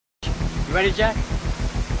You ready, Jack?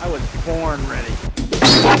 I was born ready.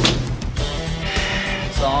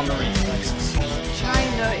 It's all in the reflexes.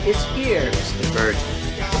 China is here, Mr. Bird.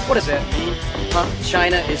 What does that mean? Huh?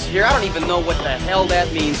 China is here? I don't even know what the hell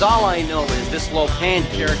that means. All I know is this Lopan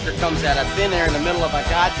character comes out of thin air in the middle of a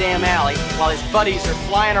goddamn alley while his buddies are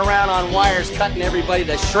flying around on wires cutting everybody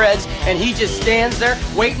to shreds, and he just stands there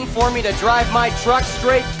waiting for me to drive my truck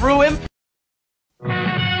straight through him.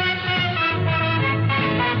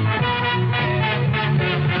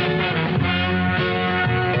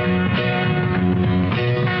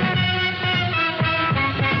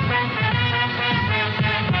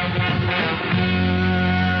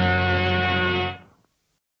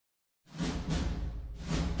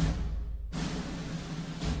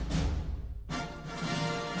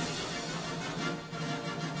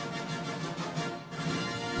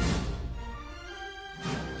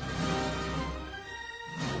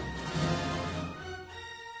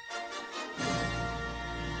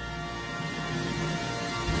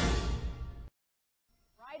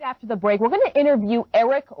 After the break, we're going to interview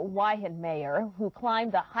Eric Weihenmayer, who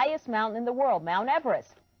climbed the highest mountain in the world, Mount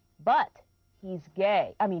Everest. But he's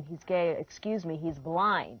gay. He's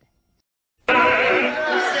blind.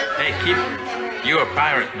 Hey, keep you a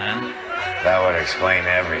pirate, man. That would explain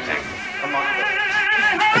everything.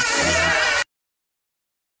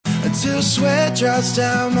 Until sweat drops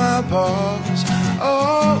down my balls.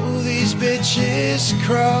 Oh, these bitches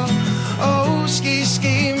crawl. Oh, ski,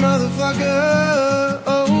 ski, motherfucker.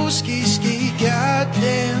 Oh, ski, ski,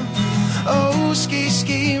 goddamn. Oh, ski,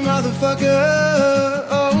 ski, motherfucker.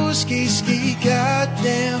 Oh, ski, ski,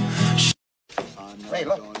 goddamn. Ray,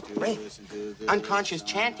 look. Ray. Unconscious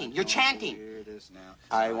chanting. You're chanting.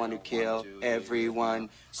 I want to kill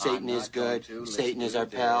everyone. Satan is good. Satan is our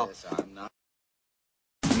pal.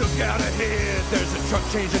 Look out ahead, there's a truck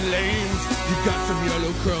changing lanes. You got some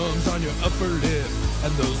yellow crumbs on your upper lip,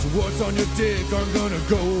 and those warts on your dick aren't gonna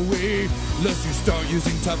go away unless you start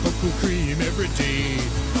using topical cream every day.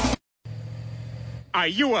 Are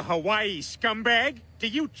you a Hawaii scumbag? Do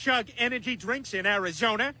you chug energy drinks in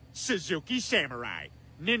Arizona? Suzuki Samurai.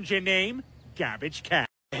 Ninja name, Garbage Cat.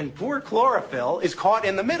 And poor Chlorophyll is caught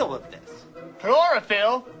in the middle of this.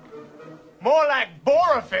 Chlorophyll? More like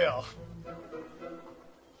Borophyll.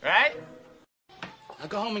 Right? Now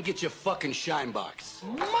go home and get your fucking shine box.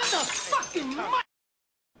 Motherfucking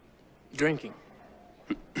Drinking.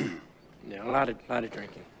 Yeah, a lot of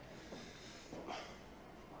drinking.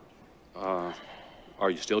 Are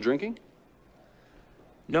you still drinking?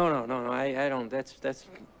 No. I don't. That's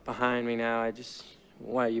behind me now.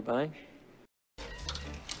 Why are you buying?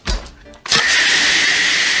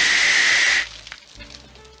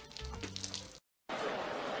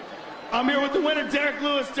 I'm here with the winner, Derek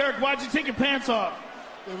Lewis. Derek, why'd you take your pants off?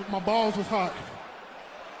 My balls was hot.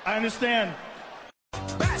 I understand.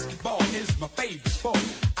 Basketball is my favorite sport.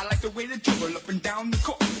 I like the way they dribble up and down the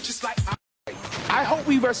court, just like I hope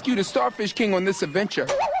we rescue the Starfish King on this adventure.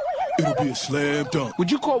 It'll be a slam dunk.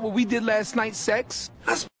 Would you call what we did last night sex?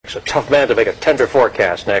 It's a tough man to make a tender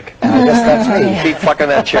forecast, Nick. I guess that's me. Keep fucking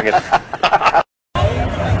that chicken.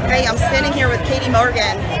 Hey, I'm standing here with Katie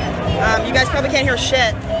Morgan. You guys probably can't hear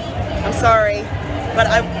shit. I'm sorry, but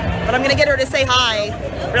I'm gonna get her to say hi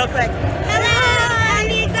real quick. Hello, I'm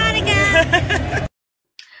Exotica.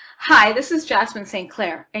 Hi, this is Jasmine St.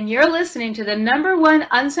 Clair, and you're listening to the #1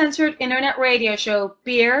 uncensored internet radio show,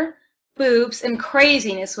 Beer, Boobs, and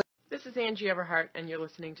Craziness. This is Angie Everhart, and you're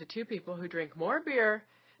listening to two people who drink more beer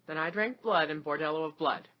than I drank blood in Bordello of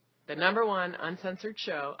Blood, the #1 uncensored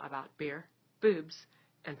show about beer, boobs,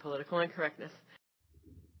 and political incorrectness.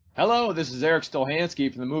 Hello, this is Eric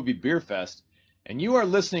Stolhansky from the movie Beer Fest, and you are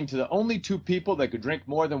listening to the only two people that could drink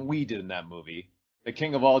more than we did in that movie, the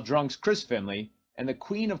king of all drunks, Chris Finley, and the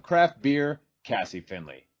queen of craft beer, Cassie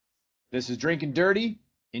Finley. This is Drinking Dirty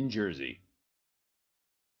in Jersey.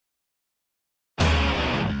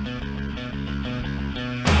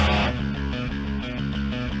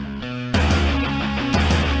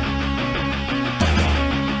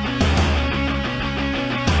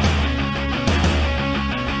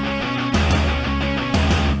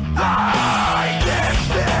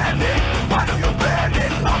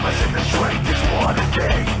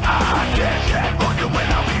 I guess that fucking when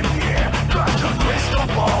I'm in the air, got your crystal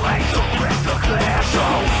ball ain't so crystal clear. So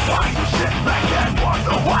why you say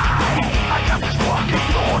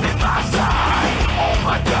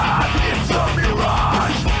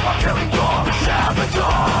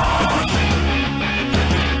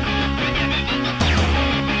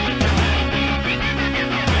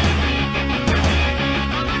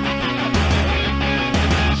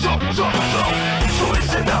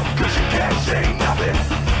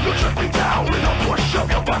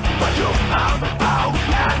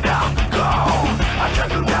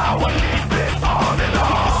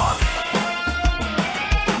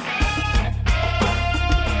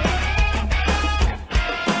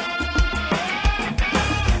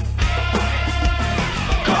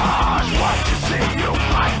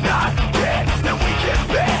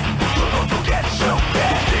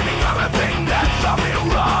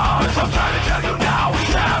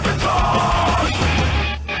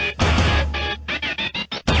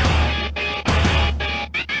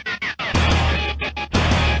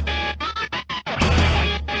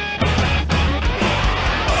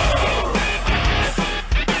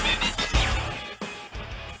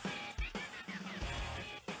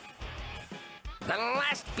The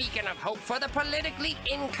last beacon of hope for the politically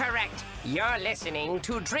incorrect. You're listening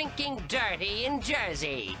to Drinking Dirty in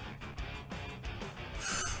Jersey.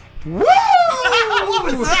 Woo!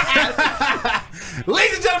 What was that?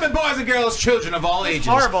 Ladies and gentlemen, boys and girls, children of all ages.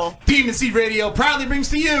 Horrible. Demon Seed Radio proudly brings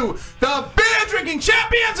to you the beer drinking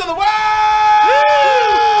champions of the world!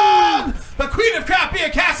 The queen of craft beer,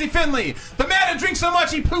 Cassie Finley. The man who drinks so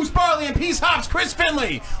much he poops barley and peas hops, Chris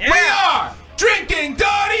Finley. Yeah. We are Drinking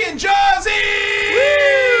Dirty in Jersey!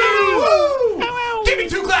 Woo! Give me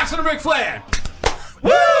 2 glasses of Ric Flair.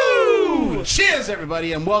 Woo! Cheers,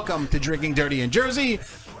 everybody, and welcome to Drinking Dirty in Jersey.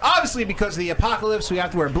 Obviously, because of the apocalypse, we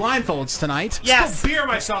have to wear blindfolds tonight. Yes. Still beer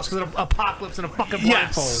myself because of the apocalypse and a fucking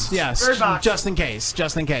blindfold. Yes. Just in case.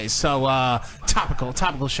 So,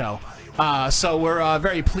 topical show. So we're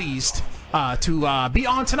very pleased to be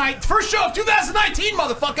on tonight. First show of 2019,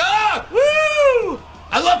 motherfucker! Woo!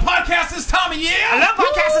 I love podcasts this time of year. I love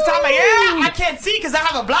podcasts this time of year. I can't see because I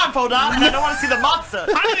have a blindfold on and I don't want to see the monster.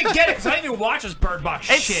 I didn't get it because I didn't even watch this Bird Box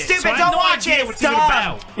It's shit. stupid. So I Don't have no watch idea it. what It's even dumb.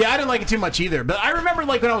 about. Yeah, I didn't like it too much either. But I remember,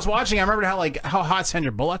 like, when I was watching, I remembered how hot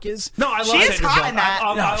Sandra Bullock is. No, I love She is Sandra hot Bullock. in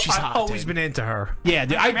that. No, she's I've hot, always dude. been into her. Yeah,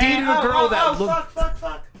 dude. I dated a girl that looked.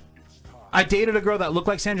 Fuck. I dated a girl that looked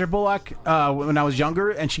like Sandra Bullock when I was younger,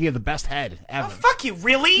 and she gave the best head ever. Oh, fuck you,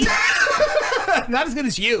 really? Not as good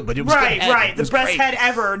as you, but it was Right, good head. right. It The was best great. head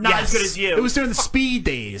ever, not as good as you. It was during the Speed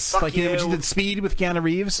days. Fuck like, you know, when she you. did Speed with Keanu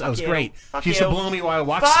Reeves. That was you. great. Fuck She used to you. blow me while I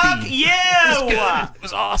watched Fuck Speed. you! It was good. It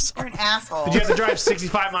was awesome. You're an asshole. Did you have to drive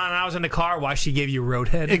 65 mile an hour in the car while she gave you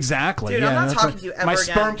roadhead? Exactly. Dude, yeah, I'm not that's talking right. to you ever My again.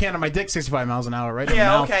 sperm can on my dick, 65 miles an hour, right? in my Yeah,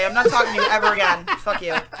 mouth. okay. I'm not talking to you ever again. Fuck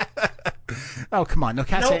you. Oh, come on. No,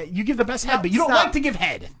 Cassie, Nope. you give the best head, Nope, but you don't stop. like to give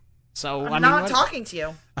head. So, I'm I mean, not what- talking to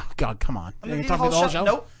you. Oh, God, come on. I'm You're gonna do talking the whole show? show.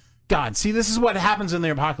 Nope. God, see, this is what happens in the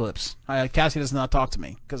apocalypse. Cassie does not talk to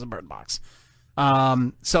me because of Bird Box.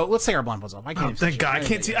 So let's take our blindfolds off. I can't. Oh, thank God. I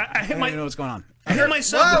can't see. I hit don't my. even know what's going on. I hit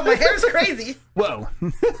myself. Whoa, my hair's crazy. Whoa.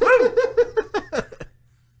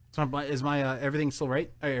 Is my everything still right?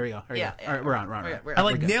 Oh, here we go. Yeah, All right, we're on. We're I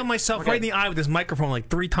like good. nailed myself We're right in good. the eye with this microphone like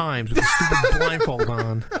 3 times with a stupid blindfold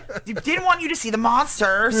on. Didn't want you to see the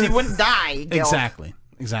monster so you wouldn't die, Gil.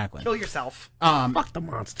 Exactly. Kill yourself. Fuck the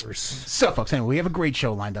monsters. So, folks, anyway, we have a great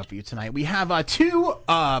show lined up for you tonight. We have 2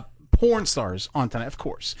 porn stars on tonight, of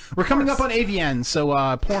course. We're coming up on AVN, so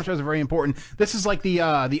porn stars are very important. This is like the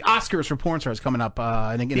Oscars for porn stars coming up in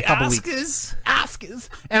a couple weeks. Oscars.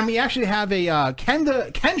 And we actually have a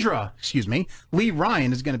Kendra, Lee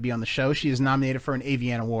Ryan is going to be on the show. She is nominated for an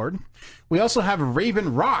AVN award. We also have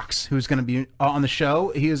Raven Rocks, who's going to be on the show.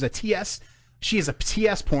 He is a TS. She is a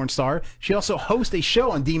TS porn star. She also hosts a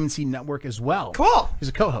show on Demon Seed Network as well. Cool. She's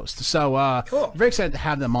a co-host. So, cool. Very excited to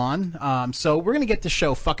have them on. So we're going to get the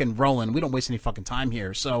show fucking rolling. We don't waste any fucking time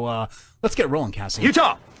here. So, let's get rolling, Cassie.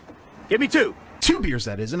 Utah, give me 2. 2 beers,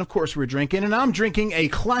 that is. And, of course, we're drinking. And I'm drinking a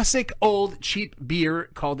classic old cheap beer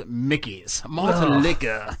called Mickey's. Malt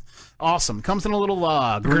liquor. Awesome. Comes in a little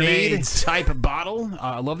grenade type bottle.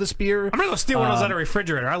 I love this beer. I'm going to go steal one of those out of the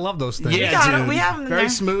refrigerator. I love those things. Yeah, dude. We have them in Very there.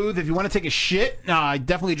 smooth. If you want to take a shit,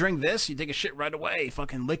 definitely drink this. You take a shit right away.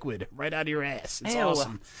 Fucking liquid. Right out of your ass. It's Ew.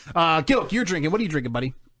 awesome. Gilk, you're drinking. What are you drinking,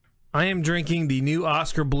 buddy? I am drinking the new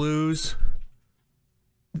Oscar Blues.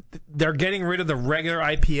 They're getting rid of the regular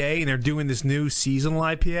IPA and they're doing this new seasonal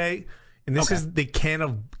IPA. And this is the Can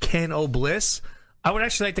O Bliss. I would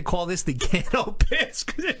actually like to call this the Can O Piss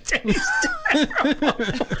because it tastes terrible.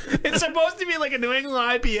 It's supposed to be like a New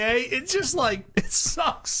England IPA. It's just like, it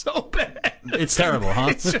sucks so bad. It's terrible, huh?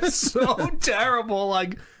 It's just so terrible.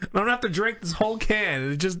 Like, I don't have to drink this whole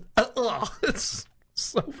can. It just, it's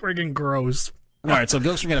so friggin' gross. All right, so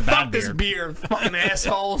Gilk's drinking a bad Fuck this beer, fucking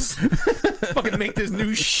assholes. Fucking make this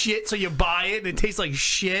new shit so you buy it and it tastes like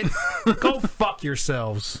shit. Go fuck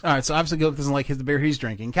yourselves. All right, so obviously Gilk doesn't like the beer he's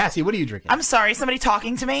drinking. Cassie, what are you drinking? I'm sorry, somebody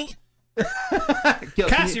talking to me? Gilk,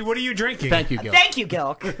 Cassie, what are you drinking? Thank you, Gilk. Thank you,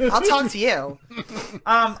 Gilk. I'll talk to you.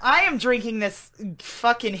 I am drinking this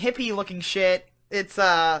fucking hippie-looking shit. It's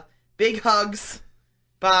Big Hugs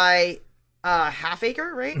by Half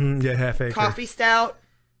Acre, right? Yeah, Half Acre. Coffee stout.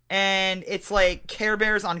 And it's like Care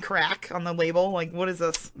Bears on crack on the label. Like, what is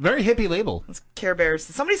this? Very hippie label. It's Care Bears.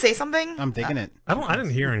 Did somebody say something? I'm digging it. I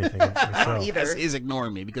didn't hear anything. I don't either. Cassie is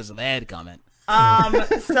ignoring me because of the ad comment.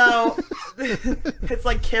 So it's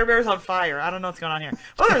like Care Bears on fire. I don't know what's going on here.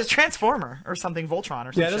 Oh, there's a Transformer or something, Voltron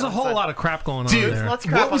or something. Yeah, there's a whole lot of crap going on Dude, there. Let's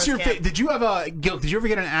crap what was on your? this can. Did you have a Gilk? Did you ever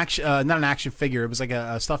get an action? Not an action figure. It was like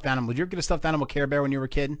a stuffed animal. Did you ever get a stuffed animal Care Bear when you were a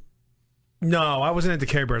kid? No, I wasn't into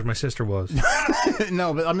Care Bears. My sister was.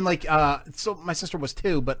 No, but I mean, like, so my sister was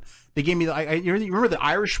too. But they gave me the. You remember the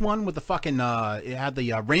Irish one with the fucking? It had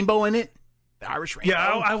the rainbow in it. The Irish Rainbow. Yeah,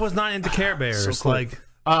 I was not into Care Bears. So cool. Like,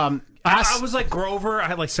 I was like Grover. I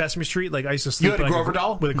had like Sesame Street. Like I used to sleep. You had a like, Grover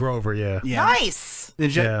doll? with a Grover. Yeah. Nice.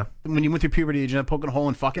 Did you, Yeah. When you went through puberty, did you end up poking a hole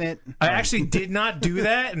and fucking it? I actually did not do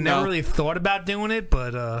that, and No. never really thought about doing it.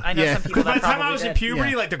 But I know some people because by that the time I probably was in did.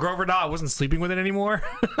 puberty, Yeah. like the Grover doll, I wasn't sleeping with it anymore.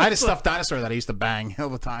 I had a stuffed dinosaur that I used to bang all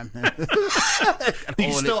the time.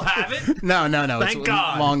 You still have it? No. Thank It's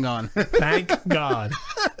God. long gone. Thank God.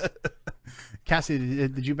 Cassie,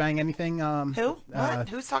 did you bang anything? Who? What?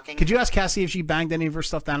 Who's talking? Could you ask Cassie if she banged any of her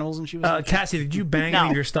stuffed animals when she was? Cassie, did you bang No. any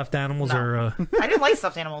of your stuffed animals? No. Or I didn't like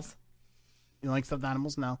stuffed animals. You like stuffed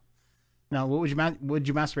animals? No. No. What would you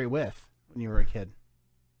masturbate with when you were a kid?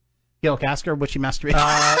 Gil, ask her what she masturbated.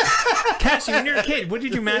 Cassie, when you're a kid, what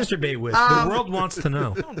did you masturbate with? The world wants to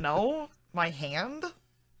know. I don't know. My hand?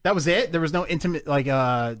 That was it. There was no intimate like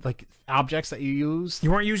objects that you used. You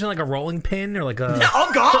weren't using like a rolling pin or like a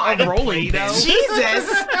Oh God! A rolling pin.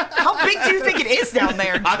 Jesus! How big do you think it is down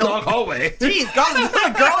there? Hot dog hallway. Jeez,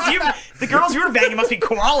 the girls you were banging must be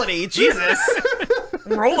quality. Jesus.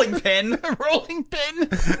 Rolling pin. Rolling pin.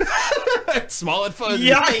 It's small at first.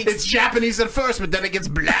 Yikes. It's Japanese at first, but then it gets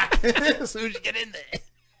black as soon as you get in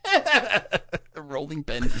there. The rolling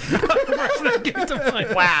pin.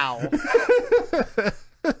 Wow.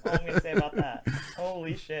 All I'm gonna say about that.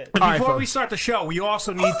 Holy shit. And before we start the show, we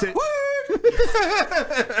also need to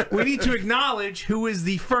we need to acknowledge who is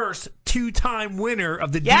the first two-time winner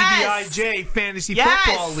of the DBIJ Fantasy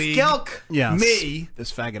Football League. Gilk. Yeah, me.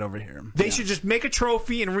 This faggot over here. They should just make a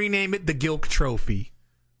trophy and rename it the Gilk Trophy.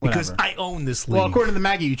 Because Whatever. I own this league. Well, according to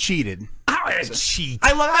Maggie, you cheated. I didn't cheat.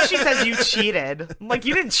 I love how she says you cheated. I'm like,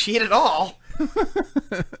 you didn't cheat at all.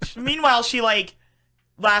 Meanwhile, she like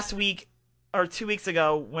last week or 2 weeks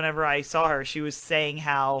ago, whenever I saw her, she was saying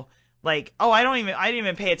how like, oh, I didn't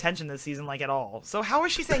even pay attention this season like at all. So how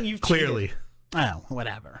is she saying you Clearly. cheated? Oh,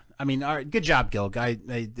 whatever. I mean, all right, good job, Gilk.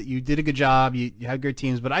 You did a good job. You had great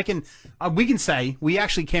teams, but we can say we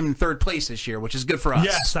actually came in third place this year, which is good for us.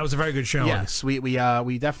 Yes, that was a very good showing. Yes, we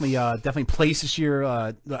definitely placed this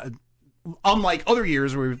year. Unlike other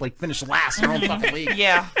years where we like finished last in our own fucking league.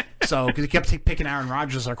 Yeah. So because we kept picking Aaron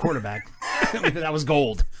Rodgers as our quarterback, that was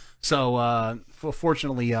gold. So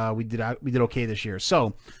fortunately, we did okay this year.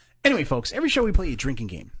 So anyway, folks, every show we play a drinking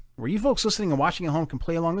game where you folks listening and watching at home can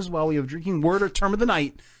play along as well. We have a drinking word or term of the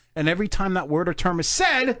night, and every time that word or term is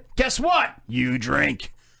said, guess what? You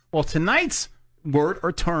drink. Well, tonight's word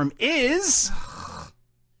or term is.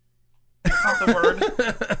 Not the word.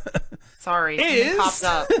 Sorry. It popped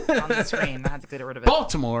up on the screen. I had to get rid of it.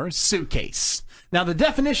 Baltimore suitcase. Now, the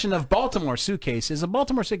definition of Baltimore suitcase is a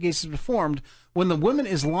Baltimore suitcase is performed when the woman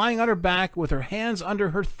is lying on her back with her hands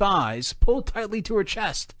under her thighs, pulled tightly to her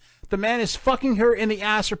chest. The man is fucking her in the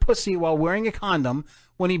ass or pussy while wearing a condom.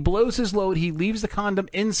 When he blows his load, he leaves the condom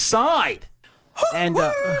inside. And,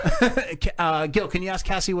 Gil, can you ask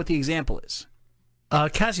Cassie what the example is?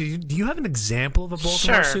 Cassie, do you have an example of a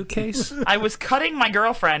Baltimore suitcase? I was cutting my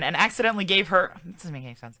girlfriend and accidentally gave her. This doesn't make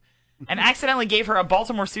any sense. And accidentally gave her a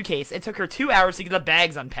Baltimore suitcase. It took her 2 hours to get the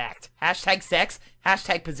bags unpacked. Hashtag sex.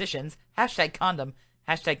 Hashtag positions. Hashtag condom.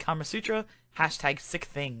 Hashtag Kama Sutra. Hashtag sick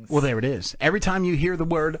things. Well, there it is. Every time you hear the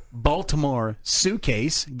word Baltimore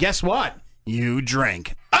suitcase, guess what? You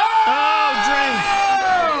drink. Oh,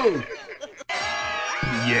 drink!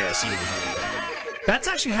 Yes, you That's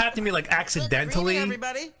actually happened to me like accidentally.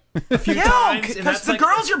 Everybody. A few times. And Because that's the like,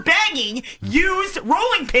 girls you're banging used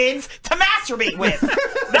rolling pins to masturbate with.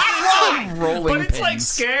 That's why. rolling But it's like pins.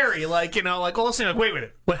 scary. Like, you know, like all of a sudden, like, wait a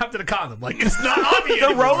minute. What happened to the condom? Like, it's not on me The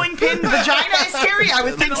anymore. rolling pin vagina is scary? I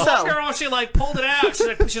would think And the so. whole girl, she like pulled it out. She's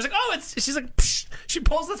like, oh, she's like, psh. She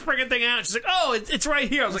pulls this freaking thing out. She's like, oh, it's right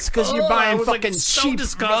here. I was like, because you're oh, buying it was, like, fucking so cheap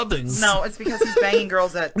disgusting. No, it's because he's banging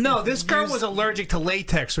girls that. No, this girl was allergic to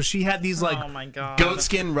latex, so she had these like Oh my god.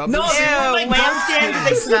 goatskin rubbers. No, they weren't like lambskin. Did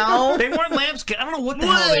they smell? They weren't lambskin. I don't know what the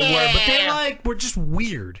hell they were, but they like were just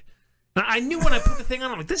weird. Now, I knew when I put the thing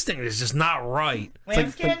on, I'm like, this thing is just not right.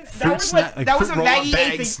 Lambskin? like that fruit was snack- what, like that was fruit what roll-up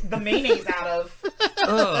Maggie ate bags. the mayonnaise out of. Ugh.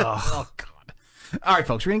 Oh, God. All right,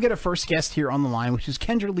 folks, we're going to get our first guest here on the line, which is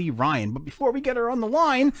Kendra Lee Ryan. But before we get her on the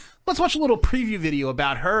line, let's watch a little preview video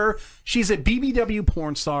about her. She's a BBW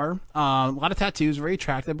porn star. A lot of tattoos, very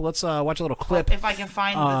attractive. But let's watch a little clip. If I can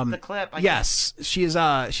find the clip. Yes, she has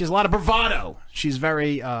a lot of bravado. She's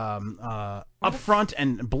very upfront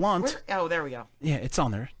and blunt. Oh, there we go. Yeah, it's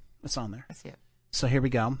on there. It's on there. I see it. So here we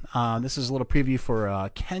go. This is a little preview for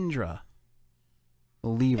Kendra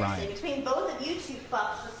Lee Ryan. Between both of you two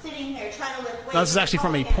fucks just sitting here trying to lift weights. Now, this is actually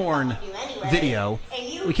from a porn video.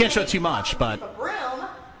 We can't show too much, but Broom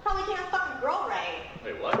probably can't fucking girl right.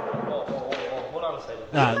 Wait, what? Hold on a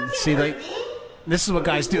second. see, like, This is what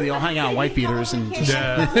guys do. They all hang out in white beaters and just...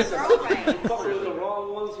 Oh, really?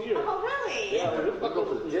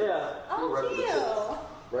 Yeah. Oh,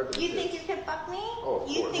 cute. You think you can fuck me? Oh,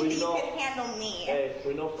 you think that you can handle me? Hey,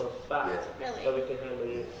 we know for a fact Really? that we can handle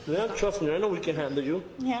you. Yeah, trust me, I know we can handle you.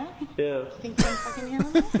 Yeah? Yeah. Think you can fucking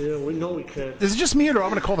handle me? Yeah, we know we can. Is it just me or do I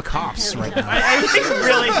want to call the cops right now? I think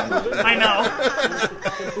really, I know.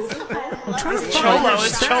 I'm trying to Cholo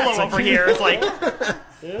is Cholo over here. It's like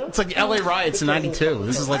It's like the LA riots in '92.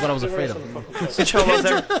 This is like what I was afraid of. Cholos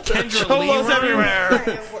Kendra Lee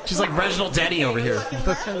everywhere. She's like Reginald Denny over here.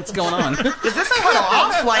 What's going on? Does this cut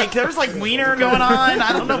off? Like there's like wiener going on.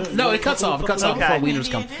 I don't know. No, it cuts off. It cuts off before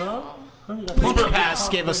wieners come. Plumber Pass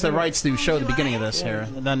gave us the rights to show the beginning of this here,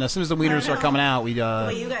 and then as soon as the wieners start coming out, we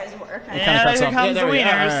Well, you guys work. it kind of cuts here off. comes there the we go.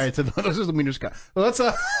 All wieners. right, so those are the wieners cut. Well,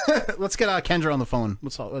 let's get Kendra on the phone.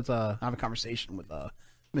 Let's have a conversation with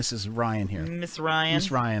Mrs. Ryan here. Miss Ryan.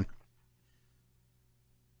 Miss Ryan.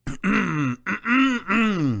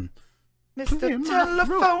 Mr.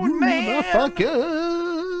 Telephone Man.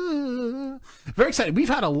 Motherfucker. Very excited. We've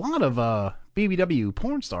had a lot of BBW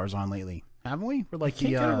porn stars on lately, haven't we? We're like I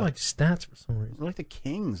can't get her, like stats for some reason. We're like the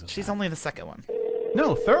kings. She's only the second one.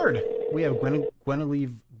 No, third. We have Guinevere.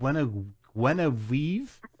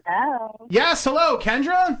 Oh. Yes, hello,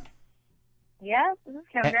 Kendra. Yes, this is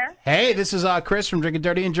Kendra. Hey, this is Chris from Drinking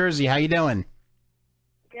Dirty in Jersey. How you doing?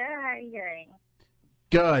 Good. How are you doing?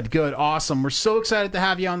 Good, awesome. We're so excited to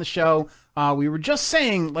have you on the show. We were just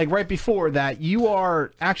saying, like right before, that you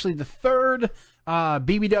are actually the third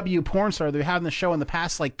BBW porn star that we had on the show in the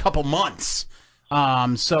past like couple months.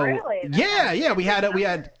 So Really? yeah, we had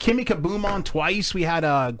Kimmy Kaboom on twice. We had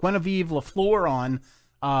Guinevere LaFleur on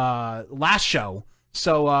last show.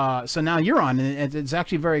 So now you're on, and it's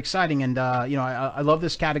actually very exciting. And I love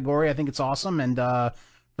this category. I think it's awesome, and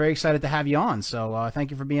very excited to have you on. So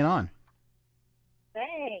thank you for being on.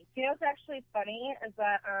 Thanks. You know what's actually funny is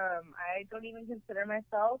that I don't even consider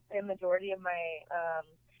myself a majority of my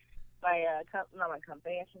not my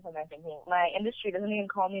company. I shouldn't say my thinking. My industry doesn't even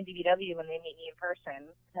call me BBW when they meet me in person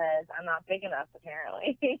because I'm not big enough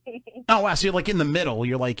apparently. Oh wow! So you're like in the middle.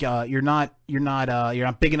 You're like you're not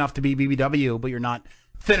big enough to be BBW, but you're not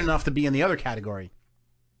thin enough to be in the other category.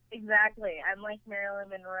 Exactly. I'm like Marilyn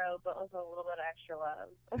Monroe, but with a little bit of extra love.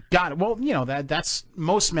 Got it. Well, that's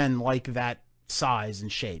most men like that size and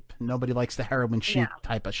shape. Nobody likes the heroin chic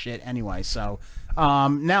type of shit anyway. So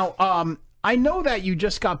now I know that you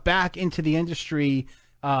just got back into the industry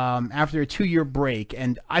after a 2-year break,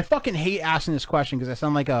 and I fucking hate asking this question because I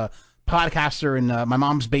sound like a podcaster in my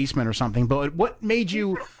mom's basement or something. But what made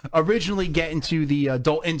you originally get into the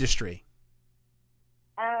adult industry?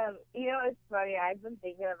 It's funny. I've been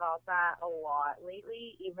thinking about that a lot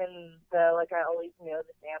lately, even though I always know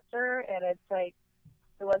this answer, and it's like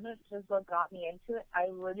it wasn't just what got me into it. I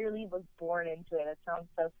literally was born into it. It sounds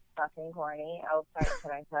so fucking corny. Oh, sorry,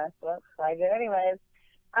 can I cuss? Whoops, I did anyways.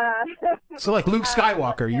 So like Luke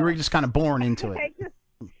Skywalker, you were just kind of born into it. I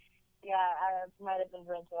might have been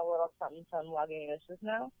drinking a little something Lagunitas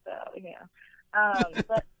now, so yeah.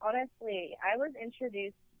 But honestly, I was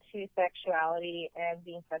introduced to sexuality and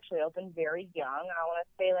being sexually open very young. I want to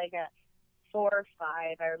say at 4 or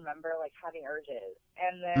 5, I remember having urges,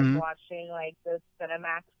 and then watching those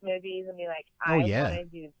Cinemax movies and be like, I want to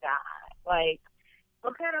do that.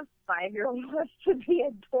 What kind of 5-year-old wants to be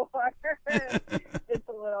a dork? It's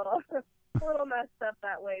a little messed up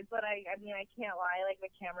that way, but I mean, I can't lie. The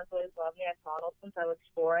cameras always loved me. I've modeled since I was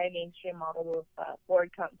 4. I mainstream modeled with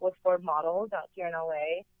Ford Models out here in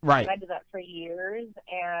LA. Right. And I did that for years,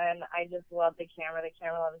 and I just love the camera. The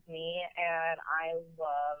camera loves me, and I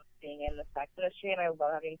love being in the sex industry, and I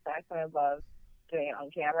love having sex, and I love doing it on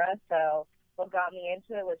camera. So what got me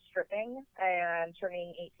into it was stripping and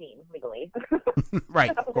turning 18 legally.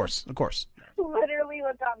 Right, of course. Literally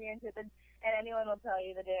what got me into it. And anyone will tell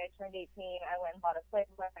you the day I turned 18, I went and bought a plate,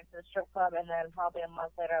 went to the strip club, and then probably a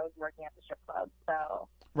month later I was working at the strip club. So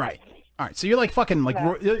Right. All right. So you're like fucking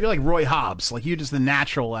you're like Roy Hobbs. You're just the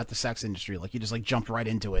natural at the sex industry. You just jumped right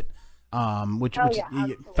into it. Which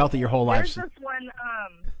you felt it your whole life. There's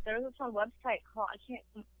this one website called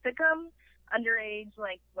Sick'em, underage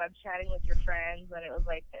web chatting with your friends, and it was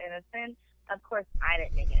innocent. Of course, I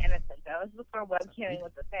didn't make it innocent though. It was before webcamming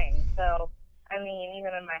was a thing. So I mean,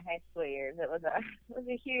 even in my high school years, it was a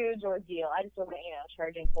huge ordeal. I just wasn't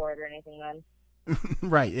charging for it or anything then.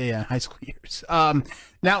 Right. Yeah. High school years. Now,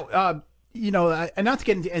 and not to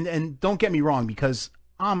get into, and don't get me wrong, because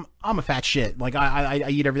I'm a fat shit. I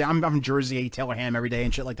eat everything. I'm from Jersey. I eat Taylor ham every day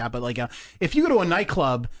and shit like that. But if you go to a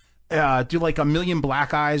nightclub, do a million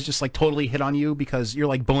black eyes just totally hit on you because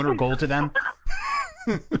you're boner gold to them?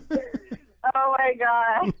 Oh my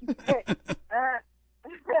god.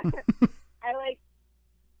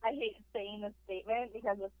 I hate saying this statement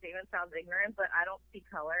because the statement sounds ignorant, but I don't see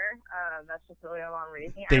color. That's just really how I'm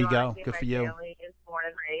raising. There you go. Ironically, Good for my you. family is born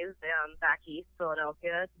and raised back east,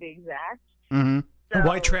 Philadelphia, to be exact. Mm-hmm. The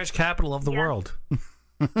white trash capital of the world.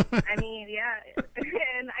 I mean, yeah,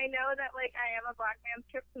 and I know that like I am a black man's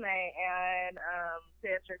kryptonite, and to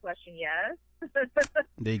answer your question, yes.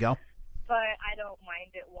 There you go. But I don't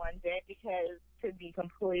mind it one bit because, to be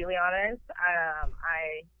completely honest,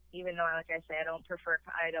 even though, like I say, I don't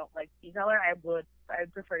like sea color, I'd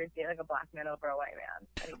prefer to date like a black man over a white man.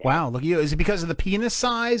 any day. Wow, look at you. Is it because of the penis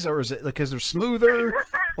size, or is it because they're smoother,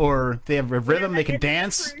 or they have a rhythm they can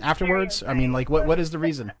dance afterwards? I mean, like, what is the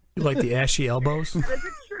reason? You like the ashy elbows? It's a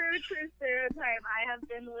true stereotype. I have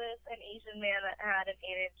been with an Asian man that had an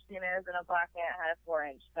 8-inch penis and a black man that had a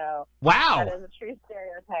 4-inch. So Wow. that is a true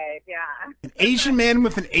stereotype. Yeah. An Asian man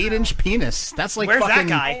with an 8-inch penis. That's like Where's that fucking.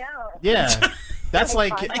 guy? I know. Yeah, that's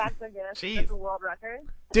like, Jeez. The world record.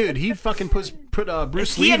 dude. He fucking put Bruce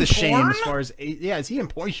Is he Lee in to shame porn? as far as is he in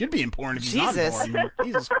porn? He should be in porn if he's Jesus. not in porn.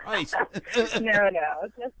 Jesus Christ. No,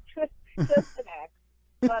 just an ex.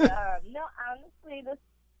 But no, honestly,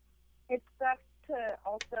 it sucks to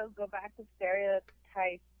also go back to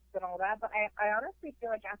stereotypes and all that. But I honestly feel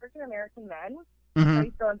like African American men, at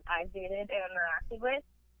least the ones I've dated and interacted with,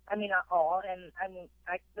 I mean not all, and I mean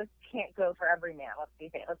this can't go for every man. Let's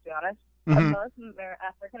be honest. But most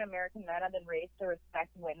African American men have been raised to respect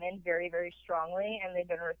women very, very strongly, and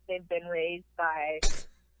they've been raised by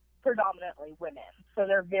predominantly women, so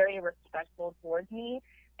they're very respectful towards me.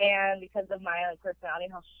 And because of my personality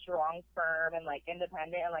and how strong, firm, and like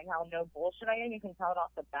independent, and like how no bullshit I am, you can tell it off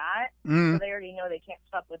the bat. So they already know they can't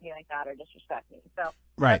fuck with me like that or disrespect me. So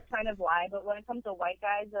Right. that's kind of why. But when it comes to white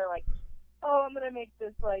guys, they're like, "Oh, I'm gonna make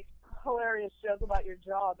this like hilarious joke about your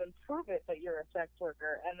job and prove it that you're a sex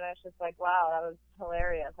worker." And then it's just like, wow, that was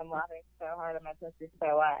hilarious. I'm laughing so hard at my pussy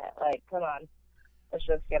so wet. Like, come on, let's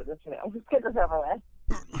just get this over with.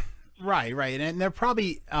 Right, and they're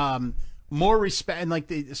probably more respect, and like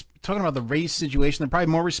talking about the race situation, they're probably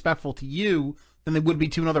more respectful to you than they would be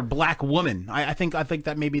to another black woman. I think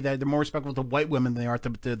that maybe they're more respectful to white women than they are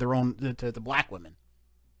to their own to black women.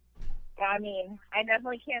 I mean, I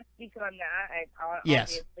definitely can't speak on that.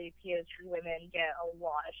 Yes. Obviously, POC women get a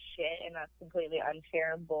lot of shit, and that's completely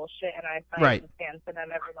unfair and bullshit, and I Right. to stand for them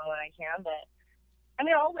every moment I can, but I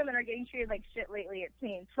mean, all women are getting treated like shit lately, it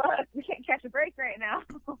seems. Fuck, we can't catch a break right now.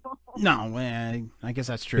 No, I guess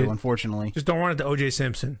that's true. Unfortunately, Just don't run into O.J.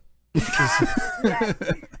 Simpson.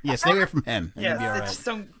 yeah, stay away from him. and Yes, you'll be all right. just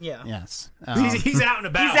don't. Yeah. Yes, He's out and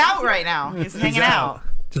about. He's out right now. He's hanging out.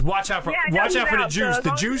 Just watch out for Yeah, I know watch out he's for the out, so juice. as The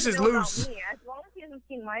long as juice he is knows about loose. me, as long as he hasn't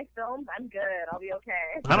seen my films, I'm good. I'll be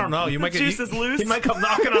okay. I don't know. You might get Juice is loose. He might come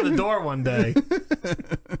knocking on the door one day.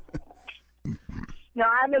 No,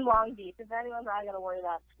 I'm in Long Beach. If anyone's not going to worry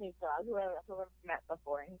about Snoop Dogg, who I've met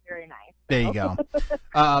before, he's very nice. There you go.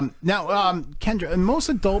 Now, Kendra, most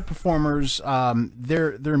adult performers,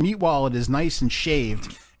 their meat wallet is nice and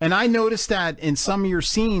shaved. And I noticed that in some of your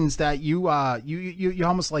scenes that you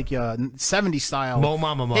almost like 70s style Mo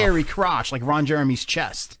Mama Muff. hairy crotch, like Ron Jeremy's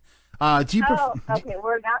chest. Do you Okay,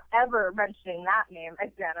 we're not ever mentioning that name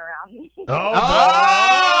again around me. Oh!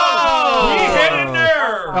 We hit a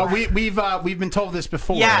nerve. We've been told this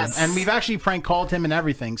before, Yes. and we've actually prank called him and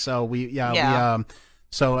everything. So did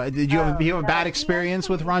you have a bad experience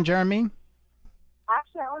with Ron Jeremy?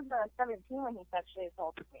 Actually, I was 17 when he sexually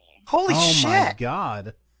assaulted me. Holy oh shit! my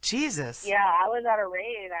God! Jesus. Yeah, I was at a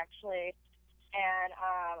rave actually, and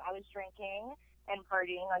I was drinking and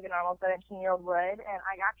partying like a normal 17-year-old would, and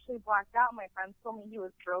I actually blacked out. My friends told me he was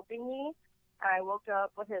groping me, and I woke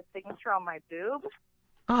up with his signature on my boob.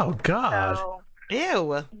 Oh God! So,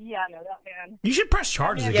 Ew. yeah, no, that man. You should press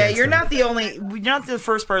charges Yeah, against you're him. you're not the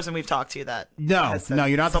first person we've talked to that. No, has said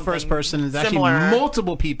you're not the first something person. There's actually similar.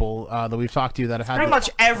 multiple people that we've talked to that have had Pretty much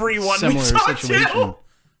everyone similar we've talked situation. to.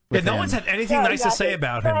 Yeah, with no him. one's had anything nice to say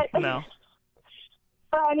about him. But- No.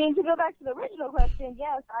 But, I mean, to go back to the original question,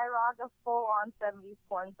 yes, I rock a full-on 70s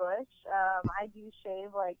porn bush. I do shave,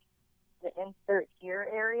 like, the insert ear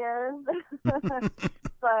areas. But,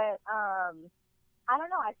 I don't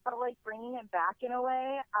know. I felt like bringing it back in a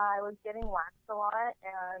way. I was getting waxed a lot,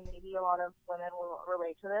 and maybe a lot of women will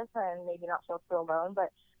relate to this and maybe not feel so alone,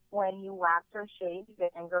 but when you wax or shave, you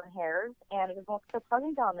get ingrown hairs, and it just gets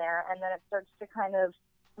fuzzy down there, and then it starts to kind of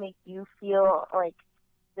make you feel like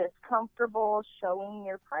discomfortable showing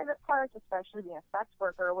your private parts, especially being a sex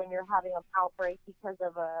worker when you're having an outbreak because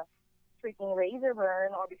of a freaking razor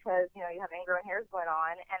burn or because, you have ingrown hairs going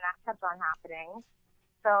on, and that kept on happening.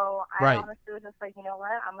 So I Right. honestly was just like, you know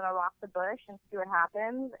what? I'm going to rock the bush and see what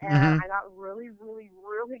happens. And Mhm. I got really, really,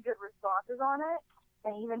 really good responses on it.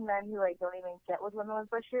 And even men who, like, don't even get with women with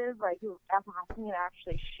bushes, like, who asked me to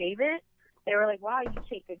actually shave it, they were like, wow, you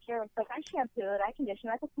take good care. It's like, I shampoo it, I condition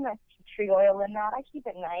it, I put some nice tree oil in that, I keep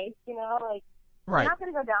it nice, you know? Like, Right. I'm not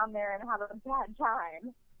going to go down there and have a bad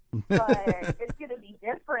time. But it's going to be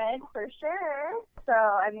different for sure. So,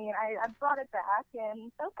 I mean, I brought it back,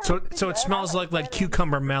 and so far So it's so been it good. smells like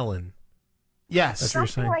cucumber melon. Yes. That's what you're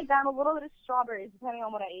Something saying. like that, a little bit of strawberries, depending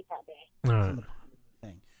on what I ate that day. All right.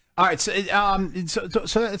 All right, so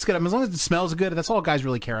that's good. I mean, as long as it smells good, that's all guys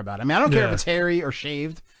really care about. I mean, I don't care if Yeah. it's hairy or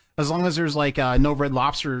shaved. As long as there's like no Red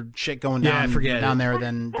Lobster shit going Yeah, down, forget down it. there,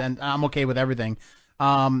 then I'm okay with everything.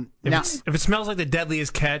 If it smells like the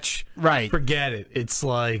deadliest catch, right? Forget it. It's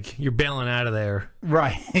like you're bailing out of there.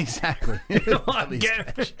 Right, exactly.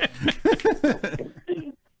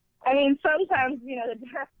 I mean, sometimes, you know,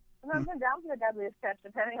 sometimes I'm down for the deadliest catch,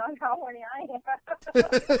 depending on how horny I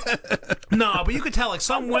am. No, but you could tell like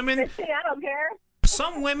some women. I don't care.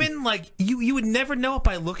 Some women, like you would never know it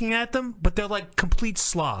by looking at them, but they're like complete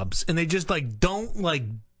slobs, and they just like don't like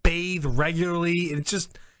bathe regularly. And it's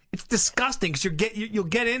disgusting because you'll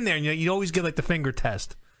get in there and you always get like the finger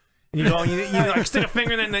test. And you go, you like stick a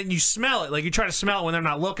finger in there and then you smell it. Like you try to smell it when they're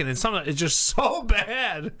not looking, and some of it's just so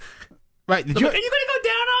bad. Right? Are you gonna go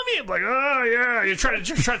down on me? I'm like, oh yeah. You try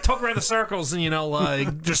to talk around the circles and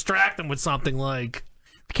like distract them with something like.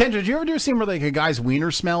 Kendra, did you ever do a scene where like a guy's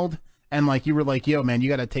wiener smelled? And like you were like, yo, man, you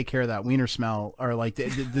got to take care of that wiener smell, or like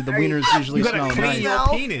did the wieners usually You gotta smell clean nice? your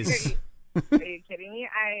penis. Are you kidding me?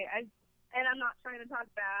 And I'm not trying to talk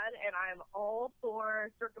bad, and I'm all for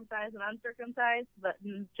circumcised and uncircumcised, but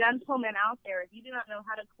gentlemen out there, if you do not know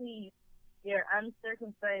how to clean your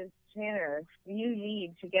uncircumcised penis, you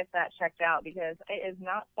need to get that checked out, because it is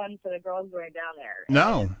not fun for the girls going down there.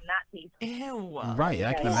 No. It is not tasty. Ew. Right,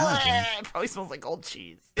 I can imagine. It probably smells like old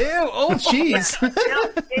cheese. Ew, old cheese.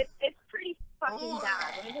 It's pretty fucking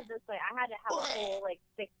bad. Let me put it this way. I had to have a whole, like,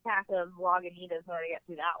 6-pack of Lagunitas in order to get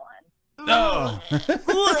through that one. No.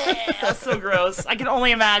 That's so gross. I can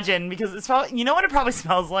only imagine, because it's probably, you know what it probably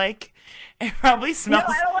smells like? It probably smells.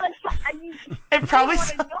 No, I don't want to. I mean, It probably I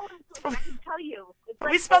don't wanna know. I can tell you. It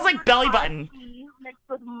probably smells like belly button. Mixed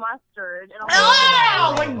with mustard. And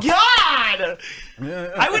Oh my god!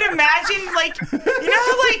 I would imagine, like, you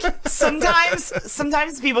know how, like,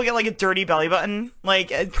 sometimes people get, like, a dirty belly button?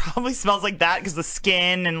 Like, it probably smells like that because the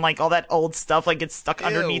skin and, like, all that old stuff, like, gets stuck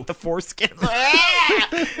underneath the foreskin.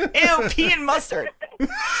 Ew, pea and mustard.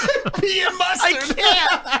 Pea and mustard.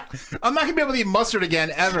 I can't. I'm not gonna be able to eat mustard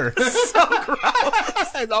again ever. So gross.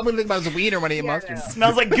 I'm gonna think about his wiener when I eat mustard.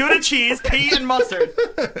 Smells like Gouda cheese, pea, and mustard.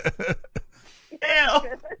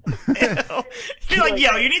 Ew. You're like,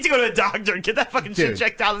 yo, you need to go to the doctor and get that fucking shit Dude.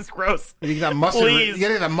 checked out. It's gross. You get that mustard. Please. You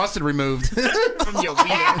gotta get that mustard removed from your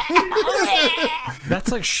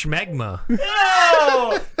That's like schmegma. Ew.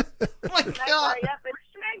 Oh my god. Yep, it's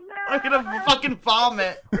schmegma. I'm gonna fucking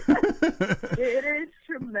vomit. It is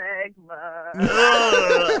schmegma.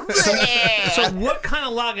 So what kind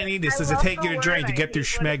of Lagunitas does it take you to drink to get through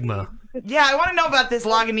schmegma? Yeah, I want to know about this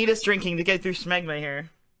Lagunitas drinking to get through schmegma here.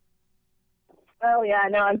 Oh, yeah,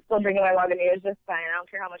 no, I'm still drinking my Lagunitas just fine. I don't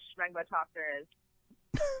care how much schmegma talk there is.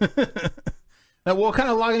 Now, what kind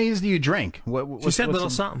of Lagunitas do you drink? She said little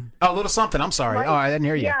something. Oh, little something. I'm sorry. My- I didn't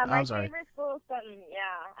hear you. Yeah, my I'm sorry. favorite little something, yeah.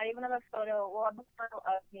 I even have a photo, well, I have a photo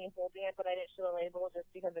of me holding it, but I didn't show the label just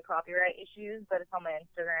because of copyright issues, but it's on my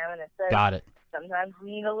Instagram, and it says, Got it. sometimes we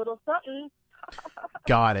need a little something.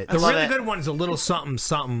 Got it. The really good one is a little something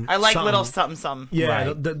something. I like something. little something something. Yeah,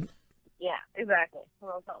 Right. Yeah, exactly. A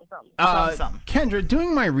little something something. Kendra,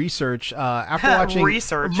 doing my research after watching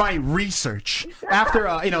my research after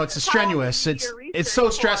it's strenuous. It's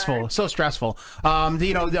so stressful,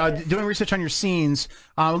 doing research on your scenes.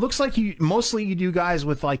 It looks like you do guys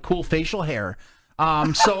with like cool facial hair. So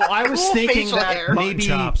I was Cool thinking facial that hair. maybe.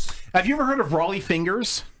 Mutton chops. Have you ever heard of Raleigh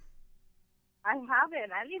fingers? I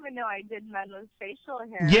haven't. I didn't even know I did men with facial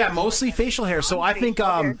hair. Yeah, mostly facial hair. So I think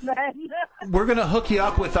we're gonna hook you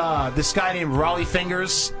up with this guy named Raleigh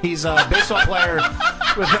Fingers. He's a baseball player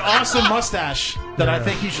with an awesome mustache that I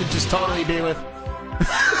think you should just totally be with.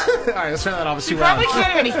 All right, let's turn that off. It's too loud. Probably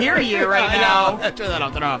can't even hear you right I now. know. Turn that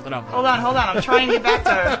off. Turn it off. Turn it off. Hold on. I'm trying to get back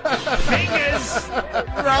to fingers.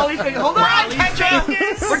 Raleigh fingers. Hold on,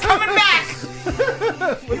 Kendra. We're coming back.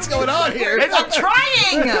 What's going on here? I'm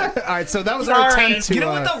trying. All right, so that was our attempt to. You know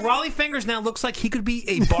what though? Raleigh Fingers now looks like he could be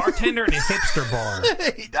a bartender in a hipster bar.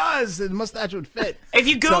 He does. The mustache would fit. If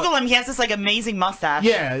you Google him, he has this like amazing mustache.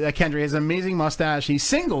 Yeah, Kendra has an amazing mustache. He's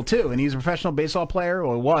single too, and he's a professional baseball player,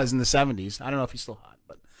 or was in the '70s. I don't know if he's still hot,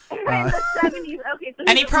 but In the 70s. Okay, so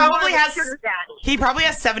And he he's probably more of a has sugar daddy. he probably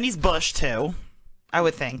has 70s bush too. I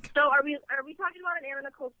would think. So are we talking about an Aaron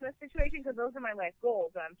Nicole Smith situation? Because those are my life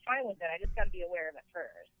goals, and I'm fine with it. I just got to be aware of it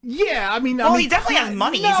first. Yeah, I mean, Well, he definitely has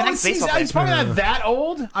money. No, He's an ex-baseball player. he's probably not that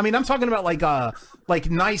old. I mean, I'm talking about like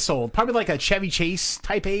nice old, probably like a Chevy Chase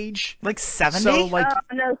type age, like 70. So like,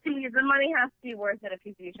 No, see, the money has to be worth it if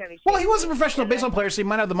he's a Chevy Chase. well, he was a professional baseball player, so he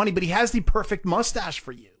might have the money, but he has the perfect mustache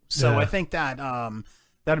for you. So Yeah. I think that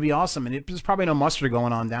that'd be awesome, and there's probably no mustard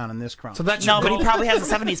going on down in this crowd. So that's No, your but goal? he probably has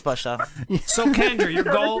a 70s bush though. So Kendra,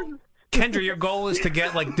 your goal is to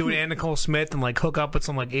get like do an Ann Nicole Smith and like hook up with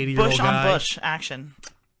some like 80-year-old Bush guy. on bush action.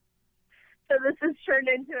 So this has turned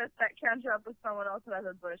into a set counter up with someone else who has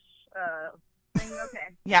a bush thing. Okay.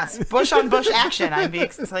 Yes, bush on bush action. I'd be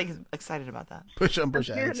excited about that. Bush on bush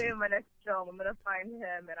That's gonna action. be my next film. I'm gonna find him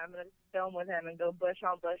and I'm gonna film with him and go bush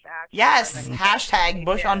on bush action. Yes, hashtag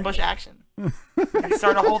bush on bush action. And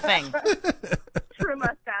start a whole thing. True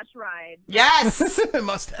mustache ride. Yes,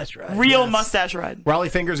 mustache ride. real yes. mustache ride. Raleigh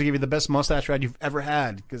Fingers will give you the best mustache ride you've ever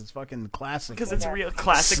had because it's fucking classic. Because it's real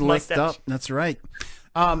classic Slicked mustache. up. That's right.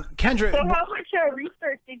 Kendra. So how much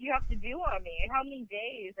research did you have to do on me? How many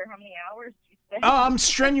days or how many hours did you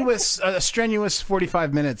spend? Strenuous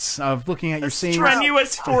 45 minutes of looking at your scenes.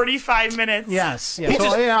 Strenuous 45 minutes. Yes. Yeah.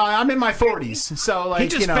 So, yeah, I'm in my 40s. So, like, He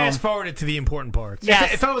just fast forwarded to the important parts.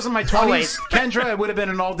 If I was in my 20s, Always. Kendra, it would have been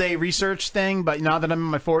an all-day research thing. But now that I'm in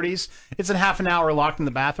my 40s, it's in half an hour locked in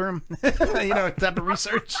the bathroom. Type of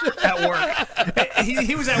research at work.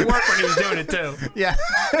 He was at work when he was doing it too. Yeah.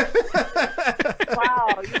 Wow,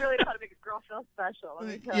 you really know how to make a girl feel special. Let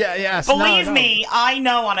me tell you. Yes. Believe No. me, I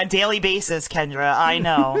know on a daily basis, Kendra. I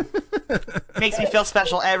know. Makes me feel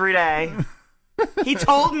special every day. He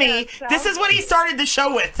told me this is what he started the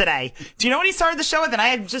show with today. Do you know what he started the show with? And I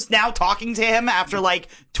am just now talking to him after like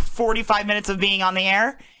 45 minutes of being on the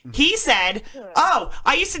air. He said, "Oh,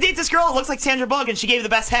 I used to date this girl that looks like Sandra Bullock, and she gave the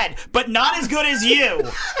best head, but not as good as you."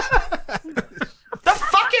 The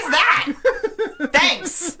fuck is that?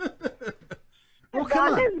 Thanks. Well,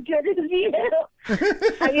 Not as good as you.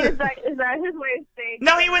 I mean, is that his way of saying?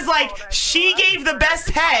 No, he was like, she gave the best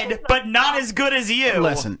head, but not as good as you.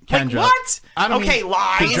 Listen, Like, Kendra. what? I don't Okay, mean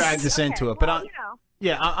lies. to drag this into it, but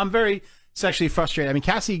I'm very sexually frustrated. I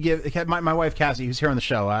mean, my wife Cassie, who's here on the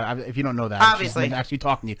show. If you don't know that, Obviously. she's actually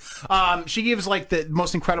talking to you. She gives like the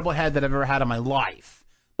most incredible head that I've ever had in my life,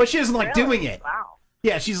 but she doesn't like doing it. Wow.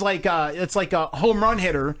 Yeah, she's like it's like a home run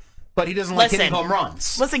hitter, but he doesn't like hitting home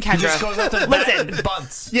runs. Listen, Kendra. He just goes out to the Listen. bat and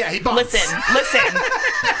bunts. Yeah, he bunts. Listen.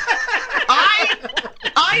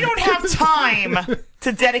 I don't have time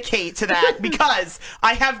to dedicate to that because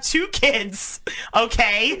I have 2 kids,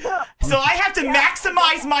 okay? So I have to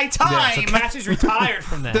maximize my time. So Cassie's retired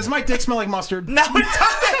from that. Does my dick smell like mustard? No, it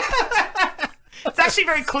doesn't. It's actually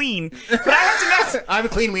very clean. But I have to I have a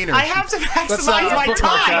clean wiener. I have to Let's, maximize my bookmark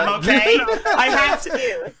time, that. okay? I have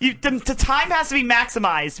to. The time has to be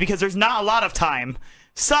maximized because there's not a lot of time.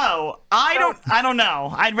 So I don't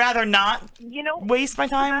know. I'd rather not waste my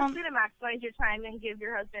time on. The best way to maximize your time and give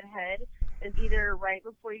your husband head is either right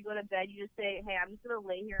before you go to bed, you just say, "Hey, I'm just gonna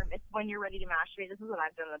lay here. It's when you're ready to masturbate." This is what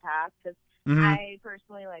I've done in the past because I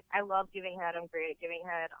personally I love giving head. I'm great at giving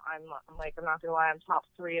head. I'm not gonna lie. I'm top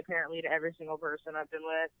 3 apparently to every single person I've been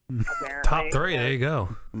with. Apparently. Top 3. There you go.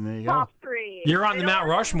 There you Top 3. You're on the Mount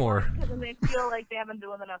Rushmore. Because then they feel like they haven't been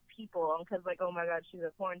with enough people, because oh my god, she's a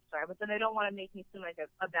porn star. But then they don't want to make me seem like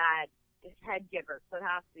a bad head giver, so it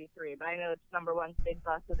has to be 3. But I know it's number 1 big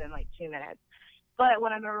bust within 2 minutes. But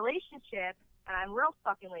when I'm in a relationship and I'm real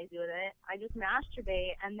fucking lazy with it, I just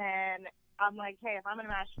masturbate, and then I'm like, hey, if I'm gonna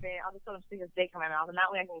masturbate, I'll just go and stick his dick in my mouth, and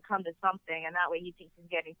that way I can come to something, and that way he thinks he's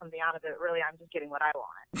getting something out of it. Really, I'm just getting what I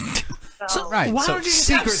want. So, Why don't you just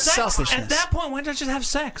have secret sex? selfishness. At that point, why not just have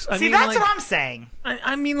sex? See, that's what I'm saying.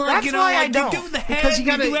 I mean, That's why I don't. you do the head, Because you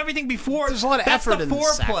gotta- do everything before. There's a lot of That's effort the in the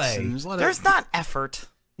sex, foreplay. and there's a lot of- There's not effort.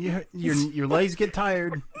 Your legs get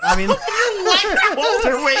tired. I mean,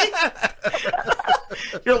 Walter, wait.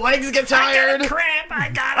 Your legs get tired. I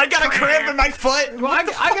got a cramp in my foot. well, I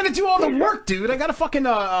got to do all the work, dude. I got a fucking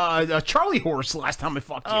a Charlie horse last time I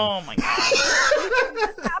fucked you. Oh my god.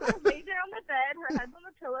 have her lay there on the bed, her head's on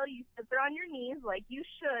the pillow, you sit there on your knees like you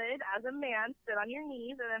should, as a man, sit on your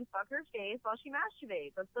knees and then fuck her face while she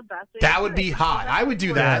masturbates. That's the best way to That do would it. be hot. I would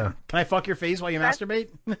do that. Can I fuck your face while you masturbate?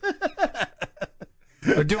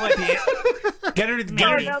 Or do like the get her to get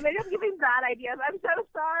Oh, her. no, maybe I'm giving bad ideas. I'm so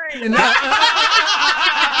sorry.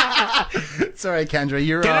 It's all right, Kendra.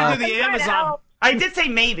 You're Get into the trying to Amazon. help. I did say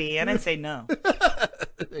maybe, and I didn't say no.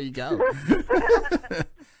 there you go.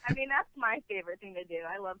 I mean, that's my favorite thing to do.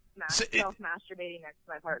 I love self-masturbating next to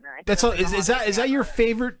my partner. I That's think all. that's Is that your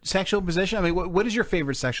favorite sexual position? I mean, what is your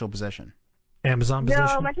favorite sexual position? Amazon No,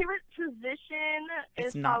 position. my favorite position It's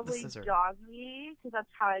is not the probably scissor. doggy, because that's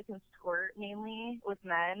how I can squirt mainly with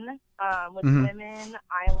men. With Mhm. women,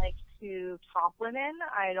 I like to top women.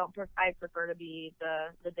 I prefer to be the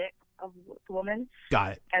dick of the woman.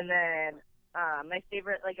 Got it. And then my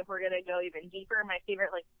favorite, like if we're gonna go even deeper, my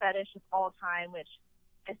favorite like fetish of all time, which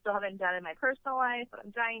I still haven't done in my personal life, but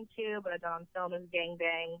I'm dying to, but I've done on film, is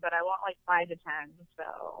gangbang. But I want like 5 to 10.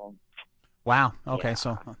 So Wow. Okay,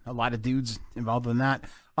 so a lot of dudes involved in that.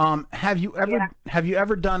 Have you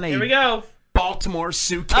ever done a Here we go. Baltimore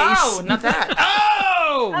suitcase? Oh, not that.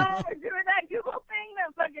 Oh! doing that Google thing,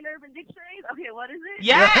 that fucking Urban Dictionary. Okay, what is it?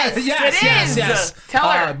 Yes. Tell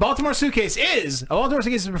her. Baltimore suitcase is a Baltimore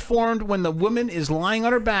suitcase is performed when the woman is lying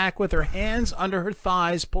on her back with her hands under her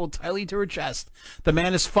thighs pulled tightly to her chest. The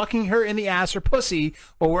man is fucking her in the ass or pussy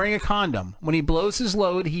while wearing a condom. When he blows his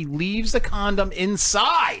load, he leaves the condom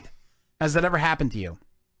inside. Has that ever happened to you?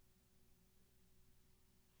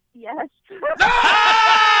 Yes. First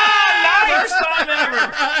time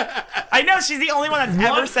ever. I know she's the only one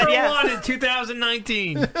that's ever said yes. One in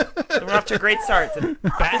 2019. We're off to a great start.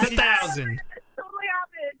 Bat 1,000.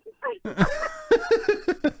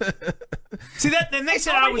 See that? Then they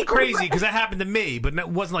said I was crazy because that happened to me, but it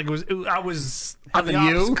wasn't like it was. I was on the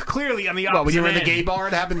Happened to you? opposite- clearly on the opposite. What, when you were in the end. gay bar,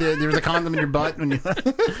 it happened to there was a condom in your butt when you.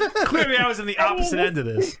 Clearly, I was on the opposite end of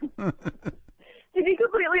this. To be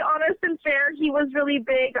completely honest and fair, he was really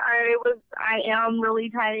big. I am really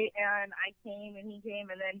tight, and I came and he came,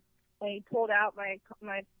 and then when he pulled out my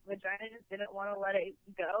vagina, just didn't want to let it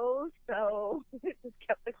go, so it just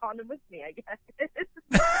kept the condom with me, I guess.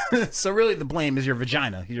 So really, the blame is your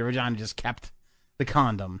vagina. Your vagina just kept the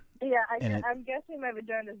condom. Yeah, in it. I'm guessing my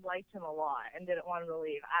vagina just liked him a lot and didn't want him to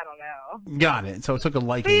leave. I don't know. Got it. So it took a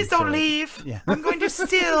liking. Please don't to- leave. Yeah. I'm going to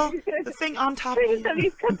steal the thing on top of you.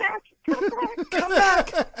 Please, come back. Come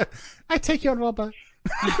back. I take your rubber.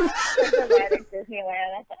 Dramatic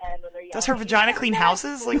Disneyland at the end when they're Does her vagina clean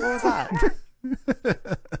houses? Like, what was that?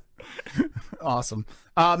 Awesome.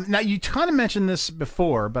 Now you kind of mentioned this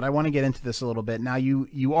before, but I want to get into this a little bit. Now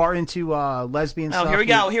you are into lesbian Oh, stuff. here we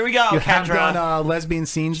go. Here we go, You have Kendra. done lesbian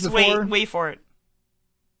scenes Just before. wait for it.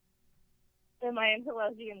 Am I into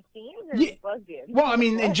lesbian scenes or Yeah. just lesbian? Well, I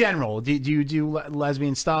mean, in general, do you do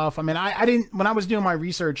lesbian stuff? I mean, I didn't when I was doing my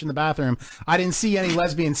research in the bathroom, I didn't see any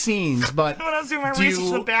lesbian scenes. But When I was doing my do research in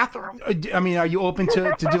you- the bathroom. I mean, are you open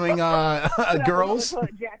to doing girls?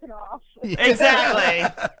 Jacking off.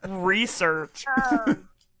 Exactly. Research.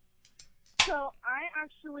 So I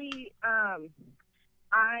actually,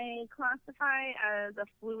 I classify as a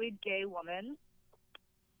fluid gay woman.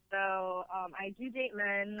 So I do date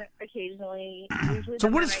men occasionally. Usually So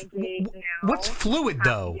the what men is- I date now what's fluid, have to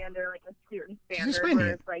though? be under like a certain Just standard explain where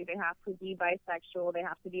it. it's like they have to be bisexual, they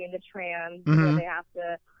have to be into trans, Mhm. or they have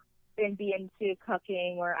to then be into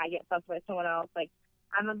cucking where I get fucked by someone else. Like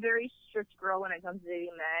I'm a very strict girl when it comes to dating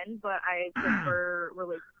men, but I prefer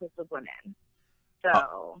relationships with women.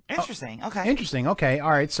 So Interesting. Okay. Interesting. Okay.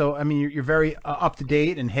 All right. So, I mean, you're very up to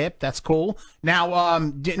date and hip. That's cool. Now,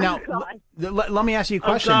 let me ask you a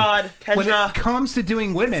question. God, When Kendra. it comes to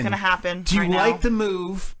doing women, It's gonna happen do you right like now. the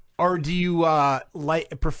move, or do you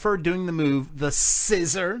prefer doing the move, the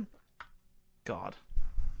scissor? God.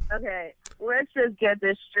 okay, let's just get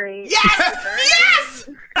this straight. Yes!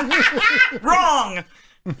 Wrong.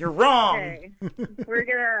 You're wrong. Okay, we're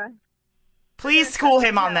gonna. Please school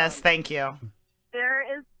him on this. Thank you. There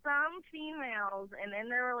is some females, and in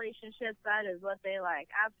their relationships, that is what they like.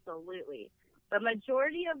 Absolutely. The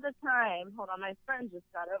majority of the time, hold on, my friend just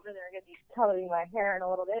got over there and going to be coloring my hair in a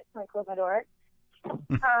little bit. Can I close my door?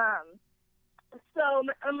 So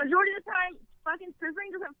a majority of the time, fucking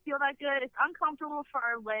scissoring doesn't feel that good. It's uncomfortable for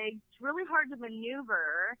our legs. It's really hard to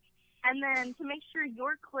maneuver. And then to make sure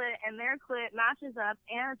your clit and their clit matches up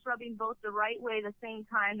and it's rubbing both the right way at the same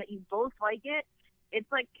time that you both like it, it's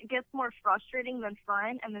like it gets more frustrating than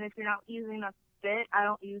fun. And then if you're not using enough spit, I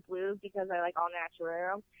don't use lube because I like all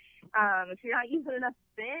natural. If you're not using enough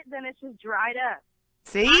spit, then it's just dried up.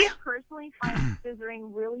 See? I personally find scissoring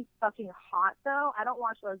really fucking hot, though. I don't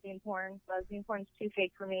watch lesbian porn. Lesbian porn's too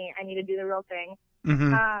fake for me. I need to do the real thing.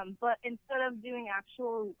 Mhm. But instead of doing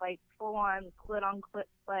actual, like, full-on clit-on-clit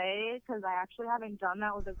play, because I actually haven't done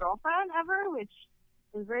that with a girlfriend ever, which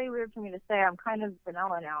is very weird for me to say. I'm kind of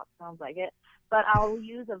vanilla now, it sounds like it. But I'll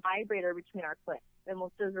use a vibrator between our clits, and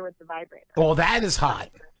we'll scissor with the vibrator. Well, that is hot.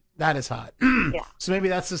 That is hot. So maybe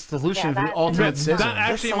that's the solution Yeah, to the that- ultimate That scissor.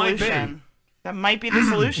 actually might be. That might be the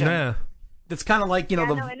solution. Yeah. That's kind of like, Yeah,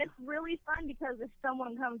 no, and it's really fun because if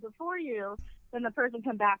someone comes before you, then the person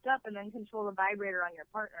can back up and then control the vibrator on your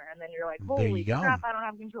partner, and then you're like, There holy you go. crap, I don't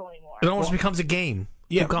have control anymore. It almost becomes a game.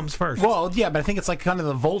 Who comes first? Well, yeah, but I think it's like kind of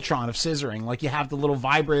the Voltron of scissoring. Like you have the little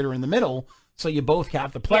vibrator in the middle, so you both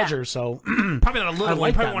have the pleasure. So probably not a little I one,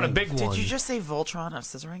 like probably that want a name. big one. Did you just say Voltron of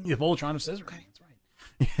scissoring? Yeah, Voltron of scissoring. Okay, that's right.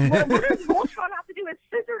 What does Voltron have to do with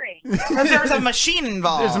scissoring? Because there's a machine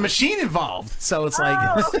involved. There's a machine involved, so it's like.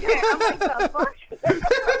 Oh, okay. I'm like, the fuck?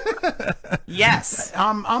 Yes.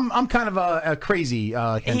 I'm kind of a crazy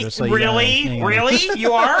Kendra. So you really? gotta- Really?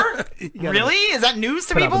 You are? You gotta Really? Is that news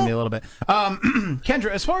to put up people? with me a little bit.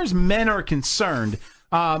 Kendra, as far as men are concerned,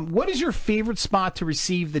 what is your favorite spot to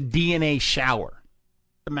receive the DNA shower?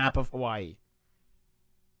 The map of Hawaii.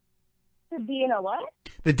 To be in a what?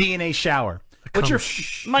 The DNA shower. What's your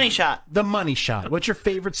money shot? The money shot. What's your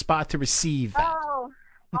favorite spot to receive that? Oh,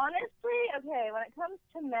 honestly, okay, when it comes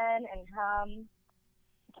to men and cum...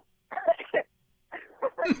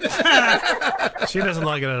 She doesn't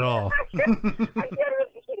like it at all. I'm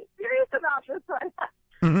getting serious about this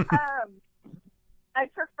one. I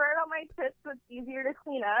prefer it on my tits, so it's easier to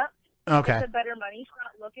clean up. Okay. It's a better money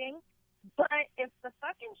shot looking. But if the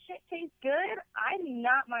fucking shit tastes good, I do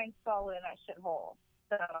not mind swallowing that shithole.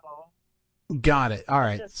 So... Got it. All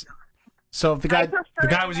right. Just- So if the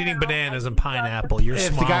guy was eating bananas and pineapple, you're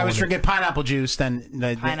if the guy was swallowing drinking pineapple juice, then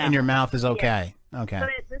in your mouth is okay. Okay. But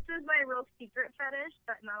this is my real secret fetish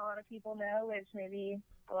that not a lot of people know, which maybe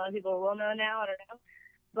a lot of people will know now. I don't know.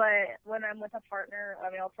 But when I'm with a partner,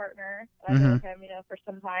 a male partner, I've been with him, for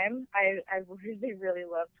some time, I really, really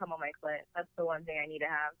love cum on my clit. That's the one thing I need to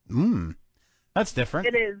have. That's different.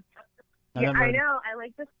 It is. I Yeah, never- I know. I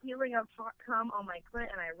like the feeling of hot cum on my clit,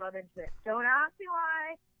 and I rub into it. Don't ask me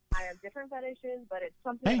why. I have different fetishes, but it's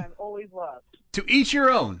something that I've always loved. To each your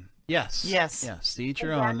own. Yes. Yes. Yes. To each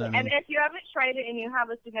your Exactly. own. And if you haven't tried it and you have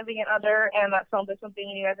a significant other and that sounds like something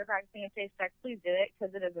and you guys are practicing a safe sex, please do it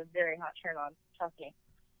because it is a very hot turn on. Trust me.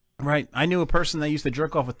 Right. I knew a person that used to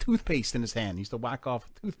jerk off with toothpaste in his hand. He used to whack off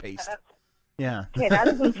with toothpaste. Yeah. Okay, that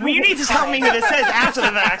is Well, you need to tell me who this is after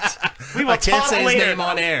the fact. We will I can't talk say later. his name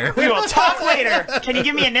on air. We will talk later. Can you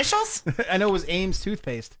give me initials? I know it was Ames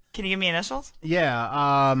toothpaste. Can you give me initials? Yeah.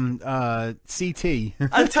 CT.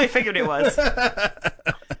 That's how I figured it was.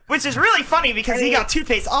 Which is really funny because he got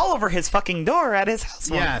toothpaste all over his fucking door at his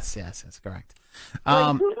house. Yes. That's correct.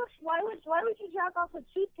 Why would you jack off with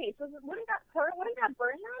toothpaste? Wouldn't that burn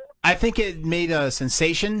them? I think it made a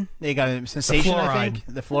sensation. They got a sensation. I think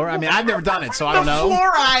the fluoride. I mean, I've never done it, so I don't know.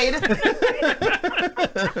 Fluoride.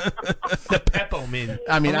 The peppermint.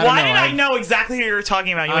 I mean, I don't Why know. did I know exactly who you were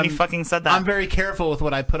talking about when you fucking said that? I'm very careful with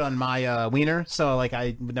what I put on my wiener, so like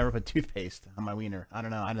I would never put toothpaste on my wiener. I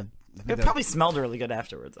don't know. I think It probably smelled really good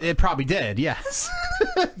afterwards. It probably did. Yes.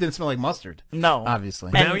 Didn't smell like mustard. No.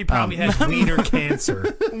 Obviously. Now he probably has wiener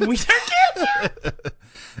cancer. Wiener cancer.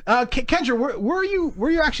 Kendra, where are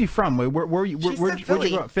you actually from? Where'd you grow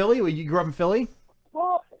up? Philly? You grew up in Philly?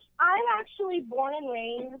 Well, I'm actually born and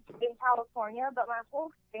raised in California, but my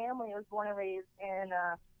whole family was born and raised in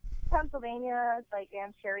Pennsylvania,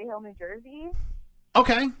 and Cherry Hill, New Jersey.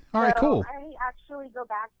 Okay. All right. So Cool. I actually go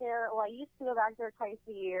back there. Well, I used to go back there twice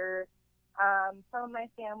a year. Some of my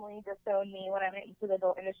family disowned me when I went into the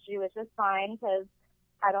adult industry, which is fine because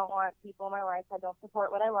I don't want people in my life that don't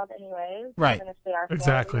support what I love anyways. Right. Even if they are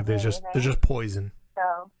Exactly. They're just poison.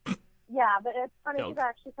 So, yeah, but it's funny because I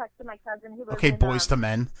actually texted my cousin who lives Okay, in boys to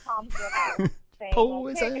men. Tom's River, saying,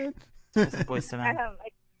 Poison. Boys to men.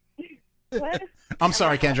 What? I'm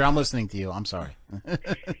sorry, Kendra. I'm listening to you. I'm sorry.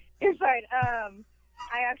 It's fine.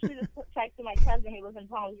 I actually just texted my cousin who lives in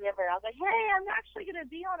Tom's River. I was like, "Hey, I'm actually gonna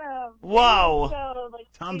be on a Whoa. So,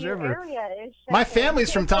 Tom's your River. area is My shut down."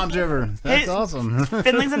 family's from Tom's River. That's awesome.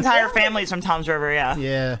 Finley's entire family's from Tom's River. Yeah.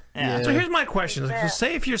 Yeah. So here's my question: so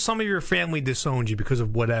say if some of your family disowned you because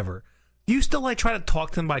of whatever, do you still try to talk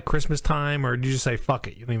to them by Christmas time, or do you just say fuck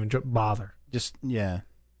it? You don't even bother. Just yeah.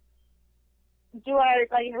 Do I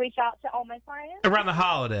reach out to all my clients? Around the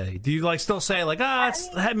holiday, do you still say it's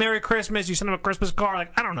Merry Christmas? You send them a Christmas card?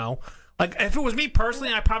 I don't know. If it was me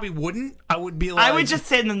personally, I probably wouldn't. I would be like, I would just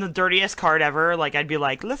send them the dirtiest card ever. I'd be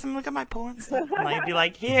like, listen, look at my porn. And I'd be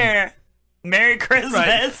like, here, Merry Christmas.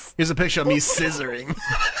 Right. Here's a picture of me scissoring.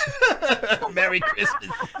 Merry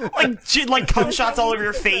Christmas. Like cum shots all over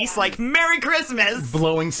your face. Like, Merry Christmas.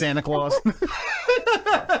 Blowing Santa Claus.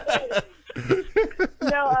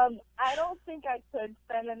 No, I don't think I could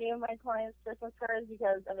send any of my clients Christmas cards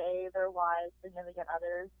because of A, their wives, significant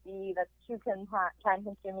others, B, that's too time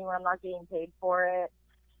consuming where I'm not getting paid for it.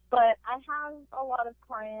 But I have a lot of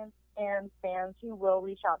clients and fans who will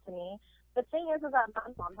reach out to me. The thing is that my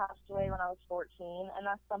mom passed away when I was 14, and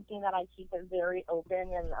that's something that I keep it very open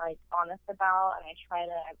and like honest about. And I try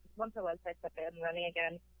to, once the website's up and running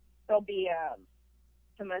again, there'll be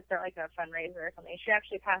I'm gonna start like a fundraiser or something. She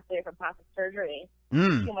actually passed away from plastic surgery.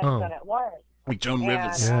 Too much done at once. Like Joan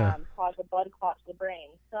Rivers. And caused a blood clot to the brain.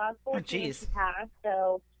 So I was 14 when she passed.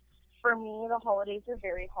 So for me, the holidays are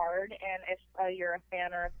very hard, and if you're a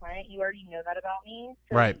fan or a client, you already know that about me.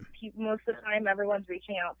 So Right. Most of the time, everyone's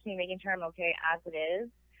reaching out to me, making sure I'm okay as it is.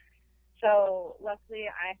 So luckily,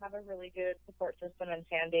 I have a really good support system and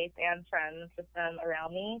fan base and friend system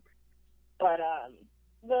around me. But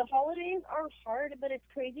the holidays are hard, but it's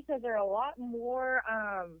crazy because they're a lot more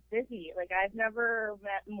busy. Like, I've never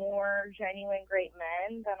met more genuine great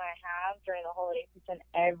men than I have during the holiday season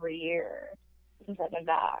every year since I've been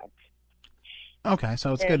back. Okay,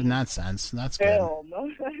 so it's good in that sense. That's good. Film.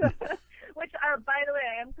 Which, by the way,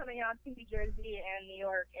 I am coming out to New Jersey and New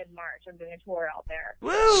York in March. I'm doing a tour out there.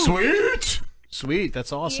 Sweet. Sweet.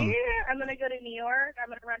 That's awesome. Yeah, I'm going to go to New York. I'm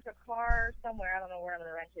going to rent a car somewhere. I don't know where I'm going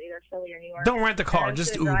to rent it, either Philly or New York. Don't rent a car, And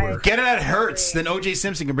just I'm gonna Uber. drive- Get it at Hertz, then O.J.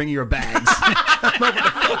 Simpson can bring you your bags.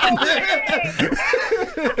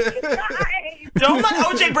 Don't let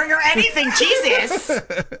OJ bring her anything, Jesus.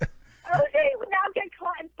 Okay, now get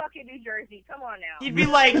caught in fucking New Jersey. Come on now. He'd be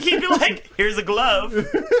like, here's a glove.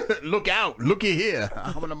 Look out. Looky here.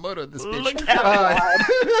 I'm going to murder this bitch. Look out.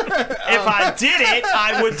 If I did it,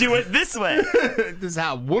 I would do it this way. This is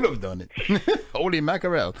how I would have done it. Holy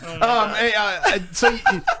mackerel. So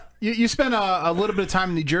you spent a little bit of time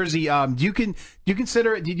in New Jersey. Do you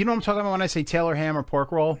consider it? Do you know what I'm talking about when I say Taylor ham or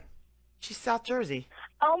pork roll? She's South Jersey.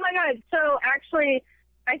 Oh my God. So actually,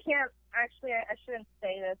 I shouldn't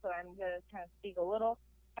say this, so I'm going to kind of speak a little.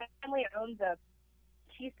 My family owns a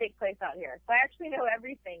cheesesteak place out here. So I actually know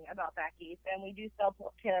everything about back east, and we do sell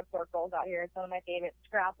Taylor pork rolls out here. It's one of my favorite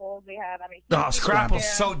scrapples we have. I mean, Oh, Scrapple's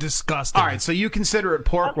so disgusting. All right, so you consider it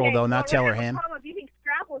pork roll, though, not Taylor ham. If you think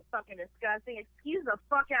Scrapple's fucking disgusting, excuse the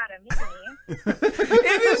fuck out of me.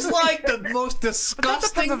 It is like the most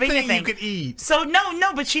disgusting thing you could eat. So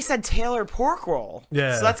no, but she said Taylor pork roll.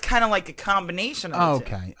 Yeah. So that's kind of like a combination of the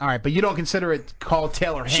two. Okay, all right, but you don't consider it called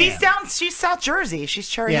Taylor ham. She's South Jersey. She's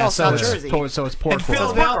Cherry Yeah, Hill, so South it's Jersey. so it's pork In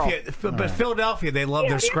roll. Philadelphia, but Philadelphia, they love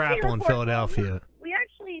their Scrapple in Philadelphia. We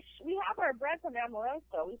have our bread from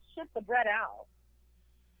Amoroso. We ship the bread out.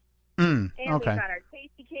 Mm, And okay. we got our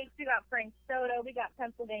tasty cakes. We got Frank Soda. We got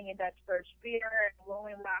Pennsylvania Dutch Birch beer and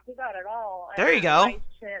Rolling Rock. We got it all. And There you go. Rice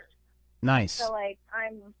chips. Nice. So I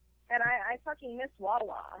fucking miss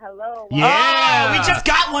Wawa. Hello. Yeah, Oh, we just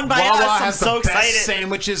got one by Wawa us. I'm has so the best excited.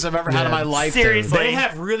 sandwiches I've ever had in my life. dude. Seriously. They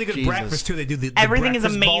have really good Jesus. breakfast too. They do the Everything is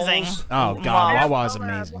breakfast amazing. bowls. Oh God, Wawa's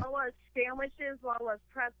Wawa, amazing. Wawa's sandwiches, Wawa's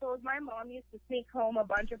pretzels. My mom used to sneak home a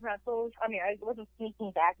bunch of pretzels. I mean, I wasn't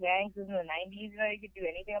sneaking back then because in the 90s, you could do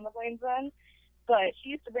anything on the planes then. But she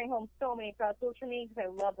used to bring home so many pretzels for me because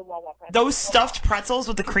I love the Wawa pretzels. Those stuffed pretzels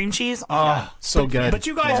with the cream cheese. Oh, so good. But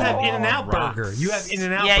you guys have In-N-Out Burger. You have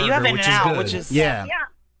In-N-Out Yeah, Burger, you have In-N-Out, which is good. Yeah. Yeah.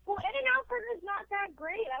 Well, In-N-Out Burger is not that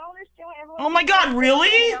great. I don't understand why everyone. Oh my God,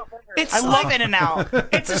 really? It's I love In-N-Out.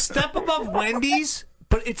 It's a step above Wendy's,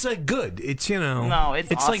 but it's like good. It's No, it's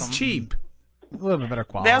like awesome. cheap. A little bit better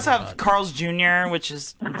quality. They also have Carl's Jr., which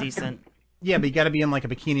is decent. Yeah, but you got to be in like a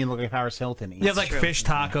bikini and look like Paris Hilton. You have like fish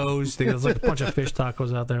tacos. There's like a bunch of fish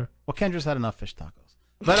tacos out there. Well, Kendra's had enough fish tacos.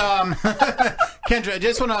 But Kendra, I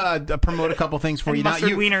just want to promote a couple things for And you. mustard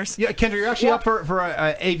you, wieners. Yeah, Kendra, you're actually up for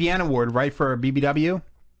a AVN award, right, for BBW?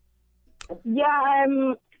 Yeah,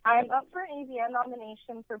 I'm up for an AVN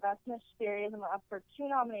nomination for Best Niche Series. I'm up for 2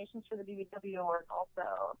 nominations for the BBW Award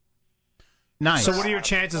also. Nice. So what are your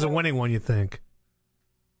chances of winning one, you think?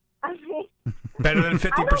 I mean, Better than 50%?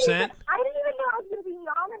 I didn't even know I was going to be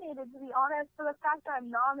nominated, to be honest. So the fact that I'm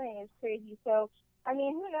nominated is crazy. So, I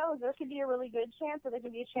mean, who knows? There could be a really good chance, or there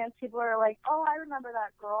could be a chance people are like, oh, I remember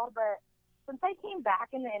that girl. But since I came back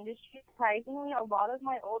in the industry, surprisingly, a lot of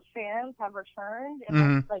my old fans have returned.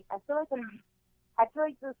 And like, I feel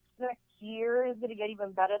like this next year is going to get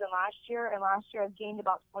even better than last year. And last year I gained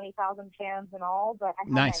about 20,000 fans in all, but I have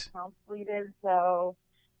my accounts deleted, so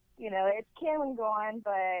it can go on,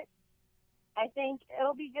 but I think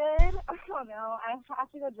it'll be good. I don't know. I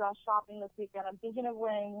have to go dress shopping this weekend. I'm thinking of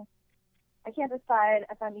wearing. I can't decide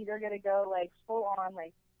if I'm either gonna go like full on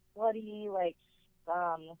like bloody like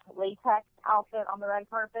latex outfit on the red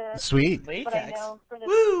carpet. Sweet. But I know for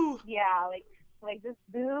the like just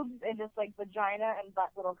boobs and just like vagina and butt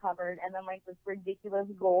little covered, and then like this ridiculous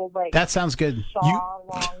gold like That sounds good. shawl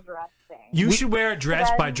long dress thing. You should wear a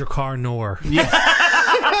dress by Drakkar Noor.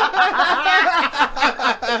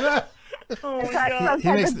 Is that some He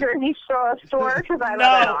type makes of Jersey Shore store? Because I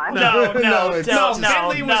love it on.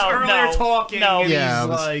 Finley was earlier talking. No. And Yeah, he's it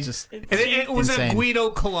was like, just it was a insane. Guido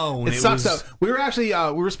cologne. It sucks though. We were actually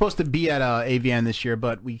we were supposed to be at AVN this year,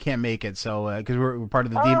 but we can't make it. So because we're part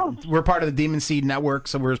of the we're part of the Demon Seed Network,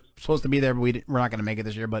 so we're supposed to be there, but we're not going to make it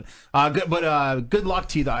this year. But good luck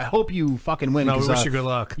to you though. I hope you fucking win. No, we 'cause, wish you good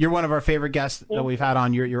luck. You're one of our favorite guests that we've had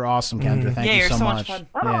on. You're awesome, Kendra. Thank Yeah, you you're so so much much.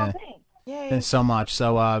 fun. Yeah. Thanks so much.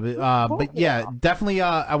 So, but yeah, definitely.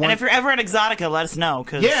 I want. And if you're ever at Exotica, let us know.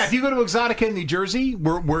 Cause Yeah, if you go to Exotica in New Jersey,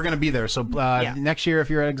 we're gonna be there. So next year, if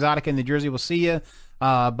you're at Exotica in New Jersey, we'll see you.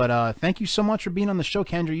 But thank you so much for being on the show,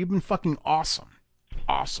 Kendra. You've been fucking awesome.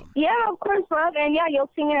 Awesome. Yeah, of course, love. And yeah, you'll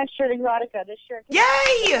see me next year at Exotica this year.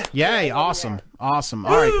 Yay! Yay! Awesome. Awesome.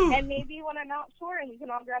 All right. And maybe when I'm out touring, we can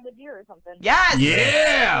all grab a beer or something. Yes!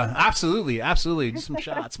 Yeah, absolutely, absolutely. Just some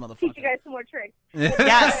shots, motherfucker. Teach you guys some more tricks.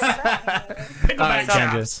 Yes. All right,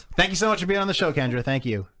 Kendra. Thank you so much for being on the show, Kendra. Thank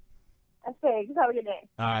you. Thanks. Have a good day.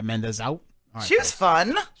 All right, Mendez out. All right, She was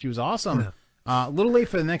fun. She was awesome. A little late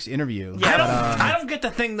for the next interview. I don't get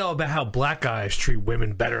the thing though about how black guys treat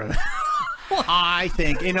women better than. I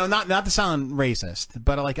think, not to sound racist,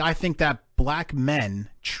 but I think that black men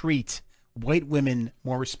treat white women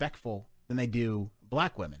more respectful than they do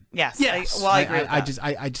black women. Yes. I agree with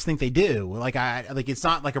that. I just think they do. It's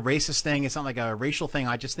not like a racist thing. It's not like a racial thing.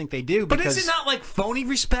 I just think they do. But Because is it not like phony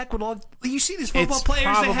respect with all? You see these football It's players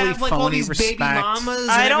that have probably like all phony these baby respect. mamas.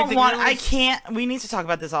 I and don't everything want. else. I can't. We need to talk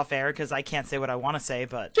about this off air because I can't say what I want to say.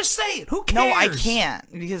 But just say it. Who cares? No, I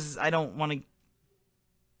can't because I don't want to.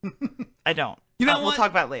 I don't. You know We'll what? talk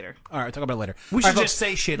about it later. All right, talk about it later. We All should right, just folks,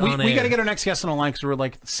 say shit we, on We air. got to get our next guest on the line because we're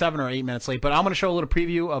like 7 or 8 minutes late. But I'm going to show a little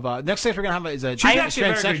preview of next guest we're going to have is a She's actually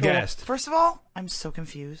a very good transsexual- guest. First of all, I'm so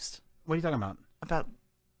confused. What are you talking about? About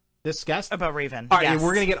this guest? About Raven. All right, Yes.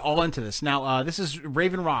 we're going to get all into this. Now, this is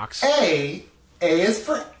Raven Rocks. A is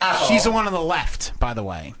for apple. She's the one on the left, by the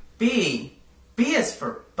way. B is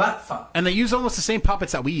for butt fuck. And they use almost the same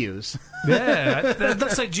puppets that we use. Yeah, that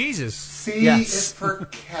looks like Jesus. C Yes. is for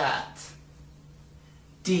cat.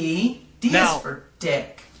 D Now- is for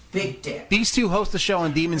dick. Big dick. These two host the show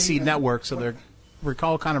on Demon Seed Network, so we're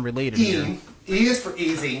all kind of related here. E is for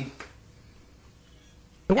easy.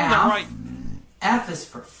 The one on the right. F is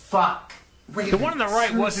for fuck. The one on the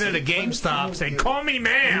right wasn't at a GameStop saying, "Call me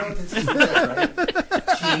ma'am." G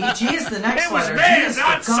is the next It was letter. ma'am, G is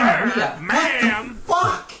not for sir. gonorrhea. Ma'am.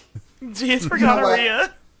 Fuck. G is for You know what?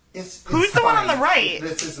 gonorrhea. It's Who's the one on fine. the right?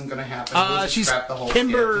 This isn't going to happen. We'll just She's scrap the whole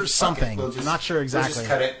Kimber skit. Just fuck it. something. We'll just- Not sure We'll exactly. just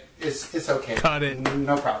cut it. It's okay. Cut it.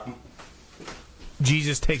 No problem.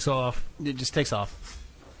 Jesus takes off. It just takes off.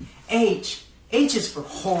 H is for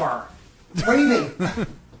whore. Raven.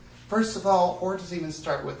 First of all, whore doesn't even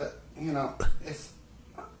start with it. It's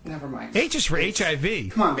never mind. H is for HIV.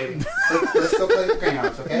 Come on, baby. Let's go play with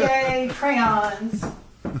crayons, okay? Yay, crayons.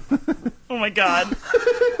 Oh my god.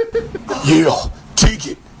 Yeah, take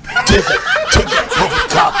it. Take it from the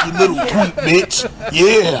top, you little tweet bitch.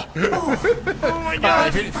 Yeah. Oh my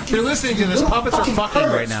god. If you're listening to this, puppets are fucking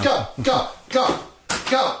right now. Go.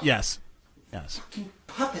 Yes.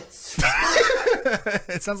 Puppets.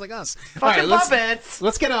 It sounds like us. Fucking puppets.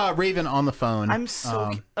 Let's get Raven on the phone. I'm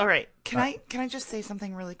so. All right. Can I just say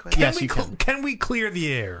something really quick? Yes, you can. Can we clear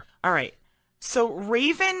the air? All right. So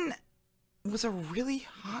Raven was a really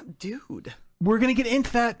hot dude. We're gonna get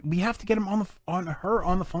into that. We have to get him on her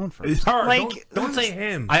on the phone first. It's her. Like- don't say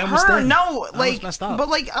him. I almost Her, did. no, I almost like, messed up. but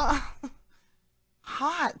like,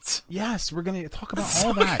 hot. Yes, we're gonna talk about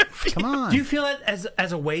all that. Come on. Do you feel it as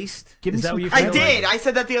a waste? Give me Is that some what you're I feeling? did. I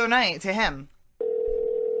said that the other night to him.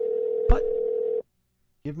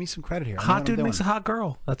 Give me some credit here. I know Hot what I'm dude doing. makes a hot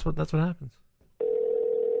girl. That's what happens.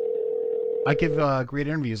 I give great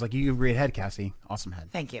interviews. Like you give great head, Cassie. Awesome head.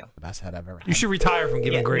 Thank you. The best head I've ever had. You should retire from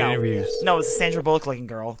giving great no. interviews. No, it's a Sandra Bullock looking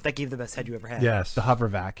girl that gave the best head you ever had. Yes. The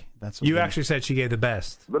hovervac. That's what You we- actually said she gave the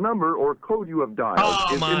best. The number or code you have dialed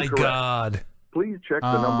Oh is my incorrect. God. Please check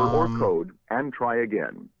the number or code and try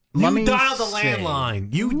again. You dialed the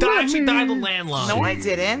landline. You actually dialed the landline. No, I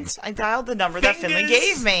didn't. I dialed the number that Finley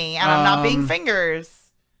gave me, and I'm not being fingers.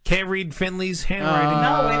 Can't read Finley's handwriting.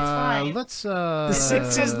 No, it's fine. Let's The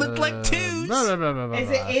sixes look like twos. Is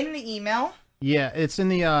it in the email? Yeah, it's in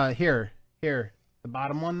the here, the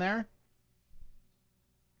bottom one there.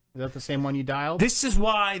 Is that the same one you dialed? This is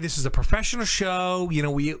why this is a professional show.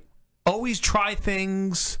 We always try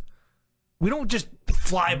things. We don't just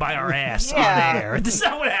fly by our ass on air. This is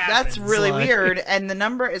not what happens. That's really Like- weird. And the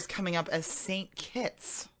number is coming up as St.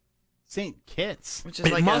 Kitts. St. Kitts? Which is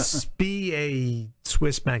It like must be a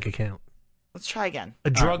Swiss bank account. Let's try again. A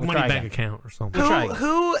drug we'll money try bank again. account or something.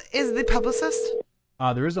 Who is the publicist?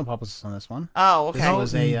 There is no publicist on this one. Oh, okay. This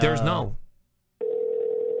was a, There's no.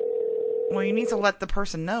 Well, you need to let the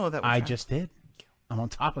person know that. I just did. I'm on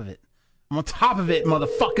top of it. I'm on top of it,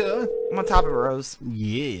 motherfucker. I'm on top of it, Rose.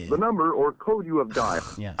 Yeah. The number or code you have dialed.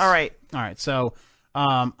 Yes. All right. All right. So,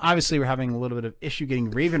 obviously, we're having a little bit of issue getting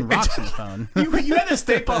Raven Roxon's phone. You had to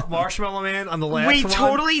Stay Puft Marshmallow Man on the last We one.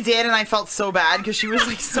 totally did, and I felt so bad because she was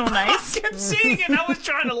like so nice. I kept seeing it. And I was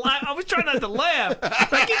trying to laugh. I was trying not to laugh. I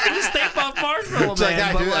kept thinking Stay Puft Marshmallow It's like,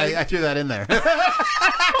 Man. but like, I threw that in there.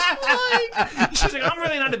 she's like, I'm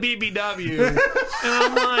really not a BBW. And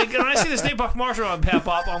I'm like, and I see the Stay Puft Marshmallow Man pop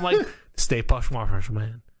up. I'm like, Stay Puft Marshmallow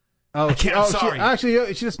Man. Oh, I can't, I'm sorry.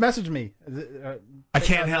 She just messaged me. I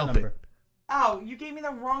can't help it. Oh, you gave me the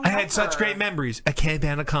wrong I number. had such great memories. I can't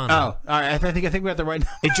Anaconda. Oh, all right. I think we got the right.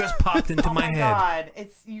 It just popped into my head. God,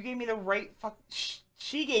 you gave me the right.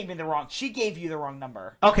 She gave me the wrong. She gave you the wrong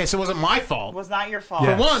number. Okay, so it wasn't my fault. It was not your fault.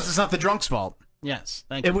 For once, it's not the drunk's fault. Yes,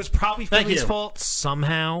 thank you. It was probably Thank Philly's you. fault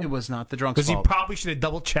somehow. It was not the drunk's Because he fault. probably should have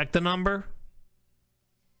double checked the number.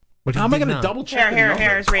 But How am I going to double check the number?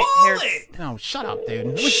 Here's No, shut up,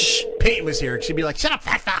 dude. Shh. Peyton was here. She'd be like, "Shut up,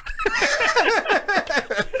 fat fuck."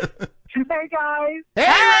 Hey guys.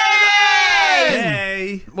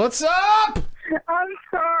 Hey! What's up? I'm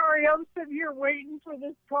sorry. I'm sitting here waiting for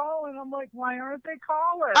this call, and I'm like, why aren't they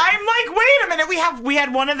calling? I'm like, wait a minute. We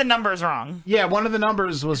had one of the numbers wrong. Yeah, one of the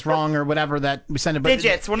numbers was wrong or whatever that we sent it. But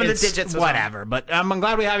Digits. One of the it's digits was whatever. But I'm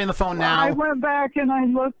glad we have you on the phone now. I went back and I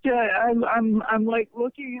looked at. I'm like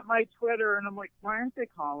looking at my Twitter, and I'm like, why aren't they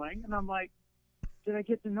calling? And I'm like, did I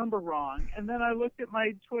get the number wrong? And then I looked at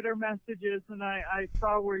my Twitter messages, and I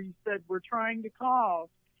saw where you said we're trying to call.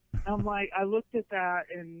 I'm like, I looked at that,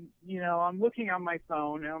 and I'm looking on my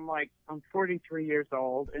phone, and I'm like, I'm 43 years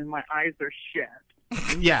old, and my eyes are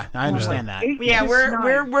shit. Yeah, I understand that. Yeah,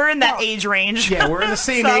 we're in that age range. Yeah, we're in the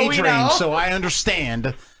same So age we range, know. so I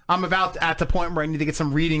understand. I'm about at the point where I need to get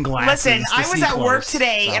some reading glasses. Listen, to I was see at work close,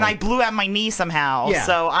 today, so. and I blew out my knee somehow. Yeah.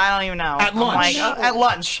 So I don't even know. At lunch. I'm like, at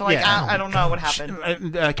lunch. Like, Yeah. I don't know what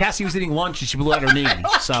happened. Cassie was eating lunch and she blew out her knee.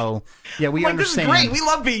 So yeah, we Like, this is understand. great. We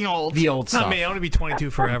love being old. The old It's not stuff. me. I want to be 22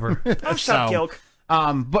 forever. Oh, shut up,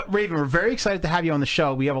 Gilk. But Raven, we're very excited to have you on the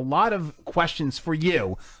show. We have a lot of questions for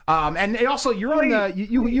you. And also, you're on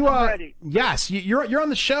the yes, you're on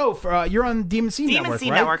the show. You're on DMC Network, right?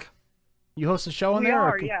 Network. You host a show on We there?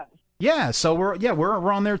 are, yeah. Yeah, so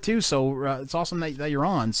we're on there too. So it's awesome that you're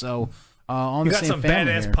on. So on You the got same some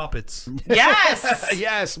family badass here. puppets. Yes.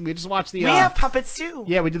 Yes, we just watched the. We have puppets too.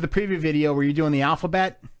 Yeah, we did the preview video where you're doing the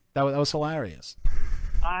alphabet. That was hilarious.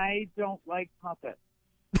 I don't like puppets.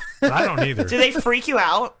 I don't either. Do they freak you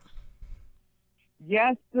out?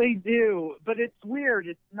 Yes, they do, but it's weird.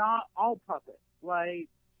 It's not all puppets. Like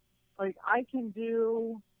I can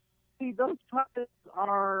do. See, those puppets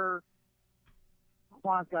are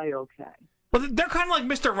quasi okay. Well, they're kind of like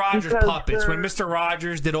Mr. Rogers Because puppets. When they're- Mr.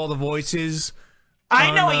 Rogers did all the voices.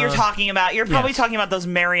 I know on, what you're talking about. You're probably yes. talking about those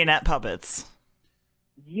marionette puppets.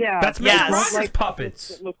 Yeah, That's they Mr. look Rogers like puppets.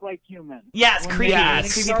 that look like humans. Yes, When creepy, they creepy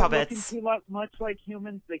start puppets. looking too much like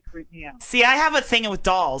humans, they creep me out. See, I have a thing with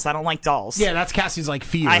dolls. I don't like dolls. Yeah, that's Cassie's like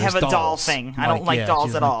fear. I is have a doll dolls. thing. I don't like yeah, dolls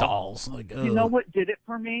she's at like all. Dolls, like You know what did it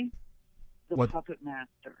for me? The What? Puppet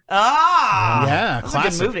Master. Ah, yeah, that's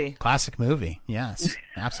classic a good movie. Classic movie. Yes,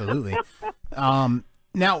 absolutely.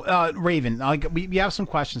 Now, Raven, we have some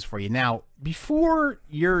questions for you. Now, before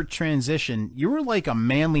your transition, you were like a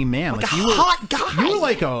manly man. Like you a were hot guy. You were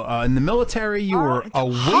like in the military. You were a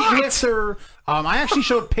weightlifter. I actually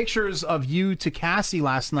showed pictures of you to Cassie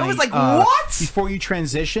last night. was like, what? Before you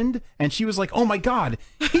transitioned, and she was like, "Oh my god,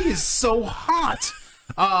 he is so hot."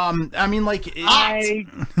 I mean, like,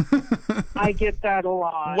 I get that a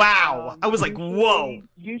lot. Wow. I was like, whoa.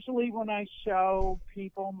 Usually when I show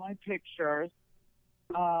people my pictures,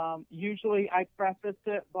 usually I preface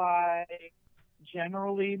it by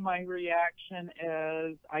generally my reaction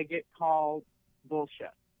is I get called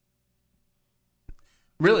bullshit.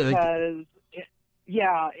 Really? Because,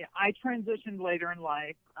 I transitioned later in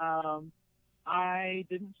life. I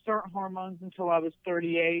didn't start hormones until I was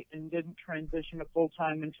 38 and didn't transition to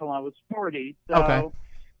full-time until I was 40. So Okay.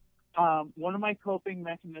 One of my coping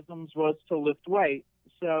mechanisms was to lift weight.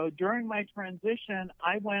 So during my transition,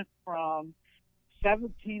 I went from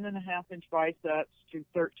 17.5-inch biceps to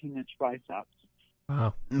 13-inch biceps.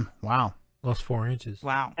 Wow. Wow. Lost 4 inches.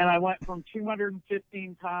 Wow. And I went from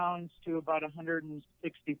 215 pounds to about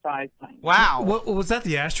 165 pounds. Wow. What was that?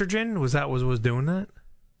 The estrogen? Was doing that?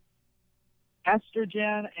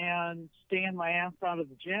 Estrogen and staying my ass out of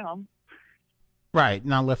the gym. Right,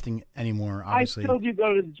 not lifting anymore, obviously. I still do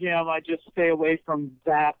go to the gym. I just stay away from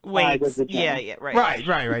that side of the gym. Right.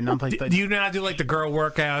 Not like Do you not do like the girl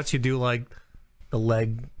workouts? You do like the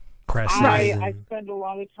leg presses? I spend a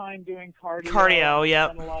lot of time doing cardio. Cardio, yep.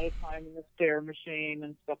 I spend a lot of time in the stair machine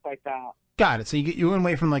and stuff like that. Got it. So you went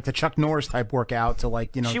away from like the Chuck Norris type workout to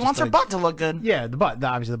like, you know. She just wants her like- butt to look good. Yeah, the butt.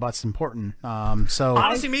 Obviously, the butt's important. So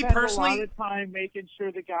I spend a lot of time making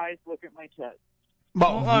sure the guys look at my tits.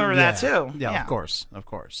 Well, Or that too. Yeah, Yeah. of course.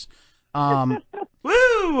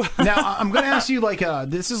 Woo! Now I'm going to ask you like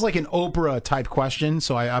this is like an Oprah type question,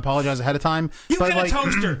 so I apologize ahead of time. You but, get like, a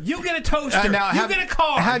toaster. You get a toaster. now, you get a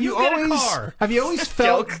car. Have you get always a car. have you always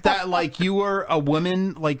felt that like you were a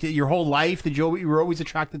woman like your whole life? Did you were always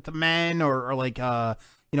attracted to men or like you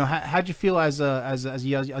know how'd you feel as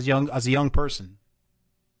a young person?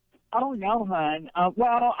 Oh no, hon.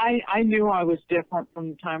 Well, I knew I was different from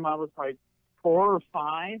the time I was like 4 or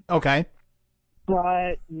 5. Okay.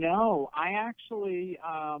 But no, I actually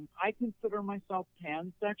I consider myself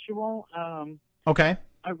pansexual. Okay.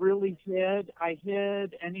 I really hid. I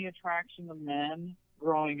hid any attraction to men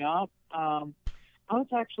growing up. I was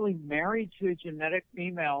actually married to a genetic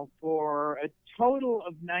female for a total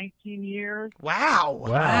of 19 years.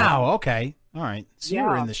 Wow. Okay. All right. So you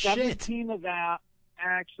were in the shit. 17 of that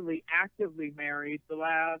actually actively married. The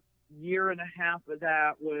last year and a half of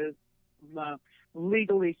that was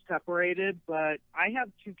legally separated, but I have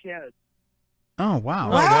 2 kids. Oh wow.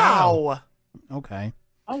 Wow. Okay.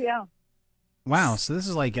 Oh yeah. Wow. So this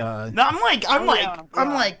is like No, I'm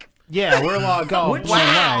like yeah, we're all going.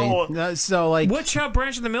 Wow. Way. So like, which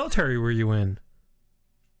branch of the military were you in?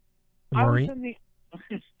 I was Marine. in the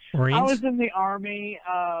Marines? I was in the Army.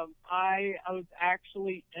 I was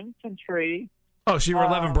actually infantry. Oh, so you were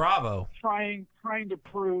 11 Bravo. Trying to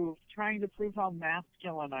prove how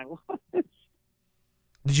masculine I was.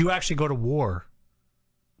 Did you actually go to war?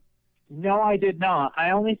 No, I did not. I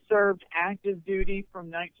only served active duty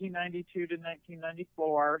from 1992 to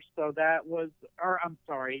 1994. So that was, or I'm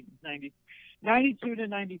sorry, 92 to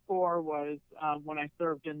 94 was when I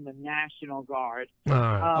served in the National Guard.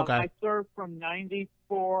 Okay. I served from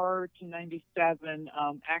 94 to 97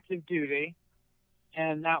 active duty,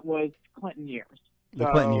 and that was Clinton years. the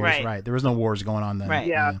Clinton years, right? There was no wars going on then. Right.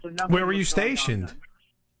 Yeah. So nothing Where were you was going on stationed? then.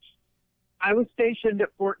 I was stationed at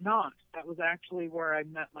Fort Knox. That was actually where I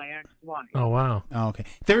met my ex-wife. Oh wow. Oh, okay.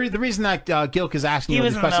 The reason that Gilk is asking you He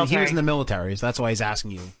was these in the questions, he was military. in the military, so that's why he's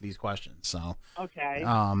asking you these questions. So. Okay.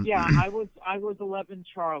 Yeah, I was 11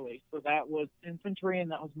 Charlie, so that was infantry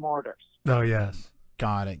and that was mortars. Oh yes.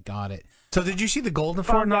 Got it. So did you see the gold in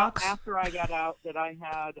Fort Found out Knox? after I got out that I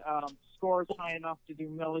had scores high enough to do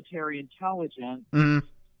military intelligence, Mhm.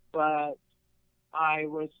 but I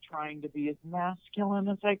was trying to be as masculine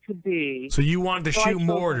as I could be. So you wanted to So I shoot chose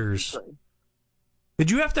mortars. infantry.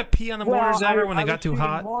 Did you have to pee on the Well, mortars ever when I they got was too shooting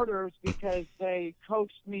hot? mortars because they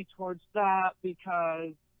coaxed me towards that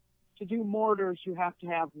because to do mortars you have to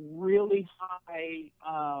have really high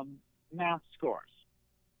math scores.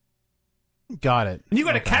 Got it. And you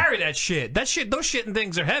got to carry that shit. Those shitting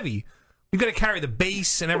things are heavy. You got to carry the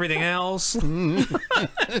base and everything else.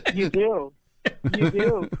 You do. You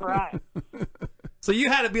do, correct. So you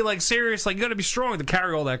had to be like serious, like you got to be strong to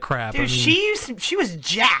carry all that crap. Dude, I mean, she was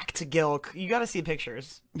jacked, Gilk. You got to see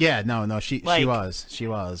pictures. Yeah, no, she Like- was.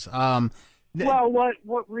 Well,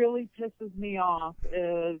 what really pisses me off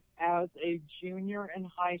is as a junior in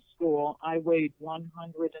high school, I weighed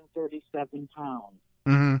 137 pounds.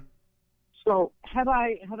 Mm-hmm. So had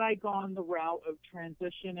I gone the route of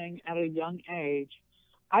transitioning at a young age,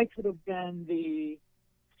 I could have been the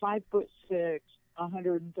 5'6",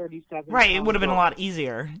 137. Right, it pound would have been a girl. lot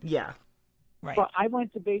easier. Yeah. Right. But I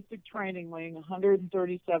went to basic training weighing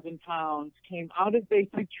 137 pounds, came out of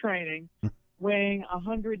basic training weighing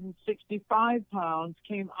 165 pounds,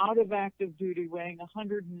 came out of active duty weighing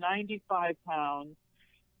 195 pounds,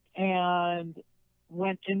 and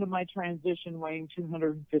went into my transition weighing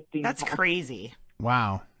 215 That's pounds. crazy.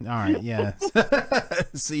 Wow. All right. Yeah.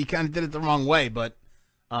 So you kind of did it the wrong way, but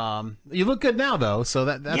you look good now, though. So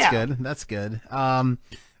that's Yeah. good. That's good.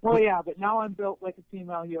 Well, yeah, but now I'm built like a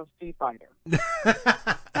female UFC fighter.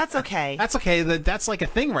 That's okay. That's okay. That's like a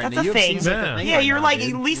thing right That's now. a thing. UFC's like a thing Yeah, right you're now, like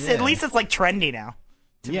dude. at least it's like trendy now.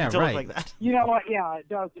 To Yeah, to look right. like that. You know what? Yeah, it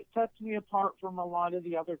does. It sets me apart from a lot of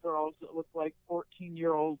the other girls that look like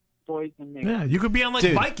 14-year-old boys and me. yeah, you could be on like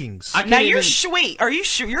Dude, Vikings. Now you're wait, are you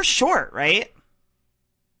sure you're short, right?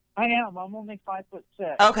 I am. I'm only 5'6".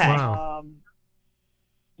 Okay. Wow.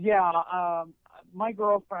 My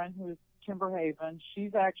girlfriend, who's Kimber Haven,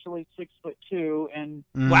 she's actually 6'2", and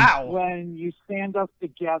Wow. when you stand up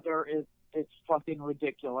together, it's fucking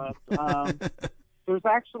ridiculous. There's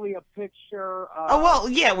actually a picture. Oh well,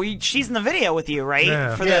 yeah. She's in the video with you, right?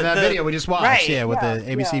 Yeah, For that video we just watched. Right. Yeah, with the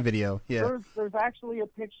Yeah, ABC yeah. video. Yeah. There's actually a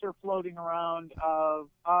picture floating around of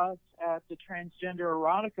us at the Transgender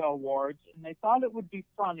Erotica Awards, and they thought it would be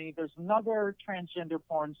funny. There's another transgender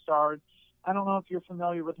porn star. I don't know if you're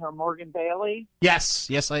familiar with her, Morgan Bailey. Yes,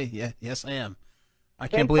 I am. I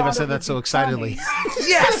They can't believe I thought it said that would so be excitedly. funny.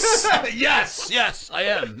 yes, I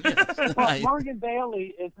am. Yes, Well, I am. Morgan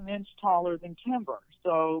Bailey is an inch taller than Kimber.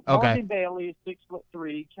 So Okay. Morgan Bailey is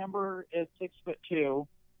 6'3", Kimber is 6'2",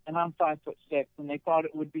 and I'm 5'6", and they thought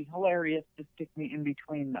it would be hilarious to stick me in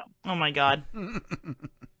between them. Oh my God.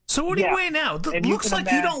 So what do you Yeah. weigh now? And you Looks can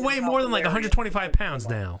like you don't imagine weigh how more than like hilarious 125 pounds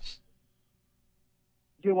now.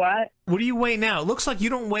 Do what? What do you weigh now? It looks like you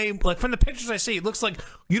don't weigh, like from the pictures I see, it looks like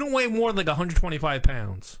you don't weigh more than like 125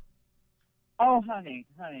 pounds. Oh, honey.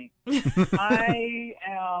 I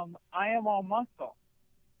am all muscle.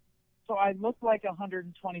 So I look like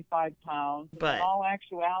 125 pounds. But- in all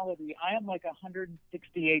actuality, I am like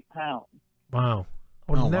 168 pounds. Wow.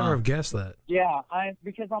 I would Oh, never wow. have guessed that. Yeah,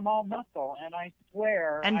 because I'm all muscle, and I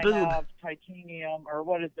swear And I boob. have titanium, or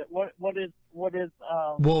what is it? What is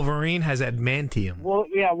Wolverine has adamantium. Well,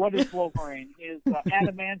 yeah, what is Wolverine? Is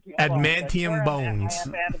adamantium. Adamantium bones.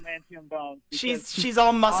 bones. I have adamantium bones. because She's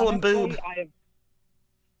all muscle and honestly, boob.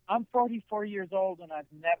 I'm 44 years old, and I've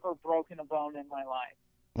never broken a bone in my life.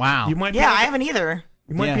 Wow. You might. Yeah, be I haven't either.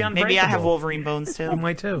 You might Yeah. be unbreakable. Maybe I have Wolverine bones too. You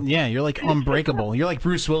might too. Yeah, you're like unbreakable. You're like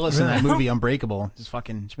Bruce Willis in that movie Unbreakable. Just put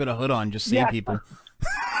a hood on, just save Yeah. people.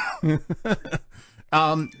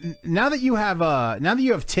 Now that you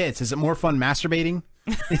have tits, is it more fun masturbating?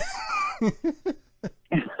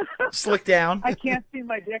 Slick down. I can't see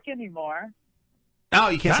my dick anymore. Oh,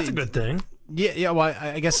 you can't. That's a good thing. Yeah. Well,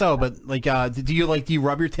 I guess so. But like, do you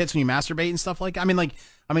rub your tits when you masturbate and stuff like? I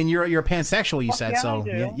mean, you're a pansexual. You said yeah, so. I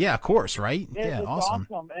do. Yeah, of course, right? Yeah, It's awesome.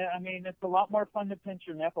 I mean, it's a lot more fun to pinch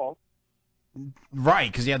your nipples.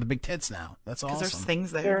 Right, because you have the big tits now. That's Because awesome. there's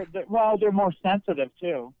things there. They're more sensitive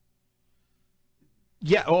too.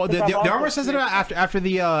 Yeah. Well, Because they I've are more also sensitive seen-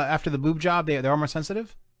 after the boob job. They are more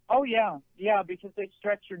sensitive. Oh yeah, because they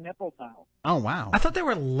stretch your nipples out. Oh wow. I thought they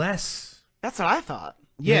were less. That's what I thought.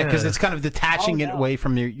 Yeah, because Yeah. it's kind of detaching Oh, it no. away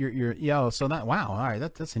from your so that wow. All right,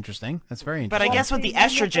 that's interesting. That's very But I interesting. guess with the my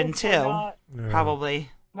nipples estrogen were too, not-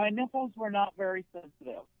 probably. My nipples were not very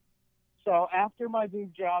sensitive. So after my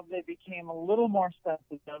boob job, they became a little more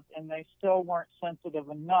sensitive, and they still weren't sensitive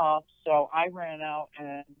enough. So I ran out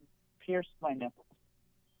and pierced my nipples.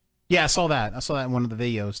 Yeah, I saw that. I saw that in one of the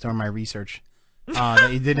videos during my research.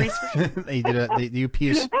 That you did. You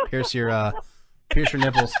pierce your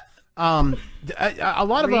nipples. A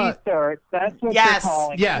lot of research. That's what Yes. you're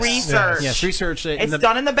calling it. yes, Research. yes, research. It's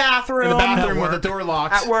done in the bathroom. in the bathroom At with the work. door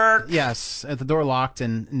locked. At work. Yes, at the door locked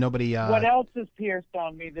and nobody. What else is pierced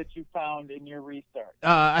on me that you found in your research?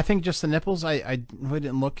 I think just the nipples. I really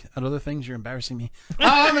didn't look at other things. You're embarrassing me.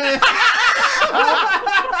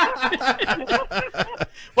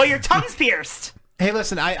 Well, your tongue's pierced. Hey,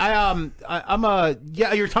 listen, I'm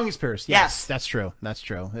your tongue is pierced. Yes. That's true. That's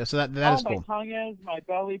true. So that is my cool. tongue is, my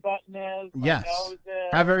belly button is, my Yes. nose is.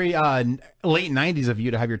 How very late '90s of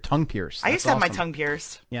you to have your tongue pierced. I used That's to have my awesome. tongue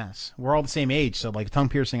pierced. Yes, we're all the same age, so like tongue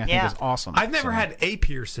piercing, I Yeah. think is awesome. I've never had a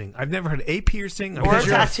piercing. I've never had a piercing Or a Because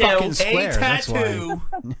you're tattoo. fucking square, A that's why. tattoo.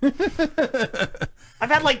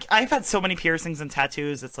 I've had so many piercings and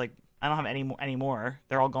tattoos. It's like I don't have any anymore.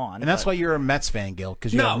 They're all gone. And that's but- why you're a Mets fan, Gil,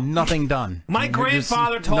 because you No. have nothing done. My You're just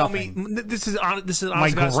grandfather told nothing. me this is honest My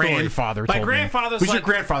to God story. grandfather My told grandfather's me. Who's like, your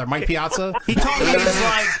grandfather? Mike Piazza? He told me, he's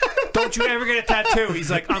like, don't you ever get a tattoo. He's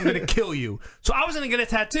like, I'm going to kill you. So I was going to get a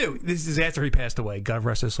tattoo. This is after he passed away. God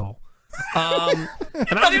rest his soul. And I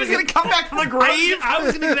thought he was going to come back from the grave. I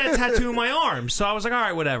was going to get a tattoo in my arm. So I was like, all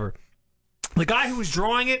right, whatever. The guy who was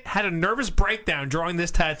drawing it had a nervous breakdown drawing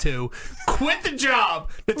this tattoo, quit the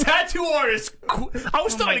job. The tattoo artist, I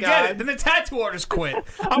was starting to get it. Then the tattoo artist quit.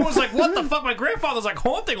 I was like, what the fuck? My grandfather's like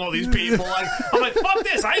haunting all these people. I'm like, fuck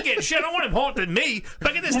this. I ain't getting shit. I don't want him haunting me. If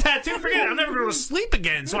I get this tattoo, forget it. I'm never going to sleep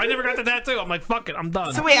again. So I never got the tattoo. I'm like, fuck it. I'm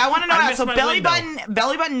done. So wait, I want to know. missed So my belly window.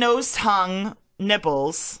 button, nose, tongue,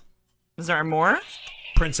 nipples. Is there more?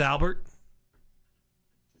 Prince Albert.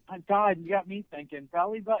 Oh, God, you got me thinking.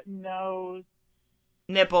 Belly button, nose,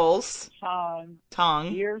 Nipples,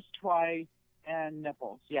 tongue, ears twice, and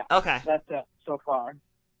nipples. Yeah. Okay. That's it so far.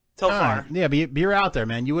 So All far. right. Yeah, but you're out there,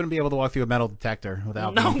 man. You wouldn't be able to walk through a metal detector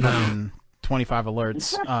without No. being fucking 25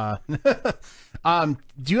 alerts.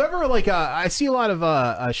 Do you ever like? I see a lot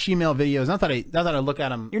of she-male videos. Not that I look at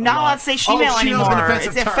them. You're not allowed to say she-male anymore. It's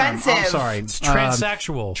term. offensive. I'm sorry. It's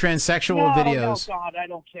transsexual. Transsexual videos. No, God, I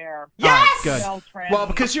don't care. Yes. Good. No, trans- Well,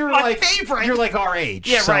 because you're My like favorite. you're like our age.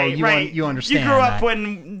 Yeah, so right, you right. You understand. You grew up that.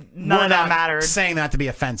 when none We're of that not mattered. saying that to be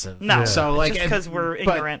offensive. No. So like, just because we're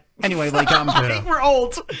but ignorant. Anyway, like we're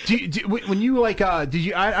old. When you like, did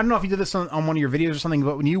you? I don't know if you did this on one of your videos or something,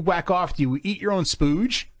 but when you whack off, do you eat your own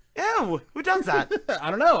spooge? Ew, who does that? I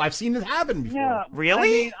don't know. I've seen it happen before. Yeah, Really?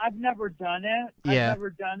 I mean, I've never done it. Yeah. I've never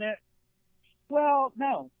done it. Well,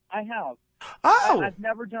 no, I have. Oh. I've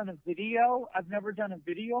never done a video. I've never done a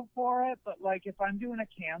video for it, but like if I'm doing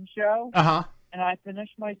a cam show Uh-huh. and I finish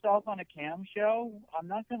myself on a cam show, I'm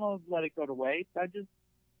not going to let it go to waste. I just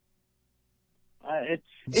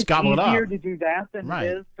it's gobble it up. easier to do that than Right,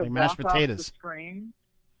 it is to like mashed walk off potatoes. the screen.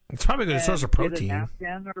 It's probably a good source of and get protein. a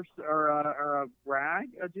napkin or a rag,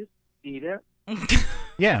 or just eat it.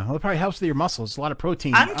 Yeah, well, it probably helps with your muscles. A lot of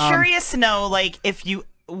protein. I'm curious to know, like, if you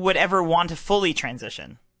would ever want to fully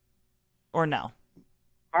transition, or no?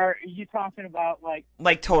 Are you talking about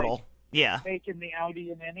Like total? Yeah. Making the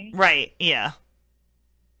Audi and Innie? Right. Yeah.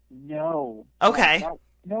 No. Okay.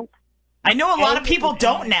 Nope. I know a lot of Audi people and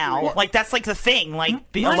don't Innie. now. Like that's like the thing. Like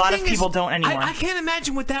a My lot of thing is, people don't anymore. I can't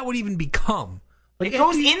imagine what that would even become. Like, it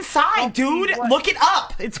goes inside, dude. Look it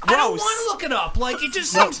up. It's gross. I don't want to look it up. Like it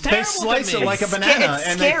just No, seems they terrible. slice to it me. like a banana, it's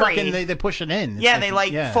and scary. they push it in. It's Yeah, they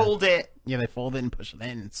like fold it. Yeah, they fold it and push it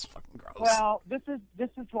in. It's fucking gross. Well, this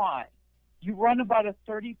is why. You run about a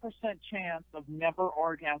 30% chance of never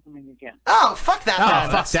orgasming again. Oh, fuck that. Oh,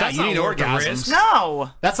 then. fuck that. You need not worth the orgasms. risk. No.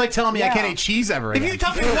 That's like telling me I Yeah. can't eat cheese ever If again. you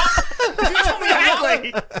told me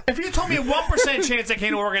if you told me a 1% chance I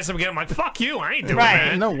can't orgasm again, I'm like, fuck you, I ain't doing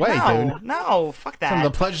that. No way, No, dude. no, fuck that. Some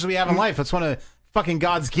of the pleasures we have in life. That's one of fucking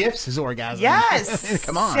God's gifts is orgasm. Yes.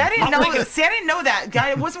 Come on. See, I didn't know that.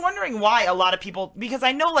 I was wondering why a lot of people, because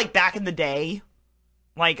I know like back in the day,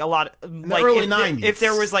 like a lot like early if, 90s. if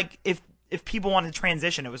there was like if people wanted to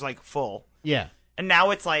transition, it was like full. Yeah. And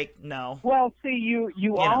now it's like no. Well, see, you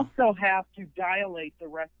know. also have to dilate the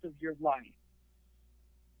rest of your life.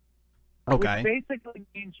 Okay. Which basically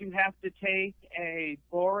means you have to take a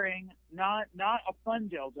boring, not a fun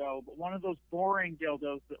dildo, but one of those boring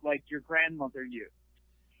dildos that like your grandmother used.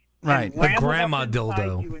 Right. And ram it up grandma inside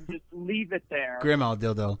dildo. you and just leave it there. Grandma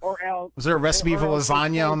dildo. Or else. Was there a recipe or for else it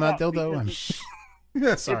lasagna on blows that up dildo? because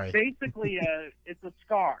Yeah, sorry. It's basically it's a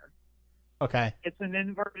scar. Okay. It's an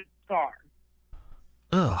inverted scar.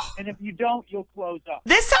 Ugh. And if you don't, you'll close up.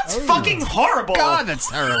 This sounds fucking horrible. God, that's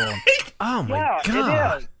terrible. Oh my Yeah,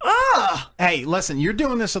 god. it is. Ugh. Hey, listen, you're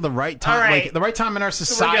doing this at the right time. All right. Like the right time in our we're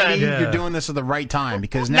society, good. Yeah. you're doing this at the right time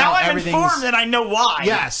because Now now, I'm everything's informed and I know why.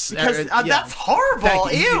 Yes, Because yeah. that's horrible.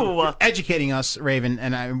 Thank you. Ew. You're educating us, Raven,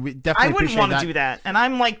 and I we I definitely wouldn't appreciate want that. to do that. And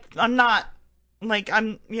I'm like, I'm not, like,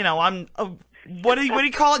 I'm, you know, I'm, what do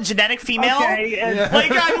you call it? Genetic female? Okay, and-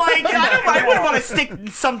 Like, I'm like, I wouldn't want to stick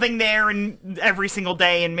something there and every single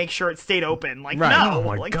day and make sure it stayed open. Like, Right. no. Oh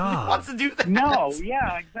my like, God. who wants to do that? No,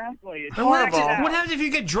 yeah, exactly. It's And what horrible. happens, what happens if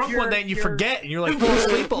you get drunk one day and you You're- forget and you're like fall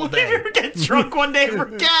asleep all day? You get drunk one day and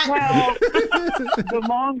forget. Well, the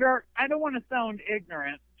longer I don't want to sound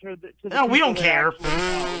ignorant to the. To the No, we people don't that care.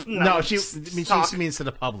 actually know. No, she Talk. means to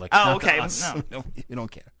the public. Oh, not to okay. us. No. We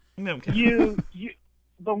don't care. We don't care. You,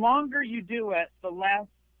 the longer you do it, the less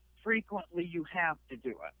frequently you have to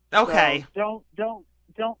do it. Okay. So don't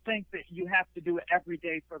think that you have to do it every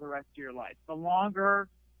day for the rest of your life. The longer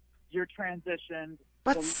you're transitioned,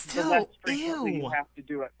 But the still, less frequently ew. you have to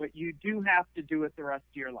do it. But you do have to do it the rest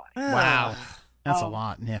of your life. Wow, that's a Um,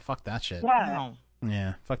 lot. Yeah, fuck that shit. But No.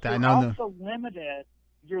 Yeah, fuck that. I you're know. also limited.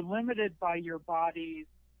 You're limited by your body's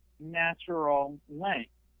natural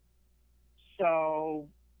length. So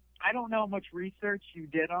I don't know how much research you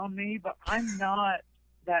did on me, but I'm not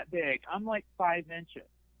that big. I'm like 5 inches.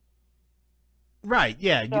 Right?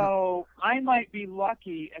 Yeah. So I might be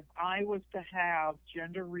lucky if I was to have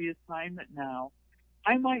gender reassignment now.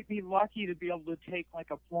 I might be lucky to be able to take like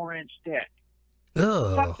a 4-inch dick.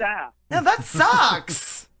 Ugh. Fuck that. No, that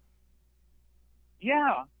sucks.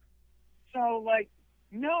 Yeah. So like,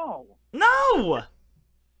 no. No.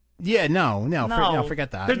 Yeah. No. No. Forget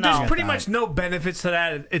that. There's Forget pretty that. much no benefits to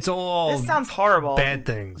that. It's all This sounds horrible. bad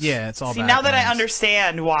things. Yeah, it's all. See, bad now that I things.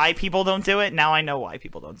 understand why people don't do it, now I know why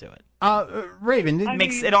people don't do it. Raven,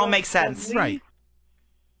 It all makes sense. Right.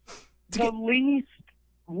 The least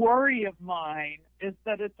worry of mine is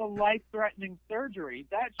that it's a life-threatening surgery.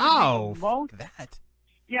 That should be the most. That.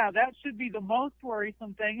 Yeah, that should be the most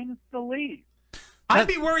worrisome thing, and it's the least. I'd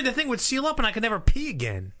be worried the thing would seal up and I could never pee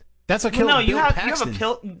again. That's what Well, killed no, Bill you have Paxton. a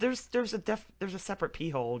pill. There's a separate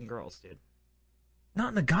pee hole in girls, dude. Not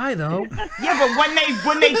in the guy though. Yeah, but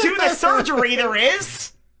when they do the surgery, there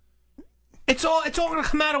is. It's all gonna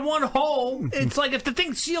come out of one hole. It's like if the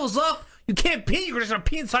thing seals up, you can't pee. You're just gonna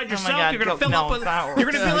pee inside yourself. God, You're gonna fill no, up with. it's not how it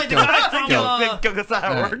You're gonna be like the guy from That's not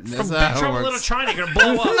how it works. from Big Trouble in Little China. You're gonna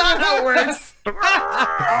blow up. That's not how it works.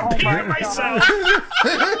 Pee myself.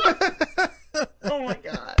 Oh my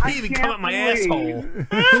god. Pee even come up my asshole.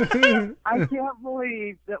 I can't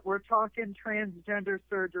believe that we're talking transgender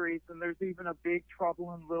surgeries and there's even a Big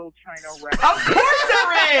Trouble in Little China reference. Of course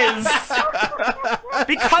there is!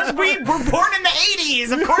 Because we were born in the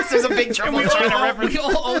 80s. Of course there's a Big Trouble in China reference. We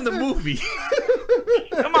all own the movie.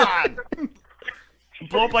 Come on.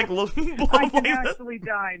 Blow up like... I can actually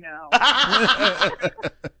die now.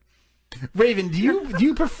 Raven, do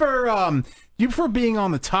you prefer being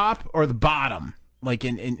on the top or the bottom, like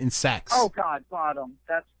in sex? Oh God, bottom.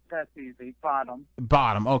 That's easy. Bottom.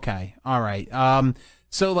 Bottom. Okay. All right.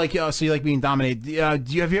 So you like being dominated. Have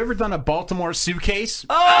you ever done a Baltimore suitcase?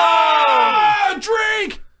 Oh!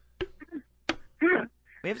 Drink!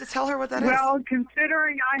 We have to tell her what that is. Well,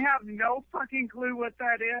 considering I have no fucking clue what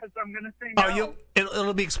that is, I'm gonna say no.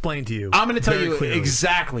 It'll be explained to you. I'm going to tell very you clearly.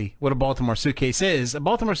 exactly what a Baltimore suitcase is. A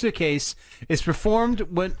Baltimore suitcase is performed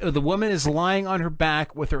when the woman is lying on her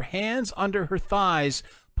back with her hands under her thighs,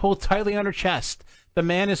 pulled tightly on her chest. The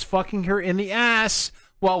man is fucking her in the ass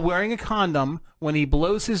while wearing a condom. When he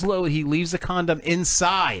blows his load, he leaves the condom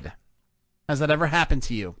inside. Has that ever happened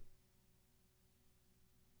to you?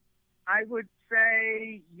 I would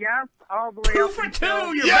say yes, all the way up for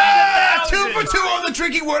until... two, you're Yeah! 2 for 2 on the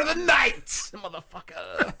drinking word of the night!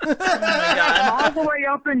 Motherfucker. Oh my god. all the way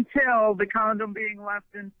up until the condom being left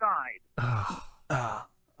inside.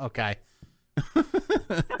 Okay.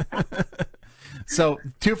 So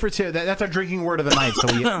 2 for 2. That's our drinking word of the night. So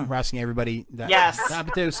we're asking everybody that Yes.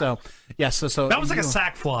 happened to. So yes. So That was like a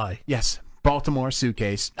sack fly. Yes. Baltimore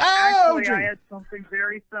suitcase. Actually, I drink. had something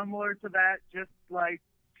very similar to that just like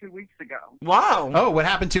 2 weeks ago. Wow. Oh, what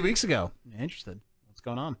happened 2 weeks ago? Interested. What's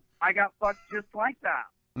going on? I got fucked just like that.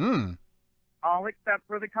 Hmm. All except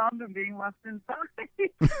for the condom being left inside.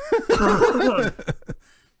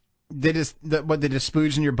 They just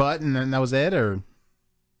spooge in your butt and then that was it, or?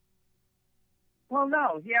 Well,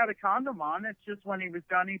 no, he had a condom on. It's just when he was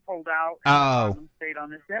done, he pulled out and Oh. the condom stayed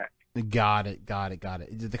on his dick. Got it.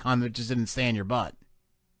 The condom just didn't stay in your butt.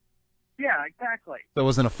 Yeah, exactly. So it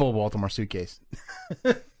wasn't a full Baltimore suitcase.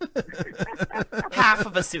 Half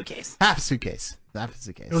of a suitcase. Half a suitcase. Half a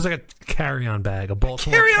suitcase. It was like a carry-on bag, a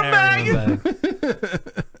Baltimore Carry-on carry-on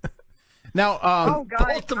bag. Now, oh, guys,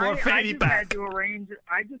 Baltimore I fanny just pack. had to arrange.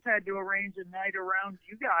 I just had to arrange a night around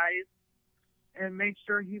you guys and make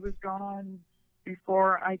sure he was gone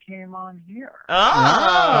before I came on here.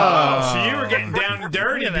 Oh, so you were getting down and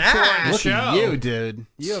dirty Look before at the Look show. at you, dude.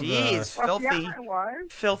 You have, Jeez, filthy, Yeah, I was.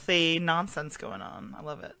 filthy nonsense going on. I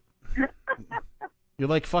love it. you're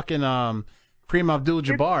like fucking Kareem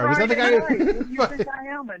Abdul-Jabbar. Was that the guy? Friday night. You think I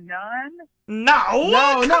am a nun? No,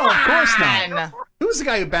 No, come of course on. not. Who was the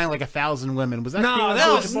guy who banged like 1,000 women? Was that No, Kareem that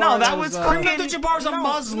was- Abdul-Jabbar? that was Kareem Kareem Abdul-Jabbar's a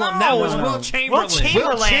Muslim. no. That was No. Will Chamberlain. Will Chamberlain.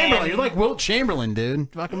 Wilt Chamberlain. You're like Wilt Chamberlain, dude.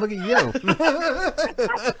 Fucking look at you.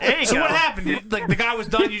 There you So go. what happened? Like the guy was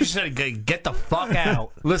done. You just said, "Get the fuck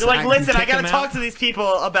out." Listen, You're like, listen, I kicked gotta him talk out? to these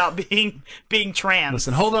people about being trans.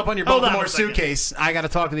 Listen, hold up on your Hold on Baltimore a second. suitcase. I got to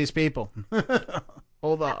talk to these people.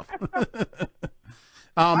 Hold off.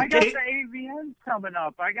 I got it- the AVNs coming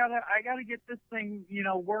up. I gotta get this thing,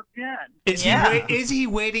 worked in. Is Yeah. is he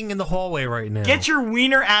waiting in the hallway right now? Get your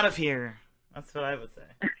wiener out of here. That's what I would say.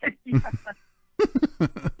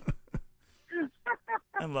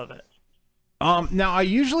 I love it. Now I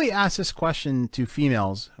usually ask this question to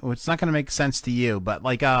females, which is not going to make sense to you, but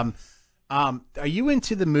like, are you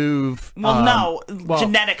into the move? Well, no, well,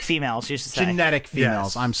 genetic females. You should say genetic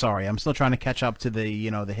females. Yes. I'm sorry, I'm still trying to catch up to the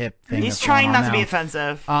the hip thing. He's that's trying going not on to be now.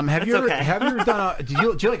 offensive. Have It's you ever okay. have you ever done a? Do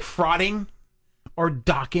you like frauding or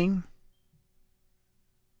docking?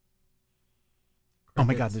 Oh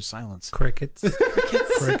my God, there's silence. Crickets.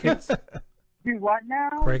 Crickets. Do what now?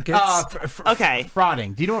 Crickets. Okay.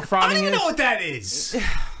 Frauding. Do you know what I frauding don't even is? know what that is.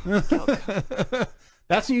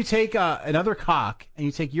 That's when you take another cock and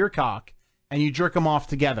you take your cock and you jerk them off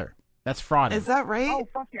together. That's frauding. Is that right? Oh,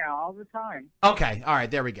 fuck yeah, all the time. Okay, all right,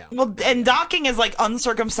 there we go. Well, and docking is like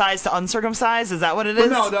uncircumcised to uncircumcised. Is that what it Well,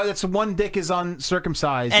 is? no, that's one dick is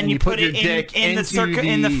uncircumcised, and you put your it dick in into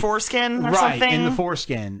in the foreskin or right, something. in the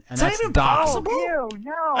foreskin, and Is that that's even docking. possible? Ew,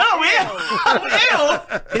 no. Oh,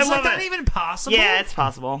 ew! Is love that it. even possible? Yeah, it's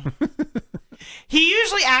possible. He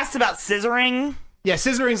usually asks about scissoring. Yeah,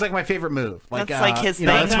 scissoring's like my favorite move. Like That's like his you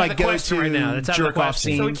know, thing. that's Let's my have the question go-to right now. Let's have the jerk off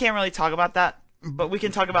question. scene. So we can't really talk about that. But we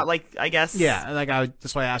can talk about, like, I guess. Yeah,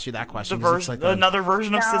 that's why I asked you that question. The 'cause it's like another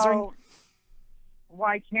version of scissoring.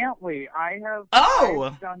 Why can't we? I've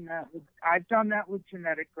done that. I've done that with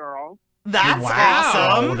Genetic Girls. That's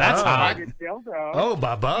awesome. That's hot. Double-sided dildo. Oh,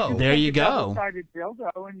 Babo. There you go. Double-sided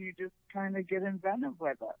dildo, and you just kind of get inventive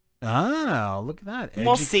with it. Oh, look at that.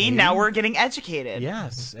 Well, see, now we're getting educated.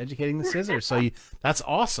 Yes, educating the scissors. So that's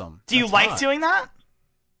awesome. Do you That's like hot. doing that?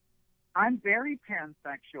 I'm very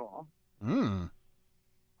pansexual.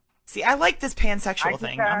 See, I like this pansexual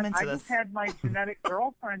thing. I'm into I this. just had my genetic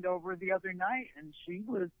girlfriend over the other night, and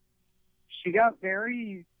she got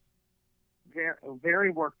very, very,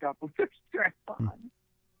 very worked up with her strap-on.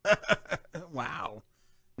 Wow.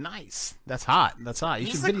 Nice. That's hot. That's hot. You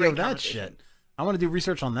This should is a video great that conversation. shit. I want to do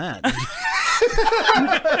research on that.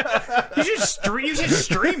 You should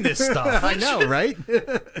stream this stuff. I know, right?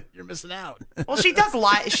 You're missing out. Well, she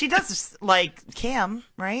does like cam,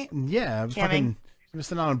 right? Yeah, Camming. fucking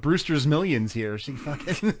missing out on Brewster's Millions here. She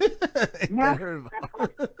fucking.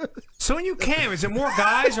 So when you cam, is it more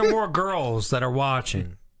guys or more girls that are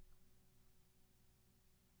watching?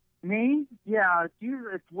 Me? Yeah,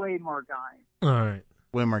 it's way more guys. All right.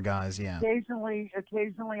 Way more guys, yeah. Occasionally,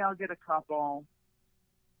 I'll get a couple.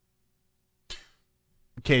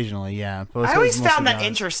 Occasionally, yeah. But I it's always mostly found that guys.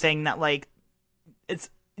 interesting that like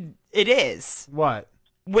it is What?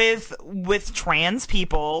 with trans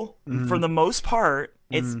people Mhm. for the most part,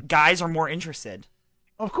 it's Mhm. guys are more interested.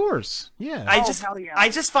 Of course, yeah. I hell yeah. I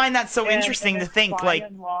just find that so And- interesting and to it's think by like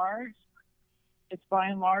and large, it's by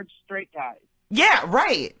and large straight guys. yeah,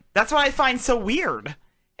 right. That's what I find so weird.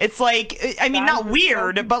 It's like I mean Guys not are so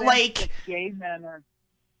weird, but convinced like that gay men are.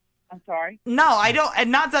 I'm sorry. no, I don't.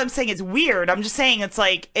 And not that I'm saying it's weird. I'm just saying it's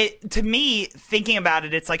like it to me. Thinking about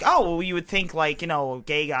it, it's like oh, well, you would think like a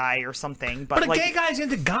gay guy or something, but But a like, gay guy's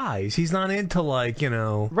into guys. He's not into like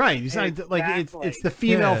Right. He's not like it's the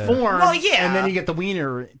female Yeah. form. Well, yeah. And then you get the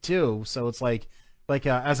wiener too. So it's like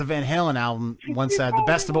as a Van Halen album once said, the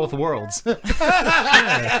best of both worlds.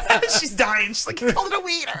 She's dying. She's like, you called it a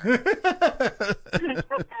wiener.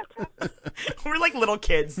 We're like little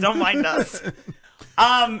kids. Don't mind us.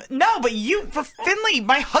 No, but for Finley,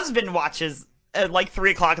 my husband watches at like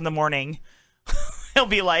 3:00 in the morning. He'll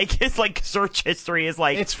be like, it's like search history is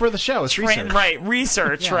like. It's for the show. It's research. Right,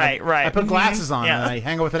 research. Yeah, right. I put glasses on Yeah. and I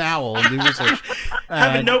hang out with an owl and do research.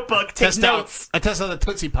 Have a notebook, take test out- notes. I test out the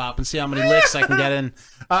Tootsie Pop and see how many licks I can get in.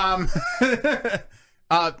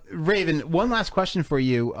 Raven, one last question for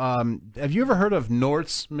you. Have you ever heard of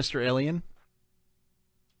Nort's Mr. Alien?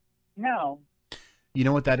 No. You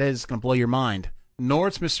know what that is? It's going to blow your mind.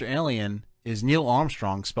 Nort's Mr. Alien is Neil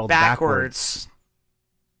Armstrong spelled Backwards.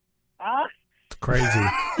 It's crazy.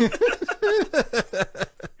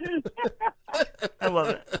 I love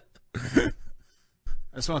it.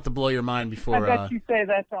 I just want to blow your mind before. I bet you say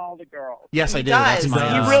that to all the girls. Yes, I He do. That's does.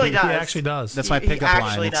 my. He really does. He actually does. That's my He pickup line.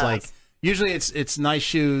 actually It's does. like usually it's nice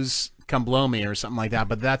shoes, come blow me or something like that.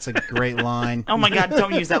 But that's a great line. Oh my God!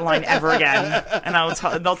 Don't use that line ever again. And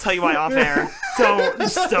they'll tell you why off air.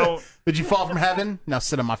 Don't. Did you fall from heaven? Now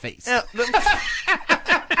sit on my face.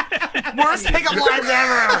 Worst pickup lines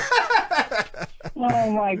ever.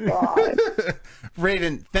 Oh my God.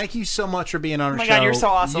 Raven, thank you so much for being on our Oh my show. God, you're so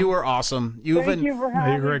awesome. You were awesome. You've Thank you for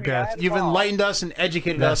having you're a great me. I guest. had a You've ball. enlightened us and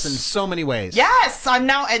educated us in so many ways. Yes, I'm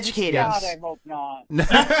now educated. God, I hope not.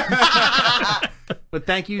 But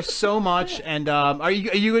thank you so much. And are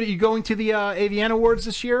you going to the AVN Awards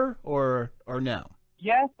this year or no?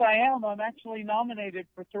 Yes, I am. I'm actually nominated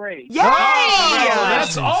for 3. Yay!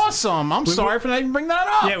 That's awesome. I'm sorry for not even bringing that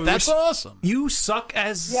up. Yeah, That's awesome. You suck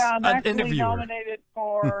as Yeah, I'm an actually interviewer. nominated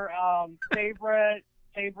for favorite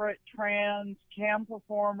trans cam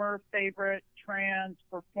performer, favorite trans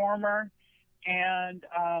performer, and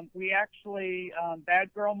we actually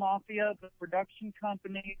Bad Girl Mafia, the production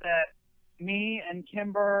company that me and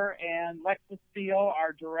Kimber and Lexa Steele,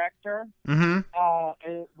 our director,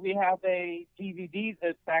 we have a DVD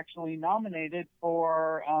that's actually nominated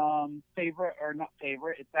for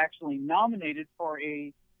it's actually nominated for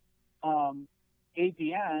a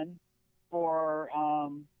AVN for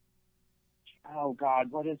oh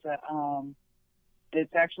God, what is that?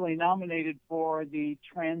 It's actually nominated for the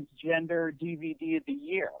Transgender DVD of the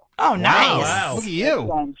Year. Oh, nice. Wow. Look at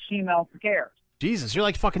you. It's, Female Scares. Jesus, you're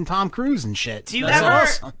like fucking Tom Cruise and shit. Do you That's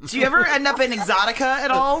ever awesome. do you ever end up in Exotica at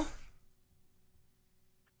all?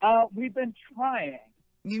 We've been trying.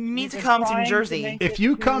 You need We've to been come to trying New Jersey. make If it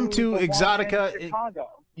you come to the one in Exotica, Chicago.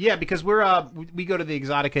 yeah, because we go to the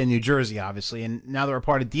Exotica in New Jersey, obviously, and now that we're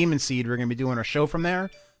part of Demon Seed, we're going to be doing our show from there.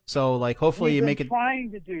 So like, hopefully you We've make been it.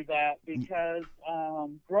 trying to do that because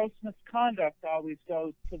gross misconduct always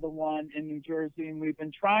goes to the one in New Jersey, and we've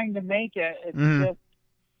been trying to make it. It's Mhm. just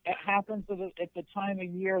it happens at the time of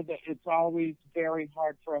year that it's always very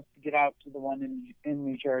hard for us to get out to the one in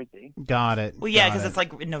New Jersey. Got it. Well, yeah, got because it. it's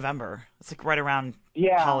like in November. It's like right around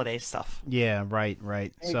Yeah. holiday stuff. Yeah, right.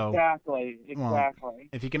 So Exactly. well,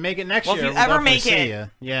 if you can make it next Well, if year, you we'll ever definitely make see it, ya.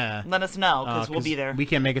 Yeah, let us know, 'cause we'll be there. We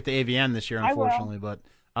can't make it to AVN this year, I will. unfortunately, but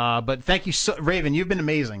thank you, Raven. You've been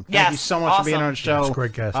amazing. Thank Yes, you so much for being awesome. on the show. Yes,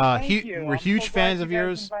 great guest. Thank you. We're I'm huge so glad fans you of guys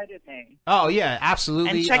yours. invited me. Oh yeah,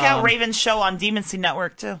 absolutely. And check out Raven's show on Demon Seed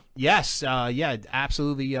Network too. Yes, yeah,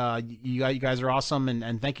 absolutely. You guys are awesome,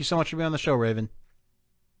 and thank you so much for being on the show, Raven.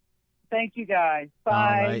 Thank you, guys.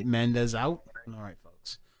 Bye. All right, Mendez out. All right,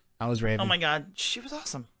 folks. How was Raven? Oh my God, she was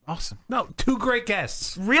awesome. Awesome. No, two great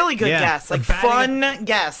guests. Really good Yeah. guests, like Batting fun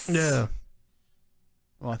guests. Yeah.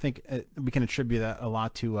 Well, I think we can attribute that a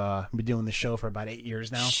lot to been doing the show for about 8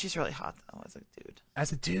 years now. She's really hot though as a dude.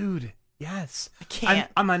 As a dude, yes. I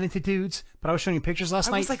can't. I'm not into dudes, but I was showing you pictures last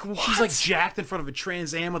I night. was like, She's what? like jacked in front of a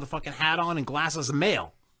Trans Am with a fucking hat on and glasses, a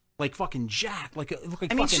male. Like fucking jacked. Like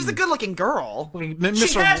I mean, she's a good-looking girl. Like, She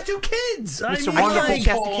Mr. has two kids. I Mr. mean, Wonderful She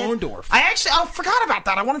has Paul the kid. Orndorff. I forgot about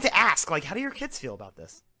that. I wanted to ask, like, how do your kids feel about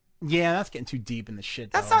this? Yeah, that's getting too deep in the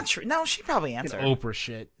shit. That's though. not true. No, she probably Get answered. Oprah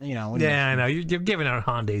shit. You know. what do you- Yeah, I know. You're giving out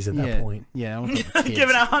Hondas at that Yeah, point. Yeah. I don't think the kids-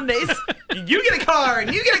 Giving out Hyundais. You get a car,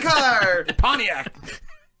 and you get a car. Pontiac.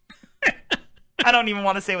 I don't even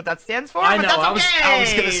want to say what that stands for. I but know. That's okay. I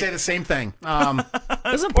was gonna say the same thing.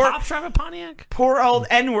 Doesn't Pop drive a Pontiac? Poor old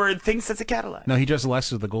N-word thinks it's a Cadillac. No, he drives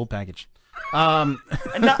Lexus with the gold package.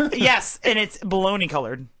 Yes, and it's baloney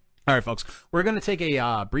colored. All right, folks. We're going to take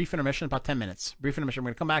a brief intermission, about 10 minutes. Brief intermission. We're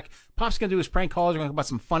going to come back. Pop's going to do his prank calls. We're going to talk about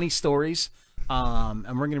some funny stories. And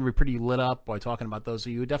we're going to be pretty lit up by talking about those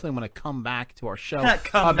of you who definitely want to come back to our show.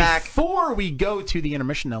 Come back. Before we go to the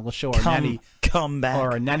intermission, though, let's show our come back.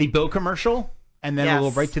 Or Natty Bill commercial, and then we'll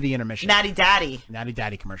Yes. go right to the intermission. Natty Daddy. Natty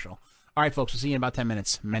Daddy commercial. All right, folks. We'll see you in about 10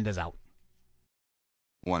 minutes. Mendez out.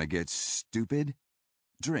 Want to get stupid?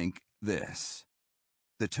 Drink this.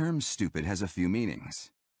 The term stupid has a few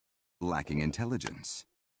meanings. Lacking intelligence,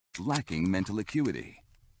 lacking mental acuity,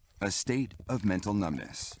 a state of mental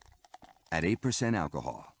numbness. At 8%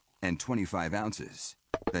 alcohol and 25 ounces,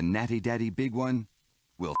 the Natty Daddy Big One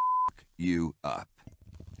will f*** you up.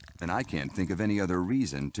 And I can't think of any other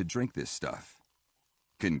reason to drink this stuff.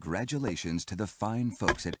 Congratulations to the fine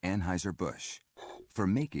folks at Anheuser-Busch for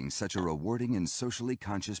making such a rewarding and socially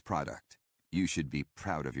conscious product. You should be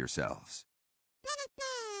proud of yourselves.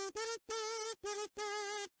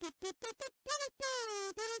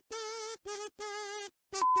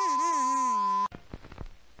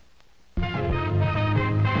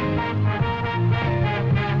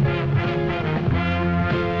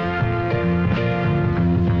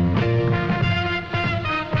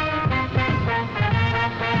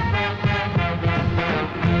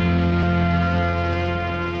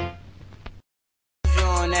 Juju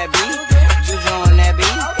on that beat, juju on that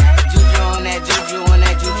beat, juju on that juju on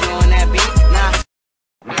that juju on that beat. Nah.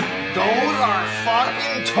 Those are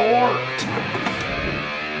fucking torqued.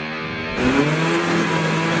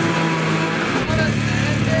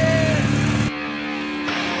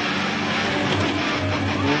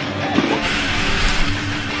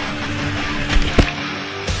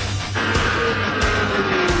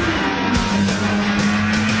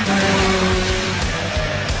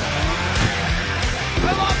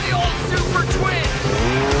 I love the old Super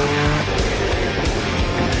Twin.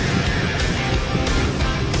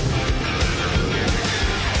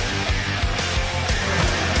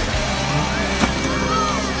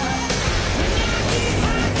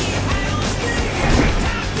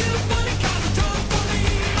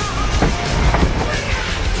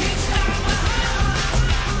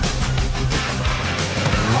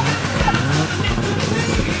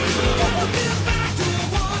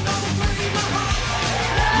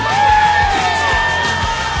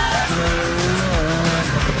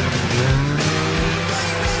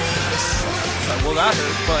 Well, that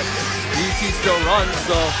hurt, but DC still runs,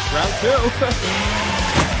 so round two.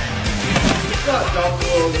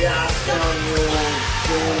 Double gas down your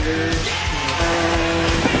cylinders.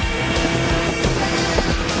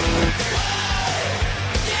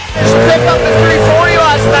 Just picked up the 340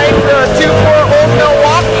 last night for a 2-4 Old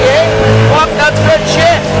Milwaukee, eh? Fuck, that's good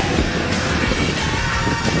shit.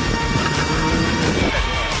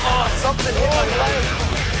 Oh, something hit my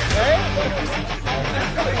leg.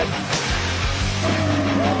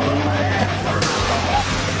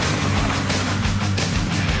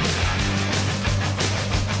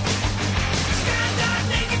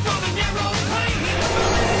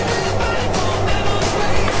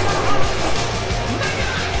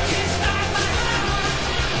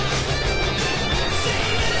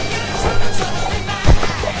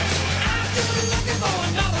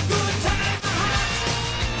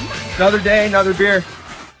 Another day, another beer.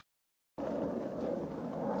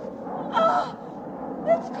 Oh,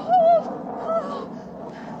 it's cold. Oh.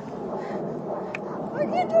 I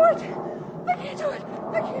can't do it. I can't do it.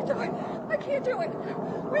 I can't do it. I can't do it.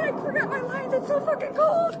 Wait, I forgot my lines. It's so fucking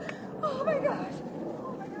cold. Oh my gosh.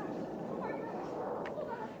 Oh my gosh. Oh my gosh. Hold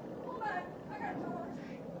on. Hold on. I gotta tell what to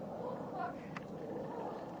say. Oh fuck.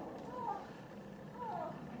 Oh.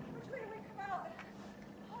 Which way do we come out?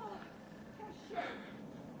 Oh shit.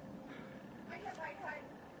 I hit my head.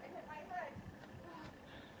 I hit my head.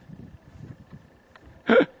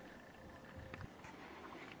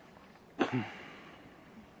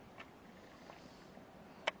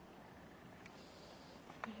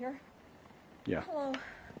 You here? Yeah. Hello.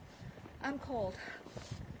 I'm cold.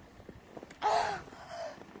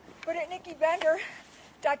 But at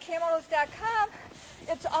NikkiBender.cammodels.com,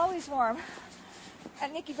 it's always warm.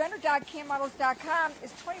 At NikkiBender.cammodels.com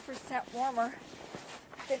is 20% warmer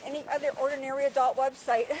than any other ordinary adult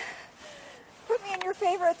website. Put me in your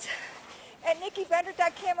favorites at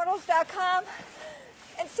NikkiBender.cammodels.com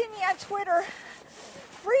and see me on Twitter.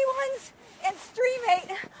 Free ones and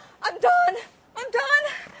Streamate. I'm done. I'm done.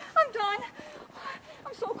 I'm done.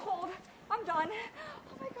 I'm so cold. I'm done.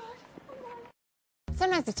 Oh my gosh. I'm done.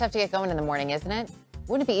 Sometimes it's tough to get going in the morning, isn't it?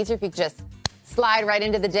 Wouldn't it be easier if you could just slide right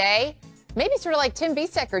into the day? Maybe sort of like Tim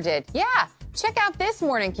Biesecker did. Yeah, check out this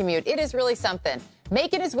morning commute. It is really something.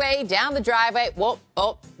 Making his way down the driveway. Whoa,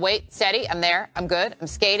 oh, wait, steady. I'm there. I'm good. I'm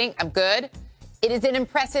skating. I'm good. It is an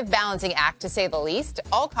impressive balancing act, to say the least,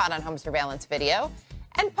 all caught on home surveillance video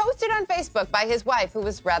and posted on Facebook by his wife, who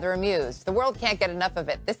was rather amused. The world can't get enough of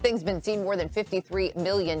it. This thing's been seen more than 53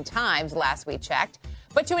 million times last we checked.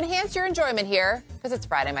 But to enhance your enjoyment here, because it's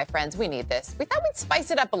Friday, my friends, we need this. We thought we'd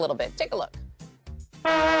spice it up a little bit. Take a look.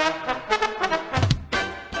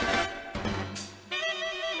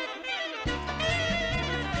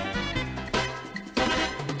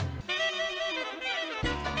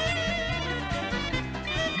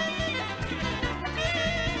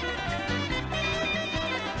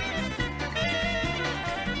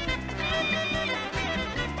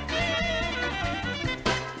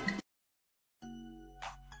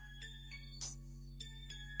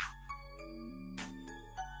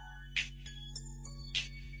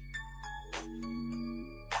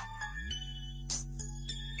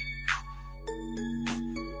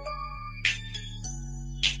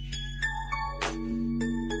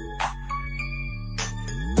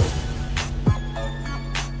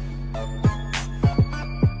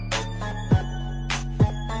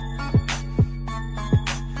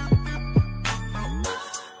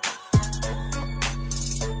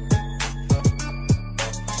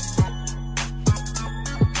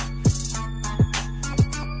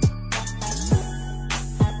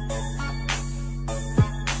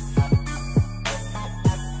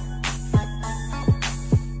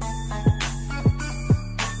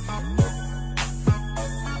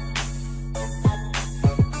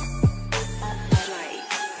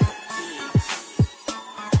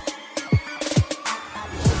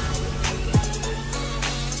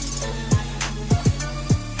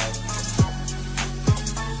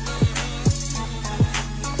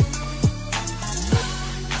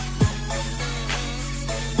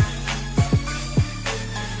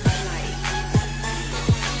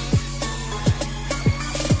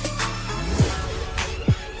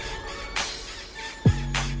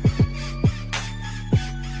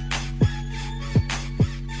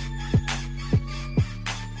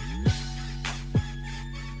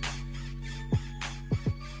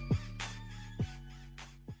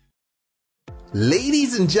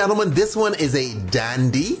 Ladies and gentlemen, this one is a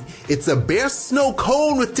dandy. It's a bear snow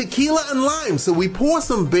cone with tequila and lime. So we pour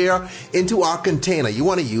some beer into our container. You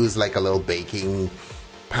want to use like a little baking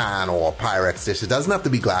pan or Pyrex dish. It doesn't have to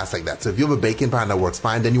be glass like that. So if you have a baking pan that works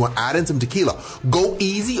fine, then you want to add in some tequila. Go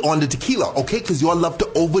easy on the tequila, okay? Because you all love to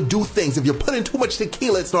overdo things. If you put in too much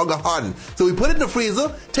tequila, it's not going to harden. So we put it in the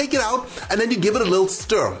freezer, take it out, and then you give it a little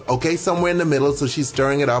stir, okay? Somewhere in the middle, so she's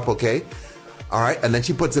stirring it up, okay? All right, and then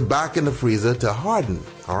she puts it back in the freezer to harden.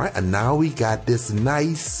 All right, and now we got this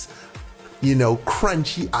nice,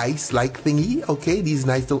 crunchy ice-like thingy. Okay, these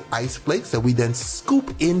nice little ice flakes that we then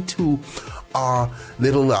scoop into our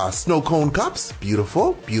little snow cone cups.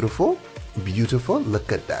 Beautiful, beautiful, beautiful.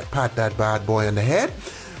 Look at that. Pat that bad boy on the head.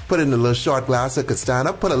 Put it in a little short glass so it could stand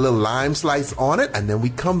up. Put a little lime slice on it, and then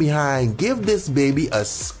we come behind. Give this baby a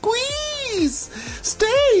squeeze.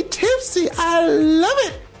 Stay tipsy. I love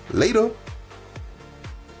it. Later.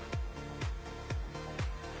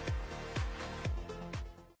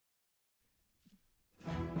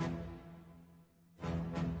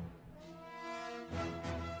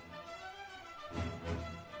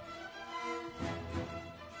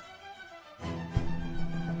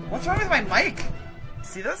 What's wrong with my mic?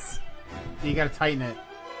 See this? You gotta tighten it.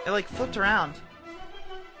 It like flipped around.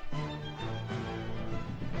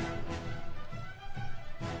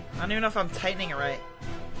 I don't even know if I'm tightening it right.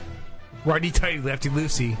 Righty tighty, lefty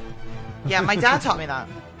loosey. Yeah, my dad taught me that.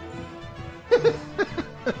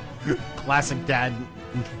 Classic dad.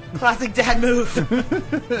 Classic dad move.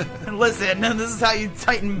 And listen, this is how you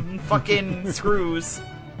tighten fucking screws.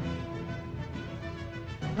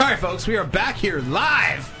 All right, folks, we are back here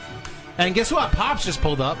live. And guess what? Pops just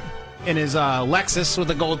pulled up in his Lexus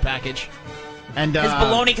with a gold package. And His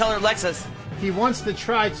baloney-colored Lexus. He wants to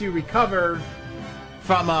try to recover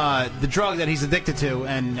from the drug that he's addicted to,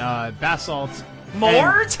 and bath salts.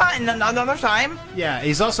 More time? Another time? Yeah,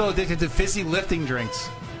 he's also addicted to fizzy lifting drinks.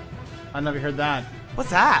 I never heard that. What's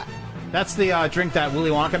that? That's the drink that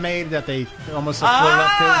Willy Wonka made that they almost floated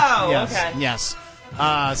up to. Yes, okay. yes.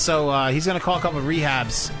 So he's going to call a couple of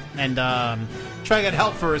rehabs and try to get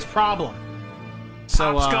help for his problem.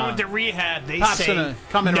 So Pop's going to rehab. They Pop's say gonna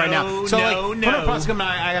come in right now. So no. Pop's coming.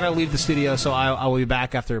 I gotta leave the studio, so I will be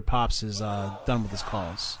back after Pops is done with his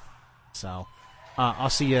calls. So I'll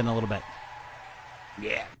see you in a little bit.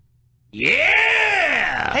 Yeah.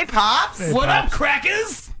 Yeah! Hey, Pops! What up,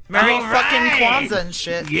 crackers? Merry All fucking right. Kwanzaa and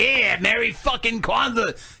shit. Yeah, Merry fucking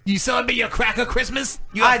Kwanzaa. You celebrate your cracker Christmas?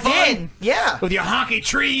 You I have fun? did, yeah. With your honky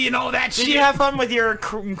tree and all that shit? Did you have fun with your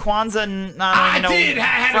Kwanzaa and I did. I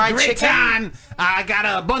had fried a great chicken? time. I got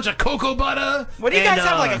a bunch of cocoa butter. What do you and, guys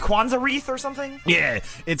have, like a Kwanzaa wreath or something? Yeah,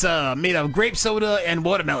 it's made of grape soda and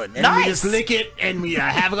watermelon. And Nice. we just lick it and we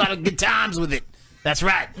have a lot of good times with it. That's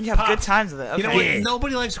right. You have good times with it. You know Okay. what? Yeah.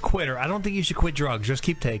 Nobody likes a quitter. I don't think you should quit drugs. Just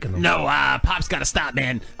keep taking them. No, Pop's got to stop,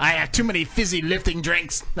 man. I have too many fizzy lifting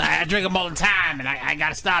drinks. I drink them all the time, and I got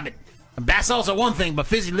to stop it. Bath salts are one thing, but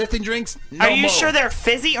fizzy lifting drinks, no Are you more. sure they're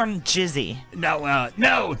fizzy or jizzy?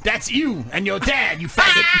 No, that's you and your dad, you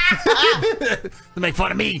faggot. They make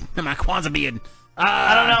fun of me and my Kwanzaa beard.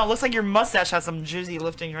 I don't know. It looks like your mustache has some jizzy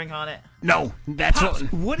lifting drink on it. No, that's Pops,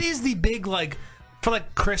 what. what is the big, like, for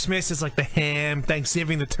like Christmas, it's like the ham,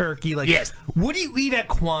 Thanksgiving, the turkey. Like, Yes. What do you eat at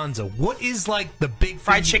Kwanzaa? What is like the big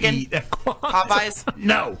Fried thing chicken? you eat at Kwanzaa? Popeyes?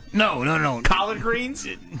 No. Collard greens?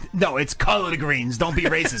 No, it's collard greens. Don't be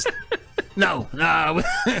racist. No,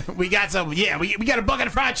 we got some. Yeah, we got a bucket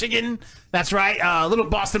of fried chicken. That's right. Little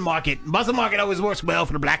Boston Market. Boston Market always works well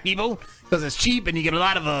for the black people because it's cheap and you get a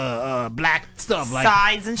lot of black stuff like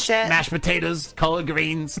Sides and shit. mashed potatoes, collard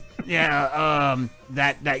greens. Yeah,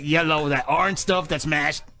 that yellow, that orange stuff that's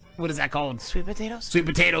mashed. What is that called? Sweet potatoes? Sweet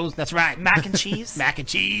potatoes. That's right. Mac and cheese? Mac and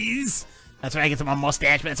cheese. That's right. I get to my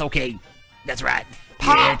mustache, but it's okay. That's right.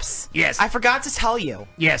 Pops! Yeah. Yes. I forgot to tell you.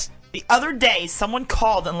 Yes. The other day, someone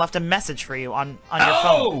called and left a message for you on your phone.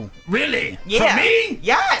 Oh, really? Yeah. For me?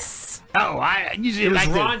 Yes. Oh, I usually It was like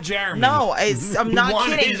to- Ron Jeremy. No, I'm He not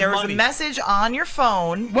wanted kidding. his There was money. a message on your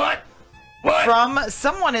phone. What? From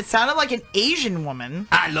someone. It sounded like an Asian woman.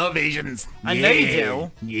 I love Asians. I know you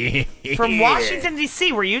do. Yeah. From Washington,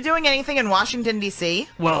 D.C. Were you doing anything in Washington, D.C.?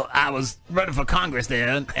 Well, I was running for Congress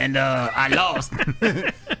there, and I lost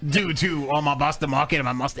due to all my Boston Market and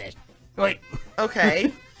my mustache. Wait.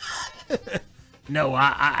 Okay. No,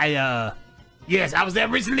 yes, I was there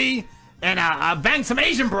recently, and I banged some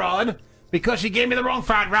Asian broad because she gave me the wrong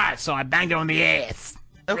fried rice, so I banged her on the ass.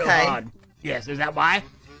 Real Okay. hard. Yes, is that why?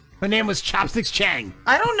 Her name was Chopsticks Chang.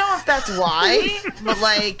 I don't know if that's why, but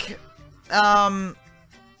like,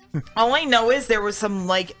 all I know is there was some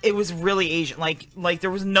like it was really Asian, like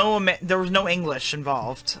there was no English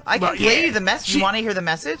involved. I can Well, play yeah. you the message. You want to hear the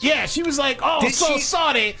message? Yeah, she was like, "Oh, Did so she-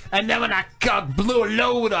 sorry," and then when I blew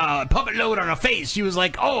a puppet load on her face, she was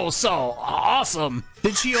like, "Oh, so awesome."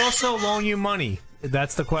 Did she also loan you money?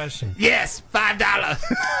 That's the question. Yes,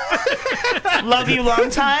 $5. Love you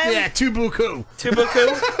long time. Yeah, two buku. Two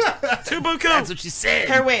buku. Two buku. That's what she said.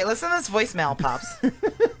 Here, wait. Listen to this voicemail, Pops.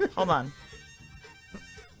 Hold on.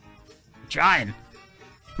 Trying.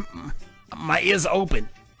 My ears open.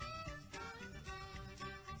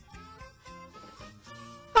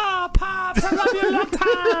 Oh, Pops, I love you a long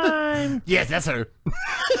time. Yes, that's her.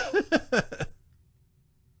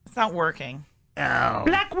 It's not working. Oh.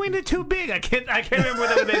 Black winded too big. I can't remember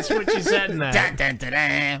what she said in that. Dun, dun, dun,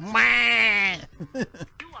 dun. Wah.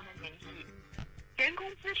 人工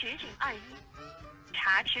咨询请按1，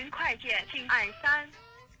查询快件请按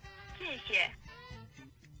3，谢谢。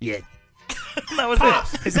 Yeah. That was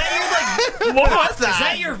Pops, it. is that your like? What was that? Is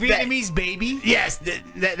that your Vietnamese baby? Yes,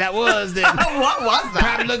 that was the. What was that?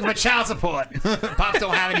 Probably looking for child support. Pops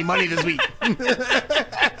don't have any money this week.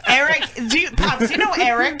 Eric, Pops, you know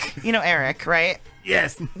Eric? You know Eric, right?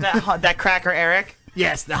 Yes. That cracker Eric?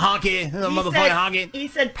 Yes, the honky, the motherfucking honky. He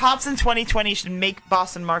said Pops in 2020 should make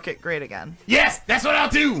Boston Market great again. Yes, that's what I'll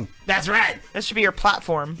do. That's right. That should be your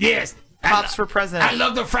platform. Yes. Pops for president. I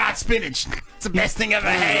love the fried spinach. It's the best thing I've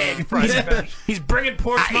ever had. He's bringing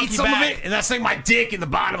pork I smoky eat some back. of it, and I stick my dick in the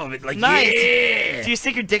bottom of it. Like, Nice. yeah. Do you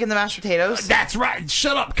stick your dick in the mashed potatoes? That's right.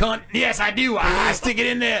 Shut up, cunt. Yes, I do. I stick it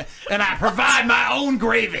in there, and I provide my own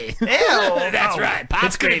gravy. Ew. That's right. Pop's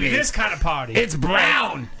It's gonna gravy. be this kind of party. It's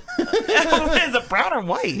brown. Is it brown or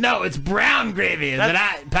white? No, it's brown gravy that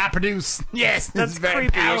I produce. Yes, That's it's very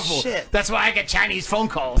creepy as powerful. shit. That's why I get Chinese phone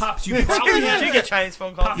calls. Pops, you probably You do get Chinese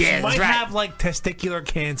phone calls. Pops, Yeah, you that's might right. have like testicular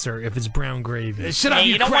cancer if it's brown gravy. Shut up, Yeah,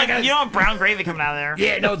 you you don't cracker. want brown gravy coming out of there.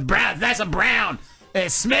 Yeah, no, it's brown. That's a brown.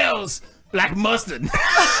 It smells like mustard.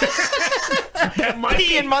 That might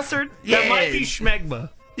Pea and mustard. That might be schmegma.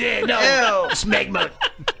 Yeah, no. Ew. Smegma.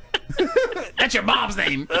 That's your mom's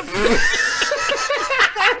name.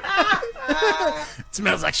 It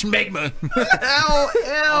smells like schmegma.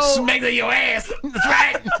 I'll smegma your ass. That's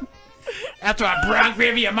right. After I brown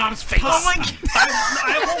gravy your mom's face. Oh my God.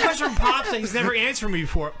 I have one question from Pops that he's never answered me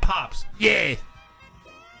before. Pops, Yeah.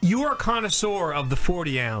 you are a connoisseur of the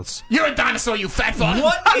 40 ounce. You're a dinosaur, you fat fuck.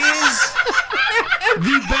 What is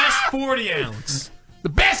the best 40 ounce? The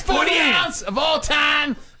best 40 ounce of all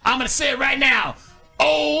time. I'm going to say it right now.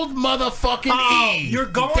 Old motherfucking E. You're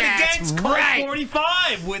going That's against Colt right.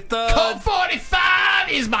 45 with the... Colt 45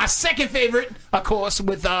 is my second favorite, of course,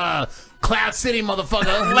 with Cloud City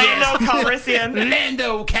motherfucker. Lando Calrissian.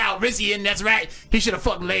 Lando Calrissian, that's right. He should have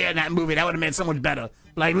fucked Leia in that movie. That would have been so much better.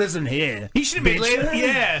 Like, listen here. He should have been bitch. Leia.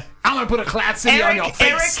 Yeah. I'm going to put a Cloud City on your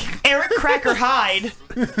face. Eric Cracker Hyde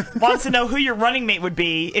wants to know who your running mate would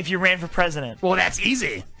be if you ran for president. Well, that's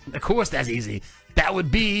easy. Of course that's easy. That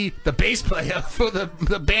would be the bass player for the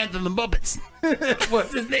band of the Muppets.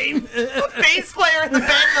 What's his name? Bass player in the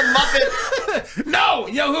band The Muppets. No,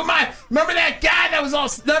 yo, who am I? Remember that guy that was all...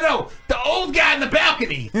 No, the old guy in the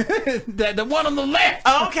balcony. the one on the left.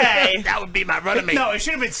 Okay. That would be my running mate. No, it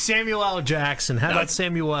should have been Samuel L. Jackson. How about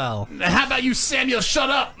Samuel? How about you, Samuel? Shut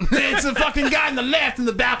up. It's the fucking guy on the left in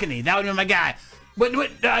the balcony. That would be my guy. But it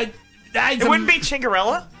wouldn't be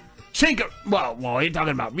Chingarella? Well, you're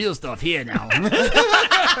talking about real stuff here now.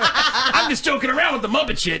 I'm just joking around with the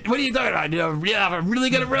Muppet shit. What are you talking about? I'm really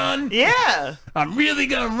gonna run? Yeah. I'm really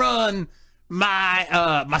gonna run.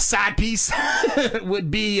 My side piece would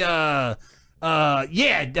be Chingarella.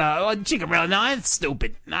 No, that's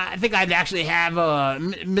stupid. I think I'd actually have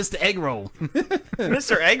Mr. Eggroll.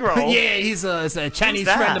 Mr. Eggroll? Yeah, he's a Chinese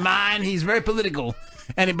friend of mine. He's very political,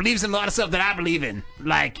 and he believes in a lot of stuff that I believe in,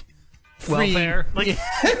 like free, welfare, like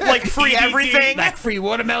free everything, like free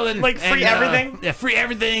watermelon, like free everything. Yeah, free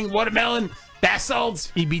everything, watermelon, bath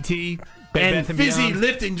salts, EBT, and fizzy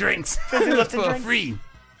lifting drinks Fizzy lifting for drinks? free.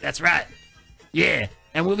 That's right. Yeah,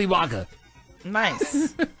 and Willy Wonka.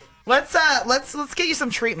 Nice. Let's get you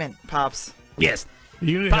some treatment, Pops. Yes.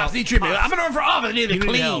 You need Pops help. need treatment. Pops. I'm gonna run for office. I need to be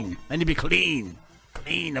You need help. clean. I need to be clean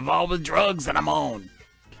of all the drugs that I'm on.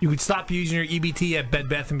 You could stop using your EBT at Bed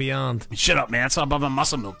Bath & Beyond. Shut up, man. That's all about my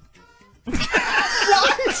muscle milk. You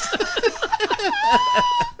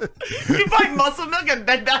buy muscle milk at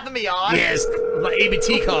Bed Bath & Beyond? Yes, my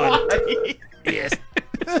ABT card. Why? Yes.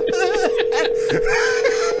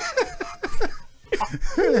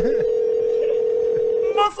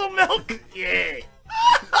 Muscle milk? Yeah.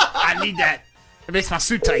 I need that. It makes my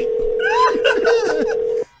suit tight.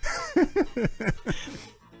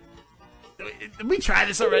 Did we try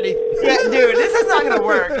this already? Yeah, dude, this is not gonna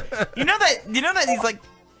work. You know that he's like...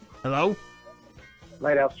 Hello?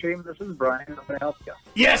 Lighthouse Stream, this is Brian. How can I help you?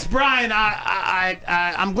 Yes, Brian.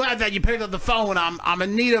 I'm glad that you picked up the phone. I'm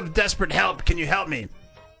in need of desperate help. Can you help me?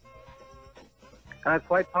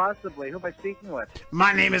 Quite possibly. Who am I speaking with?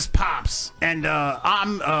 My name is Pops, and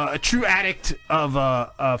I'm a true addict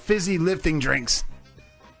of fizzy lifting drinks.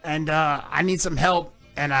 And I need some help,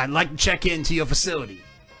 and I'd like to check into your facility.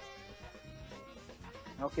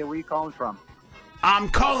 Okay, where are you calling from? I'm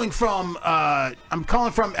calling from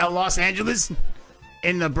Los Angeles,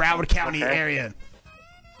 in the Broward County area.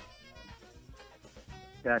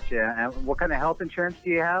 Gotcha. And what kind of health insurance do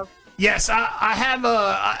you have? Yes, I have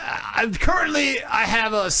I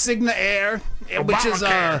have a Cigna Air, which is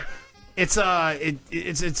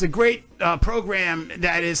it's a great program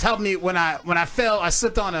that has helped me when I fell. I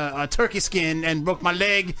slipped on a turkey skin and broke my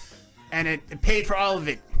leg, and it paid for all of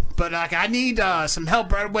it. But I need some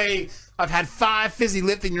help right away. I've had 5 fizzy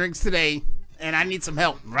lifting drinks today, and I need some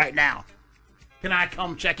help right now. Can I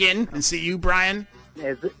come check in and see you, Brian?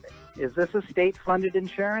 Is this a state-funded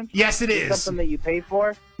insurance? Yes, it is. Something that you pay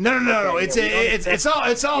for? No. Okay, It's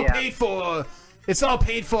all yeah. paid for It's all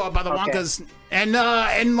paid for by the Okay. Wonkas, and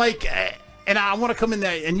I want to come in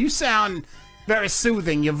there, and you sound very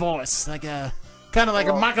soothing. Your voice, like a kind of like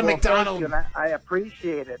a Michael Well, McDonald. thank you, and I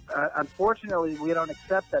appreciate it. Unfortunately, we don't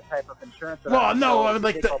accept that type of insurance. Well, no, So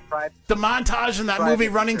like they call private- the montage in that private movie,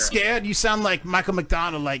 Running insurance. Scared. You sound like Michael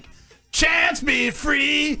McDonald, like chance be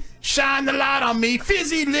free, shine the light on me,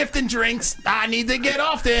 fizzy lifting drinks. I need to get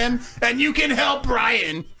off them, and you can help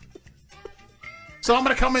Brian. So I'm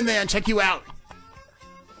gonna come in there and check you out.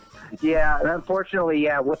 Yeah, and unfortunately,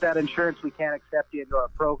 with that insurance, we can't accept you into our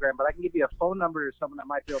program. But I can give you a phone number or someone that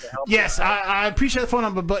might be able to help. Yes, I appreciate the phone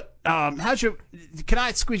number, but how's your? Can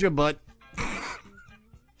I squeeze your butt?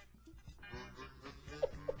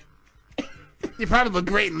 You probably look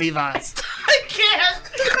great in Levi's. I can't.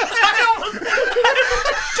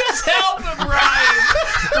 Just help him, Brian.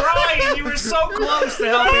 Brian, you were so close to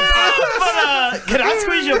helping Pop. But can I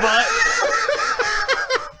squeeze your butt?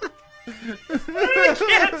 I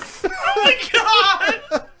can't. Oh my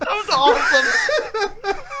god, that was awesome.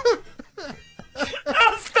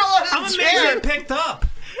 I was still on I'm his amazed chair. it picked up.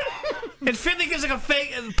 And Finley gives like a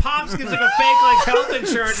fake, and Pops gives like a fake like health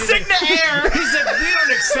insurance. He's like, Cigna Air. He's like, we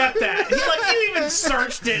don't accept that. He's like, you even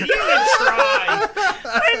searched it. You even tried.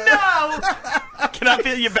 I know. Can I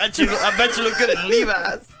feel you? I bet you look good in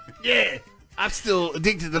Levi's. Yeah, I'm still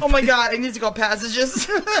addicted to. Oh my god, I need to go Passages.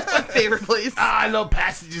 My favorite place. I love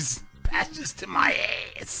Passages. Passages to my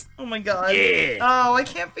ass. Oh my god. Yeah. Oh, I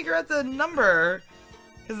can't figure out the number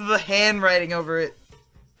because of the handwriting over it.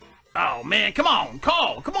 Oh man, come on,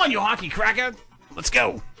 call. Come on, you hockey cracker. Let's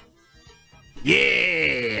go.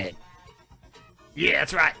 Yeah. Yeah,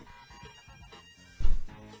 that's right.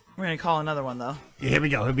 We're gonna call another one though. Yeah, here we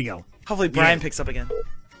go. Here we go. Hopefully Brian picks up again.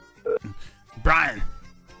 Brian.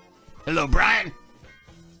 Hello, Brian.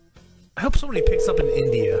 I hope somebody picks up in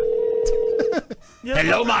India.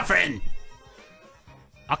 Hello, my friend.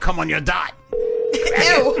 I'll come on your dot.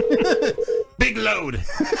 Ew. Big load.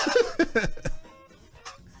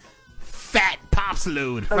 Fat pops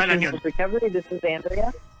load. Right on your. Recovery. This is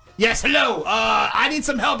Andrea. Yes, hello. I need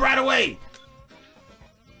some help right away.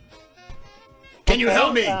 Can you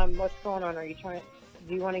help me? What's going on? Are you trying?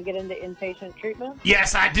 Do you want to get into inpatient treatment?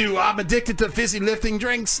 Yes, I do. I'm addicted to fizzy lifting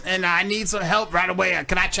drinks, and I need some help right away.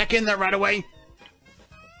 Can I check in there right away?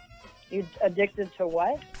 You addicted to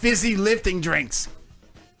what? Fizzy lifting drinks.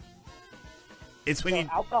 It's when you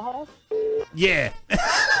alcohol. Yeah.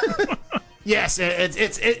 Yes,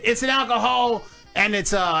 it's an alcohol, and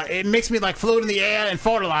it makes me like float in the air and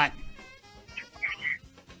fart a lot.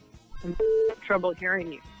 Trouble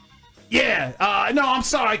hearing you. Yeah. No, I'm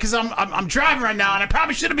sorry because I'm driving right now, and I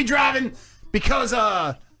probably shouldn't be driving because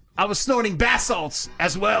I was snorting bath salts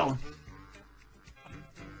as well.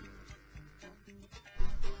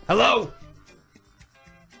 Hello.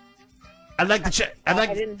 I'd like to check.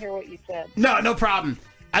 I didn't hear what you said. No problem.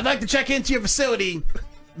 I'd like to check into your facility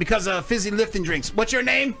because of fizzy lifting drinks. What's your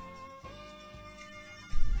name?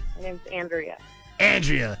 My name's Andrea.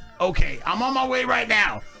 Andrea. Okay, I'm on my way right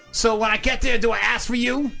now. So when I get there, do I ask for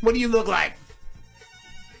you? What do you look like?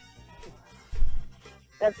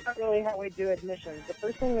 That's not really how we do admissions. The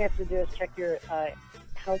first thing we have to do is check your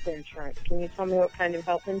health insurance. Can you tell me what kind of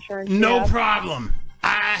health insurance you No have? problem. I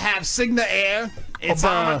have Cigna Air. It's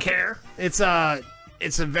Obamacare. It's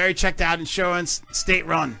a very checked out insurance, state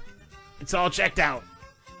run. It's all checked out.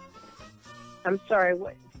 I'm sorry.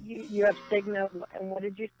 What you have Cigna, and what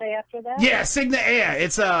did you say after that? Yeah, Cigna Air.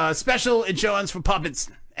 It's a special insurance for puppets,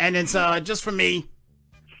 and it's just for me.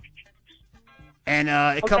 And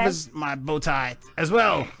it Okay. covers my bow tie as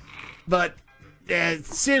well. But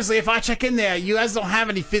seriously, if I check in there, you guys don't have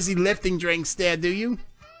any fizzy lifting drinks there, do you?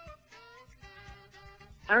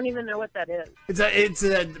 I don't even know what that is. It's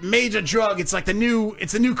a major drug. It's like a new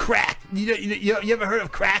crack. You ever heard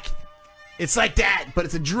of crack? It's like that, but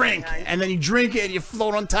it's a drink, and then you drink it, you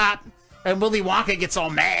float on top, and Willy Wonka gets all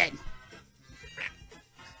mad.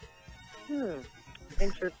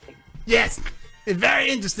 Interesting. Yes, it's very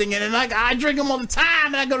interesting, and then, like I drink them all the time,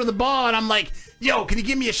 and I go to the bar, and I'm like, "Yo, can you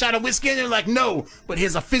give me a shot of whiskey?" And they're like, "No, but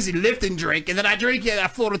here's a fizzy lifting drink," and then I drink it, and I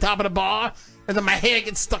float on top of the bar, and then my hair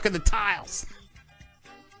gets stuck in the tiles.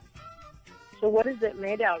 So what is it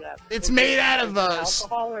made out of? It's Is made it out of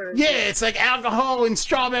alcohol or? yeah, it's like alcohol and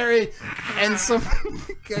strawberry and some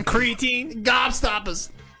creatine gobstoppers.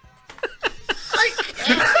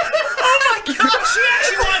 Oh my god! She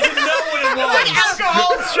actually wanted to know what it was. It's like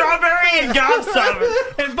alcohol, strawberry, and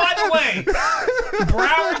gobstopper. And by the way,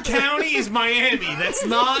 Broward County is Miami. That's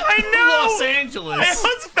not Los Angeles. I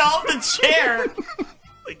almost fell off the chair.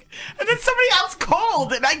 And then somebody else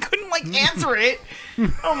called, and I couldn't answer it.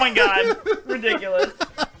 Oh my god, ridiculous.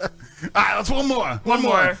 right, let's one more. One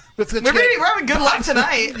more. Let's We're having good luck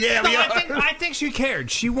tonight. Yeah, we No, are. I think she cared.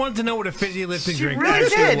 She wanted to know what a fizzy lifting drink really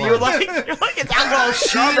actually did. was. You're like it's alcohol.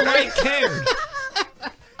 She like cared.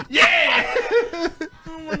 Yeah.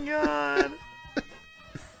 Oh my god.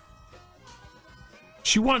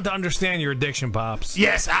 She wanted to understand your addiction, Pops.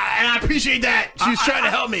 Yes, and I appreciate that. She was trying to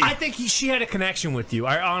help me. I think she had a connection with you.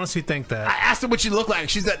 I honestly think that. I asked her what she looked like.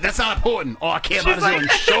 She's like, that's not important. All I care about She's is like, your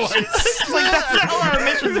shorts. she's like, that's not how our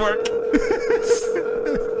missions work.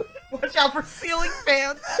 Watch out for ceiling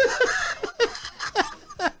fans.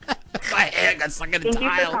 My hair got stuck in the Thank you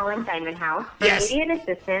for tile. calling Diamond House. For Yes. immediate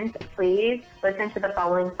assistance, please listen to the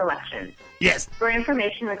following selections. Yes. For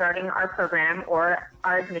information regarding our program or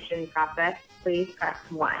our admission process, please press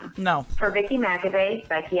 1. No. For Vicki McAvey,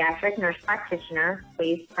 psychiatric nurse practitioner,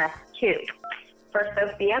 please press 2. For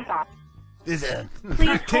Sophia Bob, Is it?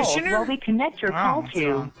 please hold while we connect your call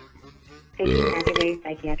to Vicki McAvey,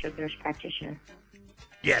 psychiatric nurse practitioner.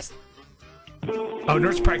 Yes. Oh,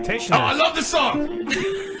 nurse practitioner. Oh, I love this song.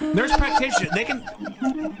 Nurse practitioner. They can.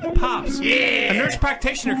 Pops. Yeah. A nurse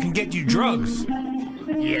practitioner can get you drugs.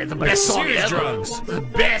 Yeah, the Like best song serious ever. drugs. The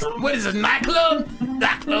best. What is it? Nightclub?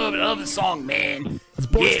 Nightclub. I love the song, man. It's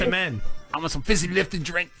Boyz II Men. I want some fizzy lifting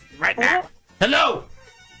drink right now. Hello.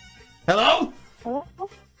 Hello. Hello?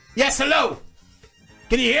 Yes. Hello.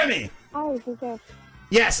 Can you hear me? Hi, who's this?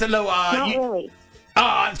 Yes. Hello. Not really.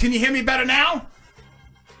 Can you hear me better now?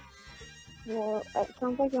 Well, it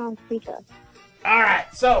sounds like you're on speaker. All right.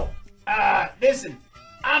 So, listen.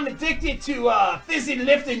 I'm addicted to fizzy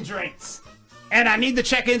lifting drinks, and I need to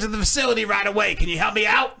check into the facility right away. Can you help me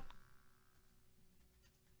out?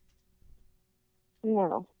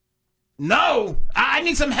 No. No, I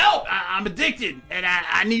need some help. I'm addicted, and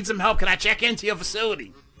I need some help. Can I check into your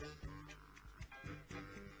facility?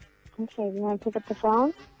 Okay, you want to pick up the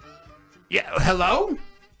phone? Yeah, hello?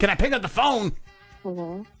 Can I pick up the phone?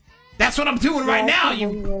 Hello? That's what I'm doing right Yeah, now, I can hear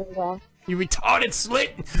you really well. you retarded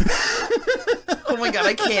slit. Oh my god,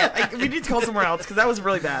 I can't. We need to call somewhere else because that was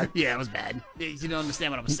really bad. Yeah, it was bad. You don't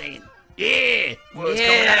understand what I'm saying. Yeah, what's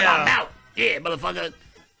coming out of my mouth? Yeah, motherfucker.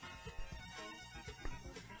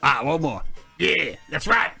 One more. Yeah, that's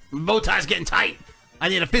right. My bow tie's getting tight. I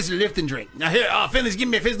need a fizzy lifting drink. Now here, Finley's giving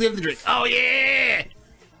me a fizzy lifting drink. Oh yeah,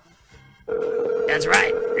 that's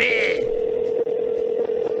right. Yeah.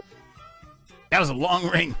 That was a long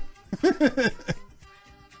ring.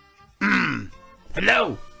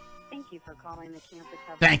 Hello. Thank you for calling the Camp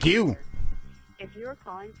Recovery. Thank you. If you are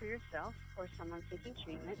calling for yourself or someone seeking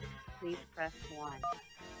treatment, please press 1.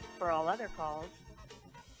 For all other calls,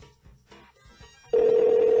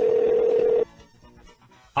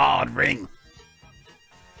 Odd ring.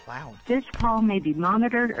 Wow. this call may be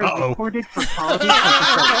monitored or Uh-oh. recorded for quality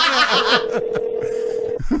purposes.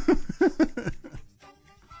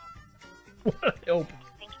 Help.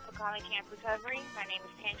 Thank you for calling Camp Recovery. My name is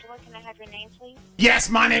Angela. Can I have your name, please? Yes,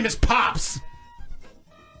 my name is Pops.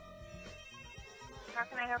 How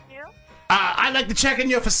can I help you? I'd like to check in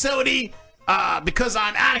your facility because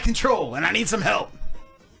I'm out of control and I need some help.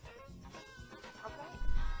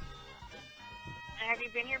 And have you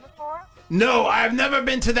been here before? No, I've never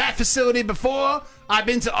been to that facility before. I've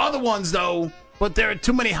been to other ones though, but there are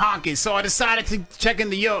too many honkies, so I decided to check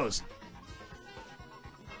into yours.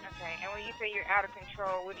 Okay, and when you say you're out of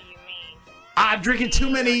control, what do you mean? I'm drinking too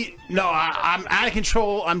many. No, I'm out of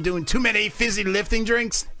control. I'm doing too many fizzy lifting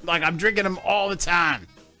drinks. Like I'm drinking them all the time,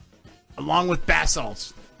 along with bath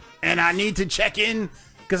salts. And I need to check in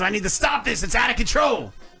because I need to stop this. It's out of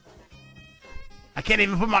control. I can't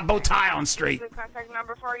even put my bow tie on straight. What's a good contact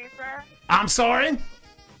number for you, sir? I'm sorry?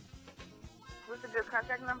 What's a good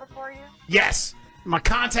contact number for you? Yes. My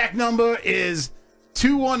contact number is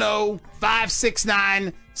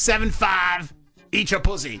 210-569-75. Eat your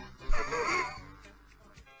pussy.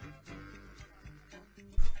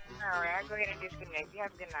 All right, I'll go ahead and disconnect. You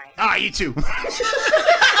have a good night. Ah, you too.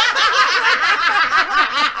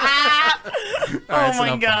 Oh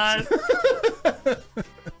my god.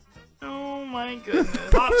 Oh my goodness.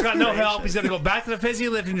 Pop's got no help. He's gonna go back to the fizzy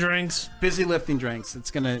lifting drinks. Fizzy lifting drinks.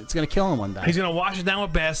 It's gonna kill him one day. He's gonna wash it down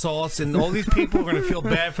with bath salts, and all these people are gonna feel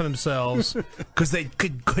bad for themselves because they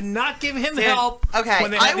could not give him Dude, help. Okay,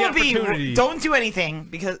 when they I had the will be. opportunity. Don't do anything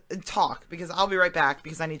because I'll be right back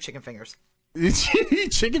because I need chicken fingers.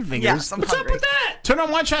 Chicken fingers. Yes, I'm What's hungry. up with that? Turn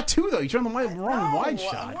on Wide Shot 2, though. You turn on the wrong Wide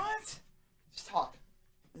Shot. What? Just talk.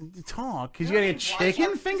 Talk? Because you gotta get chicken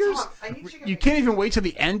Shot, fingers? talk. I need chicken You can't even wait till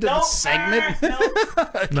the end of the Nope. segment?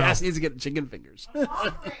 No. Cass needs to get chicken fingers. All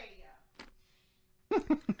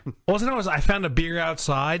I know is I found a beer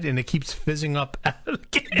outside, and it keeps fizzing up.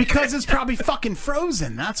 Because it's probably fucking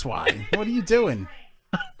frozen. That's why. What are you doing?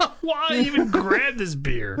 Why even grab this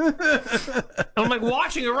beer? I'm like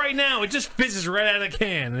watching it right now. It just fizzes right out of the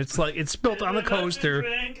can. It's like it's spilt on the coaster.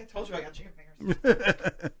 I told you I got chicken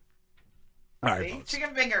fingers. All right, See? folks.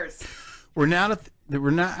 Chicken fingers. We're not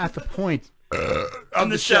at the point On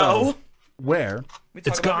the show. where We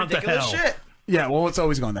talk about ridiculous shit. Yeah, well, it's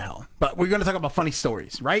always going to hell. But we're going to talk about funny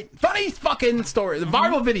stories, right? Funny fucking stories, the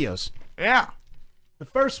viral videos. Yeah. The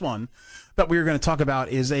first one that we were going to talk about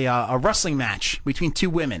is a wrestling match between two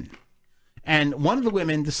women. And one of the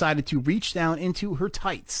women decided to reach down into her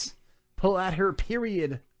tights, pull out her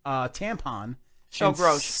period tampon, So and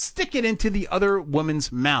gross. stick it into the other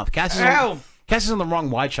woman's mouth. Cass Ow. is on the wrong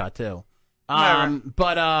wide shot, too.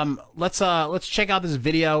 Let's check out this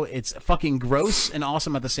video. It's fucking gross and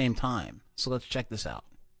awesome at the same time. So let's check this out.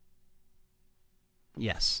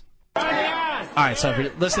 Yes. All right, so if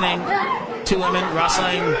you're listening, two women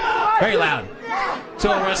wrestling, very loud. Two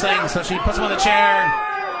women wrestling, so she puts him on the chair,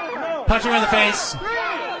 punches her in the face.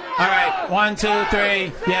 All right, 1, 2,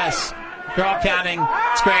 3, yes. They're all counting.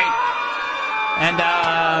 It's great. And,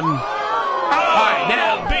 all right,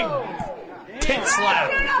 now, big tit slap.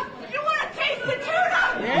 You want to taste the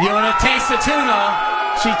tuna? You want to taste the tuna?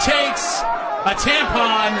 She takes a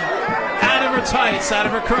tampon out of her tights, out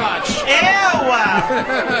of her crotch.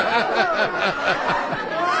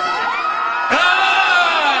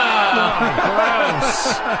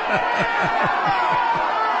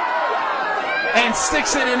 And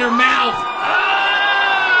sticks it in her mouth.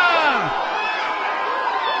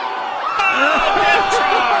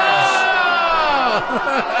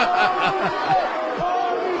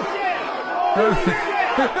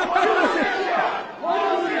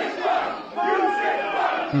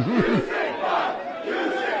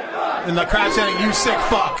 And the crowd saying, "You sick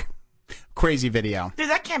fuck." Crazy video. Dude,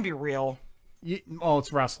 that can't be real.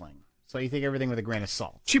 It's wrestling. So you take everything with a grain of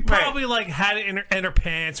salt. She probably like had it in her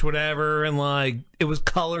pants, whatever, and like it was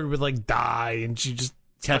colored with like dye, and she just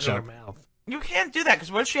stuck it in her mouth. You can't do that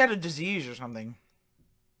because what if she had a disease or something?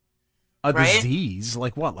 A Right? disease?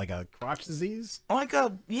 Like what? Like a crotch disease? Like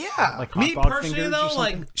a yeah. Like Me hot dog personally fingers or though,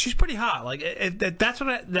 something? like she's pretty hot. Like that's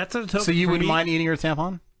what it took. So you for wouldn't me. mind eating her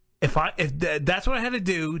tampon? If that's what I had to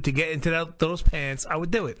do to get into those pants, I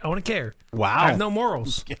would do it. I wouldn't care. Wow. I have no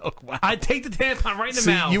morals. Wow. I'd take the tampon right in the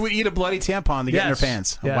So mouth. you would eat a bloody tampon to get in her Yes.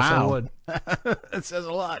 pants? Yes, wow. I would. That says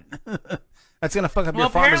a lot. That's gonna fuck up Well,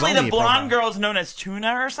 your farmers apparently only the blonde program. girl is known as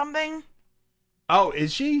Tuna or something. Oh,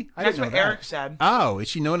 is she? I That's didn't what know that. Eric said. Oh, is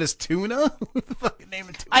she known as Tuna? What the fucking name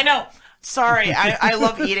of Tuna? I know. Sorry, I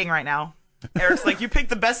love eating right now. Eric's like, you picked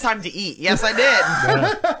the best time to eat. Yes, I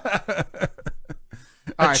did.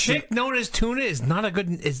 A chick known as Tuna is not a good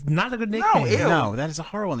nickname. No, that is a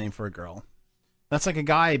horrible name for a girl. That's like a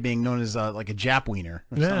guy being known as like a Jap Wiener.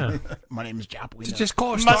 Or Yeah. something. My name is Jap Wiener. Just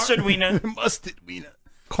call her Mustard Wiener. Mustard Wiener.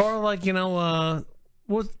 Call her like what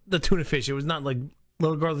was the tuna fish? It was not like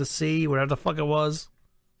Little Girl of the Sea, whatever the fuck it was.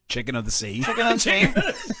 Chicken of the Sea. Chicken of the Sea.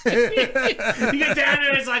 You get down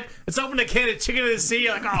there, it's open a can of Chicken of the Sea.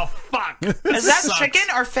 You're like, oh fuck. Is that chicken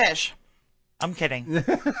or fish? I'm kidding.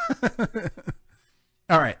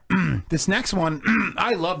 All right, this next one,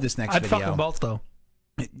 I love this next I'd video. fuck them both though.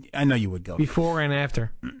 I know you would go. Before and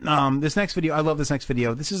after. This next video, I love this next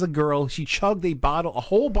video. This is a girl. She chugged a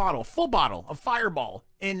full bottle of Fireball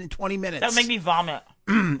in 20 minutes. That would make me vomit.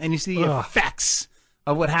 And you see the effects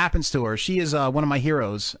of what happens to her. She is one of my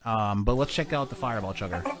heroes. But let's check out the Fireball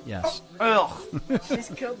chugger. Yes. Ugh. She's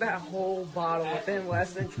killed that whole bottle within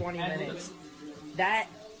less than 20 minutes. That.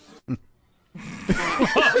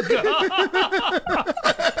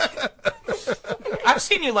 I've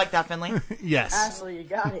seen you like that, Finley. Yes. Ashley, you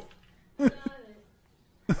got it.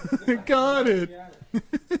 Got it.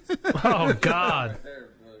 Oh God.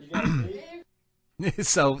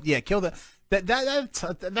 So yeah, kill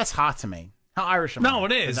that's hot to me. How Irish am I? No,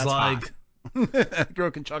 it is That's like. hot.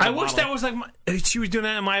 Girl can chug I a wish bottle. that was like she was doing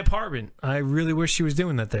that in my apartment. I really wish she was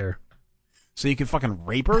doing that there. So you can fucking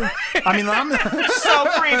rape her? I mean, I'm so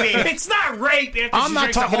creepy. It's not rape. After I'm she not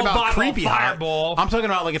drinks a talking whole about bottle of creepy hot. Fireball. I'm talking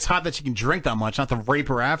about like it's hot that she can drink that much, not to rape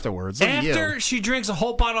her afterwards. Look at After you. she drinks a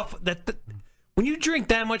whole bottle of when you drink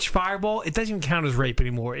that much Fireball, it doesn't even count as rape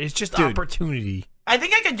anymore. It's just opportunity. I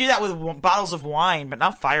think I could do that with bottles of wine, but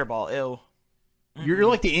not Fireball. Ew. You're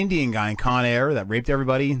like the Indian guy in Con Air that raped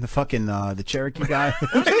everybody. The fucking the Cherokee guy.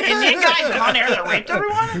 Indian guy in Con Air that raped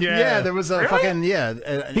everyone? Yeah, there was a Really? fucking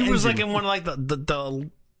He was like in one of like the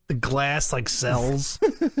glass like cells.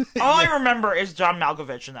 All I remember is John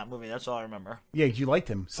Malkovich in that movie. That's all I remember. Yeah, you liked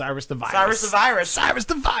him, Cyrus the Virus. Cyrus the Virus. Cyrus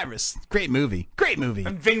the Virus. Great movie. Great movie.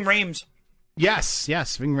 And Ving Rhames. Yes.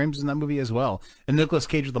 Ving Rhames is in that movie as well, and Nicolas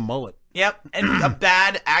Cage with the mullet. Yep, and a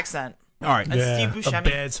bad accent. All right. Yeah, a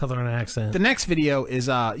bad Southern accent. The next video is,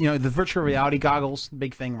 the virtual reality goggles,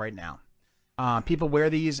 big thing right now. People wear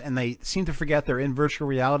these and they seem to forget they're in virtual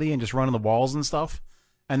reality and just run on the walls and stuff.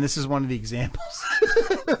 And this is one of the examples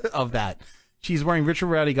of that. She's wearing virtual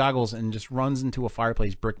reality goggles and just runs into a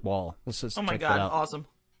fireplace brick wall. Let's just Oh my check that god, out. awesome.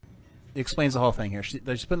 It explains the whole thing here.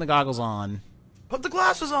 They're just putting the goggles on. Put the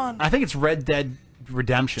glasses on. I think it's Red Dead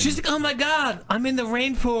Redemption. She's like, oh my god, I'm in the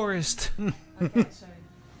rainforest.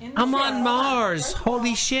 I'm on Mars.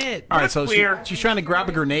 Holy shit. All right, so she's trying to grab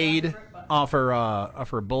a grenade off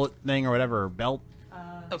her bullet thing or whatever, her belt.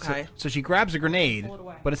 Okay. So she grabs a grenade,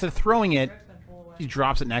 but instead of throwing it, she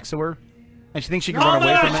drops it next to her, and she thinks she can run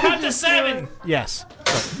away from it. Count to 7. Yes.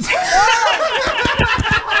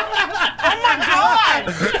 Oh my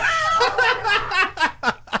god!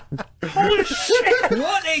 Holy shit!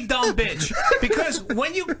 What a dumb bitch! Because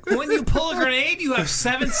when you pull a grenade, you have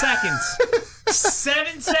 7 seconds.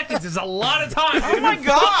 7 seconds is a lot of time. Oh my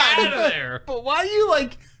god! Out of there. But why do you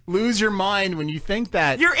lose your mind when you think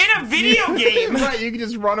that You're in a video game. Right, you can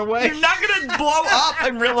just run away. You're not gonna blow up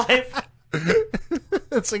in real life.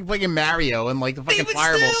 It's like playing Mario and the fucking But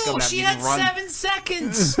fireballs still, coming at she you had and run. 7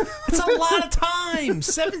 seconds. It's a lot of time.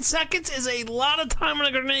 7 seconds is a lot of time on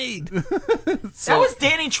a grenade. That was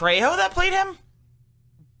Danny Trejo that played him?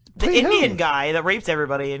 The Played who? Indian guy that raped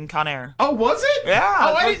everybody in Con Air. Oh, was it? Yeah.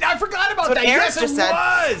 Oh, I forgot about That's what that. Eric Yes, it just said.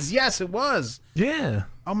 was. Yes, it was. Yeah.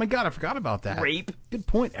 Oh my god, I forgot about that. Rape. Good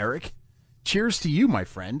point, Eric. Cheers to you, my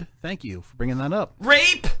friend. Thank you for bringing that up.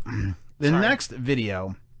 Rape! The next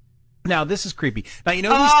video. Now, this is creepy. Now, you know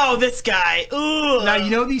Oh, this guy. Ugh. Now, you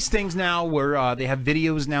know these things now where they have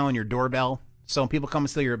videos now on your doorbell? So when people come and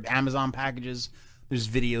steal your Amazon packages, there's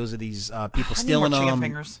videos of these people I need more stealing chicken them.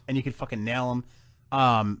 fingers. And you can fucking nail them.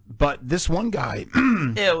 But this one guy...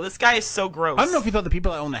 Ew, this guy is so gross. I don't know if he thought the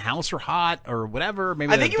people that own the house were hot or whatever.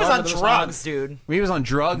 Maybe I the think he was dog on that drugs, hot. dude. Maybe he was on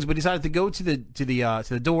drugs, but he decided to go to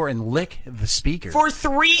the door and lick the speaker For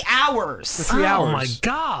 3 hours. for 3 hours. Oh my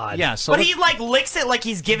god. Yeah, so But he licks it like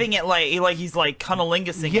he's giving it like he's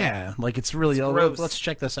cunnilingus it. yeah, it's really. gross. Let's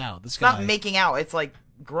check this out. This It's guy. not making out. It's like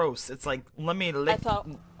gross. It's like let me lick.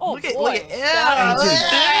 Oh, look at boy. look at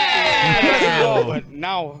Well, ew. but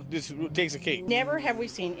now this takes a cake. Never have we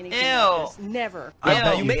seen anything Ew. like this. Never.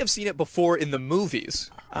 Now, you may have seen it before in the movies.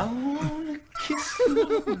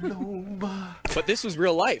 But this was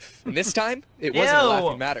real life. And this time, it wasn't a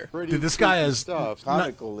laughing matter. Dude, this guy is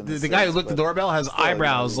the guy who looked the doorbell has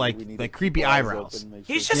eyebrows like creepy eyebrows.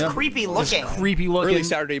 He's just creepy looking. Just creepy looking. Early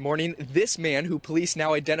Saturday morning, this man, who police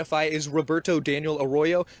now identify as Roberto Daniel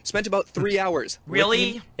Arroyo, spent about 3 hours Really?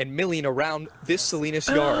 licking and milling around this Salinas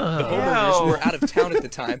yard. The homeowners were out of town at the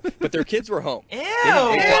time, but their kids were home. They didn't know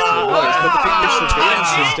what it was, but the fitness surveillance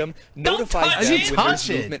system notified them when there's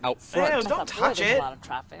movement out front. Ew, don't touch it.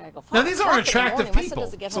 Now these aren't attractive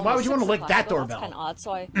people, so why would you want to lick that doorbell? Kind of odd.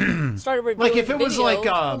 So I started reviewing Like if it was the like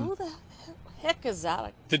video. Who the heck is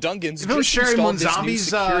that? The Dungans If it was just Sherry installed this new Monzambi's,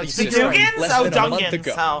 security speaker. system Dugans? less Oh, than a month Dungans.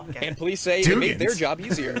 ago. Oh, okay. And police say it made their Dugans. job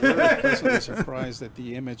easier. We were pleasantly surprised that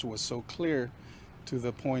the image was so clear to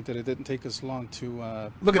the point that it didn't take us long to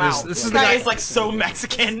Look at Wow. this. This is the guy guy. is like so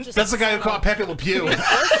Mexican. That's the guy who caught Pepe Le Pew. He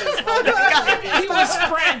was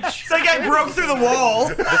French. That guy broke through the wall.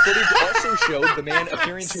 The footage also showed the man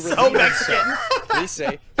appearing to So reveal Mexican. himself. Police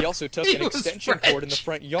say he also took He an was extension cord in the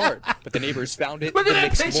front yard, but the neighbors found it Look at the that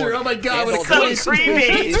next picture. morning. Oh my God, And what a although creep. it's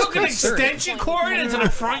Creepy. He took an concerning, extension cord into the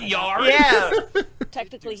front yard. Yeah.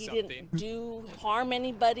 Technically, he didn't do harm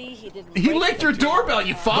anybody. He didn't. He rape licked your anybody. doorbell,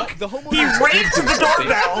 you fuck. The homeowners He raped the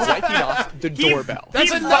doorbell. wiping off the doorbell. He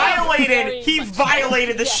violated. He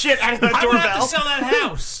violated the shit out of the I would have doorbell. to sell that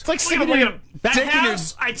house. It's like Look at sticking him, your look at him. That dick in your-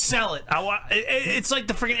 house, I'd sell it. It's like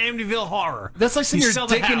the freaking Amityville Horror. That's like sticking You your sell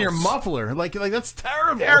the dick in your house. muffler. Like that's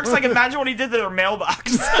terrible. Eric's like, imagine what he did to their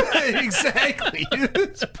mailbox. Exactly.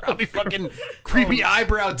 It's probably fucking creepy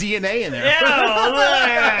eyebrow DNA in there.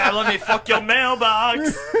 Yeah, let me fuck your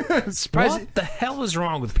mailbox. Surprised- What the hell is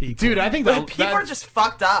wrong with people? Dude, I think People are just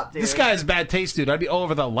fucked up, dude. this guy has bad taste, dude. I'd be all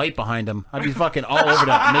over the light behind him. I'd be fucking all over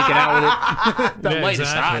that, making out with it. That Yeah, light exactly.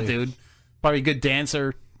 is hot, dude. Probably a good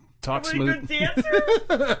dancer. Talk Really smooth. good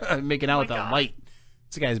dancer. Making out with the light.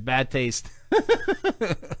 This guy's bad taste.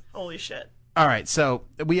 Holy shit. All right, so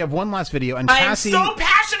we have one last video, and I am Cassie. so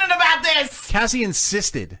passionate about this. Cassie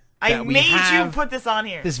insisted I that we made you have put this on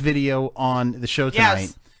here. this video on the show Yes.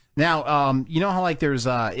 tonight. Now, you know how like there's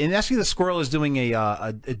and actually the squirrel is doing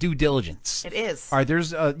a due diligence. It is. All right, there's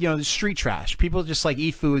there's street trash. People just like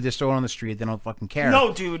eat food, just throw it on the street. They don't fucking care.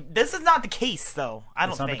 No, dude, this is not the case, though. I don't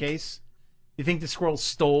That's not think. the case. You think the squirrel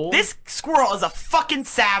stole? This squirrel is a fucking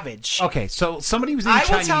savage. Okay, so somebody was eating I will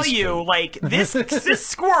Chinese tell you, food. like this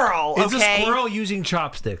squirrel. Is okay? a squirrel using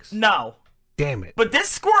chopsticks? No. Damn it. But this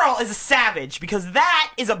squirrel is a savage because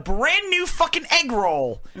that is a brand new fucking egg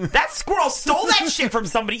roll. That squirrel stole that shit from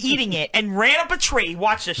somebody eating it and ran up a tree.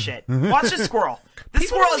 Watch this shit. Watch this squirrel. This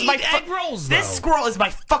People squirrel don't is my eat egg rolls, This though. squirrel is my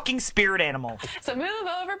fucking spirit animal. So move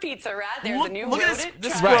over, Pizza Rat. There's Look- a new look at this- rodent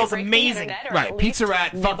this trying squirrel's to break the amazing. internet, or Right, at Pizza least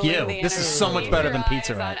Rat, fuck nibbling you. the This is internet. so much better than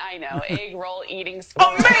Pizza Eyes Rat. on, I know, egg roll eating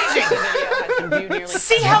squirrel. Amazing!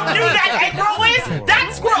 See how new that egg roll is?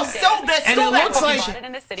 That squirrel stole this. And it stole that looks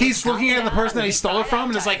fucking like he's looking at the person that he stole it from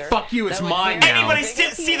and is like, fuck you, it's mine now. Anybody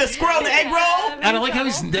see the squirrel in the egg roll? And I like how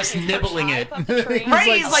he's just nibbling it.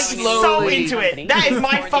 Right, he's like so slowly- into it. That is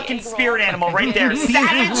my fucking spirit animal right there.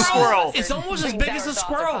 Savage squirrel. It's almost as big as a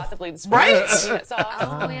squirrel. Right?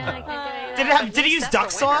 Oh, Did he use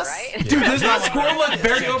duck sauce? Dude, does that squirrel look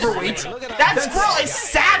very overweight? That squirrel is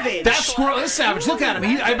savage. That squirrel is savage. Look at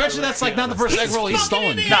him. I bet you that's like not the first egg roll he's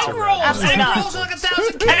stolen. No, absolutely not.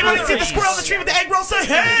 Anybody see the squirrel in the tree with the egg roll? Say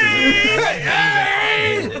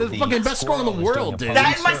hey! The fucking best squirrel in the world, dude.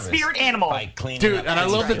 That is my spirit animal. Dude, and I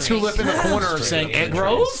love the tulip in the corner saying egg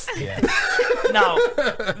rolls. No,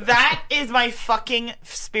 that is my fucking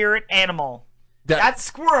spirit animal. That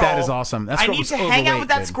squirrel. That is awesome. That I squirrel need was to hang out with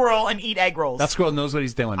that overweight, dude. squirrel and eat egg rolls. That squirrel knows what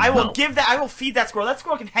he's doing. I will man. give that. I will feed that squirrel. That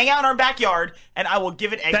squirrel can hang out in our backyard, and I will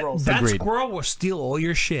give it egg rolls. That squirrel will steal all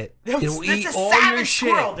your shit. It will eat It's a all your savage shit.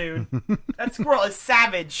 squirrel, dude. That squirrel is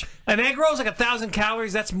savage. An egg roll is like 1,000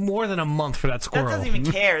 calories. That's more than a month for that That squirrel. doesn't even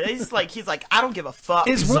care. He's like, I don't give a fuck.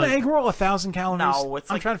 Is one egg roll 1,000 calories? No, it's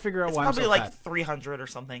I'm like, trying to figure out it's why I'm probably so like fat. 300 or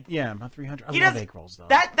something. Yeah, about 300. I He love does- egg rolls though.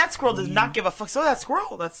 That squirrel does not give a fuck. So that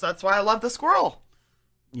squirrel. That's why I love the squirrel.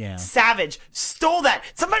 Yeah. Savage stole that.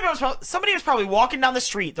 Somebody was probably walking down the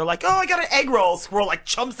street. They're like, "Oh, I got an egg roll." Squirrel like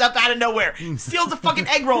jumps up out of nowhere, steals the fucking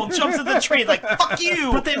egg roll, and jumps to the tree. Like, "Fuck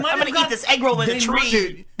you!" But they might I'm have gonna eat this egg roll in the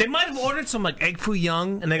tree. They might have ordered some like egg foo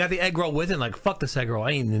young, and they got the egg roll with it. Like, fuck this egg roll.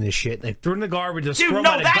 I ain't eating this shit. They threw it in the garbage. The Dude, squirrel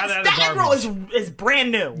no, might have got it out of the that egg roll garbage. is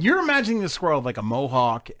brand new. You're imagining the squirrel with like a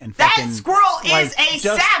mohawk and That fucking, squirrel is like, a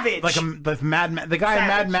just savage. Like the guy in Mad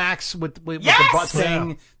Savage. Max with the Yes! butt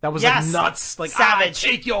thing that was Yes! like nuts. Like Savage.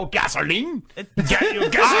 take your gasoline.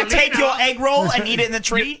 I'll take your egg roll and eat it in the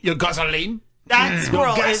tree. Your gasoline. That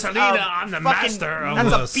squirrel is Gasolina, I'm the fucking, master of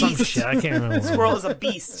that's some a beast. shit. I can't remember. That squirrel is a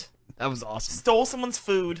beast. That was awesome. Stole someone's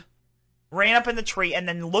food, ran up in the tree, and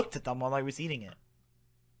then looked at them while I was eating it.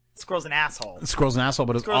 Squirrel's an asshole. The squirrel's an asshole,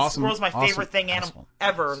 but it's awesome. Squirrel's my awesome favorite thing animal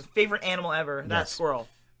ever. Favorite animal ever. That Yes. squirrel.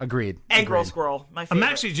 Agreed. Egg roll Agreed. squirrel. My I'm favorite.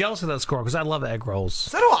 actually jealous of that squirrel because I love egg rolls.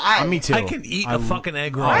 So do I. Me too. I can eat a fucking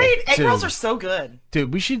egg roll. Right? Egg Dude. rolls are so good.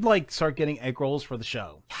 Dude, we should like start getting egg rolls for the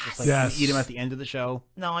show. Just, like, Yes. eat them at the end of the show.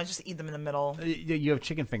 No, I just eat them in the middle. You have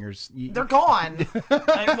chicken fingers. They're gone.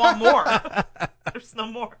 I want more. There's no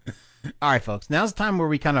more. All right, folks. Now's the time where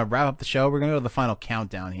we kind of wrap up the show. We're gonna go to the final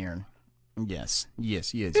countdown here. Yes.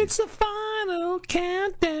 It's the final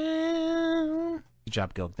countdown. Good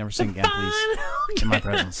job, Gil. Never sing again, please. In my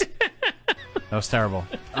presence. That was terrible.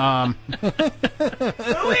 Who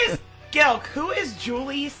is Gelk? Who is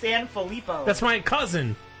Julie Sanfilippo? That's my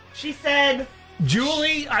cousin. She said,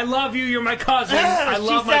 Julie, I love you. You're my cousin. I She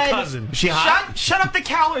love my said, cousin. Shut up the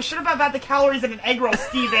calories. Shut up about the calories in an egg roll,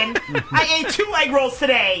 Steven. I ate 2 egg rolls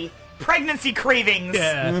today. Pregnancy cravings.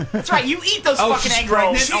 Yeah. That's right. You eat those fucking she's egg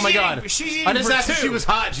pregnant? rolls. Oh my god. She's I just for asked if two. she was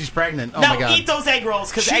hot. She's pregnant. Oh no, my god. eat those egg rolls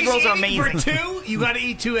because She's egg rolls are eating amazing. For 2, you got to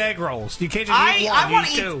eat 2 egg rolls. You can't just eat one. I You want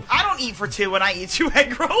eat to 2. eat. I don't eat for 2 when I eat 2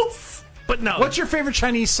 egg rolls. But no. What's your favorite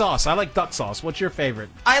Chinese sauce? I like duck sauce. What's your favorite?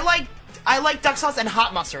 I like duck sauce and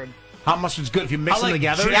hot mustard. Hot mustard's good if you mix I them like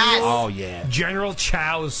together. Yes. Oh yeah. General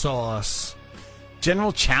Chow's sauce.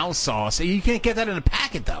 General Chow sauce. You can't get that in a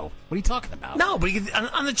packet though. What are you talking about? No, but you can,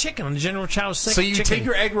 on the chicken, on the General Chow's So you chicken. take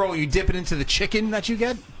your egg roll and you dip it into the chicken that you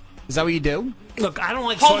get? Is that what you do? Look, I don't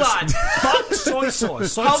like Hold soy on. Fuck soy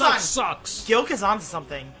sauce. Soy Hold sauce on. sucks. Gilk is onto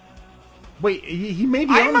something. Wait, he may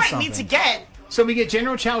be I onto might something. need to get So we get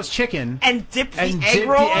General Chow's chicken and dip the and egg dip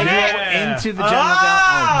roll the in egg it. roll into the Oh, General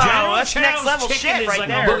Chow. General that's next Chow's level chicken shit is right like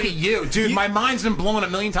there. Look at you, dude. My mind's been blown a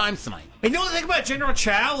million times tonight. You know the thing about General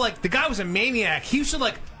Chow? Like, the guy was a maniac. He used to,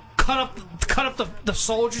 like, cut up the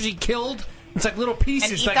soldiers he killed. It's like little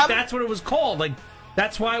pieces. eat Like, them? that's what it was called. Like,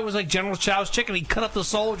 that's why it was like General Chow's chicken. He cut up the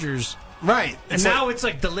soldiers. Right. And now it's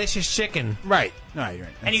like delicious chicken. Right. No, you're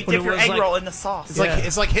right. And you what dip it your was egg like. roll in the sauce.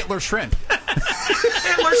 It's like Hitler shrimp.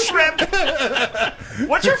 Hitler shrimp.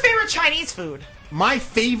 What's your favorite Chinese food? My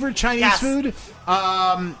favorite Chinese Yes. food?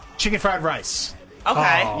 Chicken fried rice.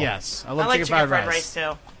 Okay. Oh. Yes. I I love like chicken fried rice.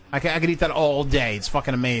 too. I could eat that all day. It's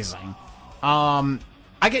fucking amazing.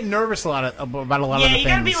 I get nervous about a lot of Yeah, the you things.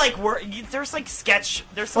 gotta be like, there's like sketch.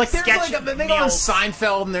 There's some Like, there's sketch like, they go on meals.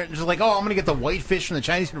 Seinfeld and they're just like, oh, I'm gonna get the whitefish from the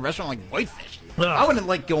Chinese food restaurant. I'm like, whitefish? I wouldn't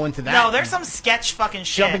like go into that. No, there's some sketch fucking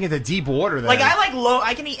shit. Jumping into deep water there. Like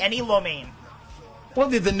I can eat any lo mein. Well,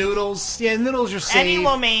 the noodles. Yeah, noodles are safe. Any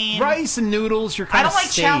lo mein. Rice and noodles, you're I kind of don't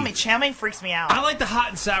like safe. chow mein. Chow mein freaks me out. I like the hot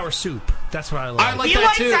and sour soup. That's what I like. I like He that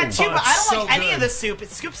likes too. that too, Oh, but I it's don't like so any good. of the soup.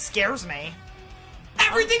 Soup scares me.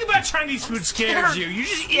 Everything about Chinese food scares you. You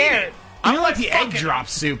just eat it. I don't like the egg drop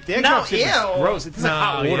soup. The egg No, drop soup is ew. gross. It tastes like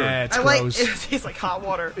hot water. Yeah, it's I like gross. it tastes like hot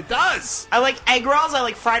water. It does. I like egg rolls. I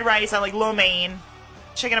like fried rice. I like lo mein.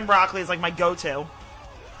 Chicken and broccoli is like my go-to.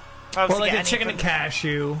 If I was Or to like get the any chicken from and the-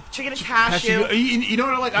 cashew. Chicken and cashew. You know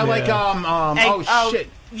what I like? I like Egg- oh shit.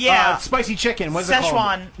 yeah. Spicy chicken. What's it called?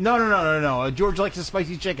 Szechuan. No. George likes the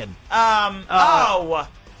spicy chicken.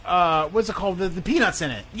 What's it called? The peanuts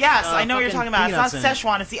in it. Yes, I know what you're fucking talking about. It's not peanuts in it.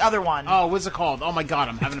 Szechuan. It's the other one. Oh, what's it called? Oh my god,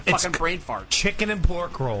 I'm having a fucking brain fart. Chicken and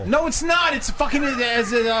pork roll. No, it's not. It's fucking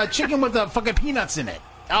chicken with the fucking peanuts in it.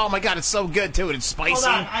 Oh my god, it's so good too. And it's spicy. Hold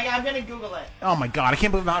on, I'm gonna Google it. Oh my god, I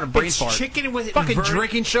can't believe I'm having a brain It's fart. chicken with fucking inverted-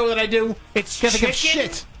 drinking show that I do. It's Can't think chicken. of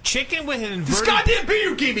shit. Chicken with an inverted. This goddamn beer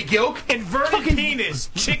you gave me, Gilk. Inverted penis.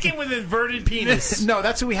 Chicken with inverted penis. No,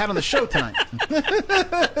 that's who we had on the show tonight.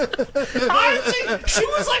 Honestly, she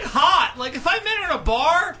was like hot. Like if I met her in a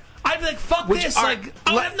bar, I'd be like, "Fuck this!" all Like right,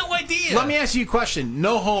 I would have no idea. Let me ask you a question.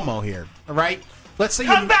 No homo here, all right? Let's say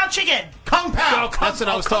Kung Pao chicken. Kung Pao. No, Kung- That's what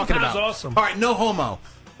I was Kung talking Pao's about. awesome. All right, no homo.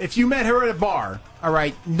 If you met her at a bar, all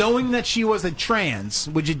right, knowing that she was a trans,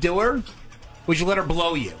 would you do her? Would you let her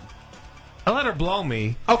blow you? I let her blow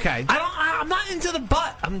me. Okay. I'm not into the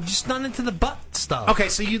butt. I'm just not into the butt stuff. Okay,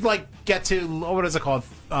 so you'd like get to what is it called?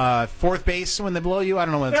 Fourth base when they blow you? I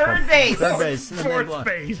don't know what it's Third called. base. Third base. Fourth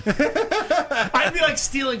base. I'd be like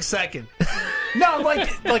stealing second. No,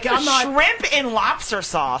 like I'm not Shrimp and lobster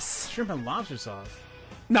sauce. shrimp and lobster sauce.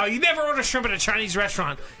 No, you never order shrimp at a Chinese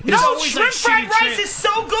restaurant. It's No, always shrimp like fried shitty rice shrimp. is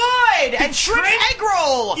so good, and shrimp egg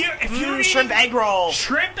roll. If you're Shrimp egg roll.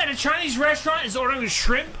 Shrimp at a Chinese restaurant is ordering a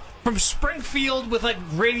shrimp from Springfield with like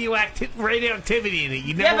radioactivity in it.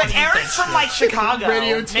 You never Yeah, want but to eat Eric's that from like shit. Chicago.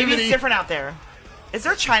 Radioactivity. Maybe it's different out there. Is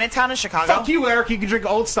there Chinatown in Chicago? Fuck you, Eric. You can drink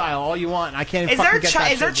old style all you want. I can't. Is fucking there get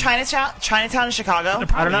that is there shit. Chinatown in Chicago? There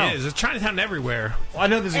probably I don't know. is. There's Chinatown everywhere. Well, I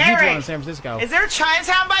know there's a huge Eric, one in San Francisco. Is there a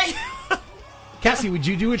Chinatown by? Cassie, would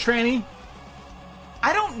you do a tranny?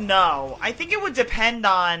 I don't know. I think it would depend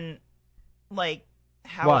on like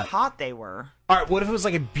how What? hot they were. All right. What if it was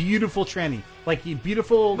like a beautiful tranny, like a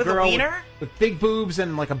beautiful With a girl wiener? with big boobs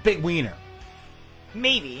and like a big wiener?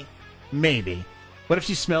 Maybe. Maybe. What if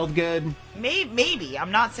she smelled good? Maybe. I'm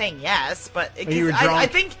not saying yes, but it, Or you were 'cause I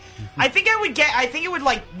drunk? think I would get. I think it would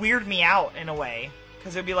like weird me out in a way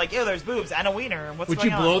because it'd be like, ew, there's boobs and a wiener. And what's Would going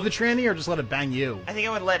you on? blow the tranny or just let it bang you? I think I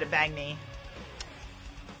would let it bang me.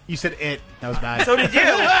 You said it. That was bad. So did you.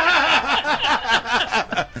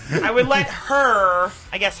 I would let her.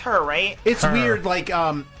 I guess her, right? It's Her. weird.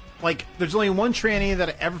 Like there's only one tranny that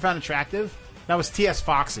I ever found attractive. That was T.S.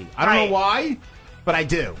 Foxy. I don't Right. know why, but I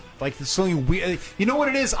do. Like there's something weird. You know what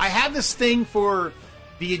it is? I have this thing for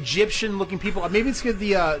the Egyptian-looking people. Maybe it's good.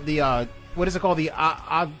 The what is it called? The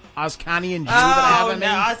Azkanian Jew that I have Oh on no,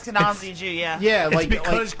 me. Ashkenazi Jew, yeah. Yeah, It's like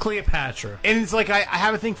because Cleopatra. and it's like I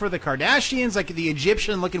have a thing for the Kardashians, like the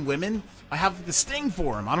Egyptian-looking women. I have this thing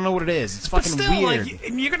for them. I don't know what it is. It's But fucking still, weird. like,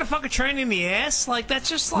 you're gonna fuck a train in the ass? Like that's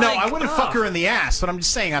just like. No, I wouldn't fuck ugh. her in the ass, but I'm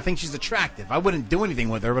just saying I think she's attractive. I wouldn't do anything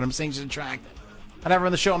with her, but I'm saying she's attractive. I'd have her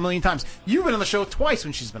on the show a million times. You've been on the show twice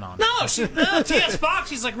when she's been on. No, T.S.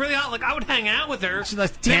 Fox, she's like really hot. Like I would hang out with her. She's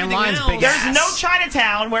like and tan everything lines, else. big There's ass. no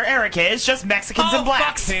Chinatown where Eric is, just Mexicans Oh, and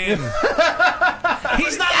blacks. fuck him.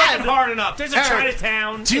 He's not looking hard enough. There's a Eric,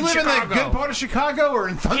 Chinatown. Do you live Chicago. in the good part of Chicago or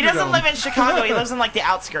in Thunderdome? He doesn't live in Chicago. He lives in like the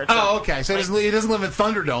outskirts. Oh, okay. So he doesn't live in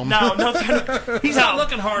Thunderdome. No, no. He's not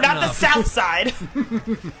looking hard Not enough. the South Side.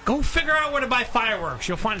 Go figure out where to buy fireworks.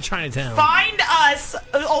 You'll find a Chinatown. Find us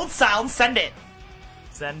old style and send it.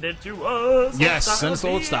 Send it to us. Yes, Old send us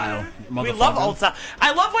old beer. style, We love motherfucker. old style.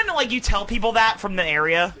 I love when like you tell people that from the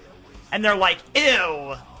area, and they're like,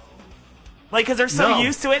 "Ew," like because they're so No.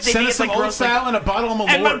 used to it. They Send think us it's some like old gross. style like, and a bottle of Malort.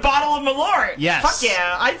 and a bottle of Malort. Yes. Fuck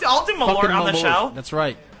yeah, I'll do Malort Fucking on the Malort. show. That's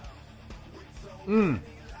right.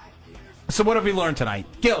 So what have we learned tonight?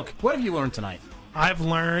 Gilk, what have you learned tonight? I've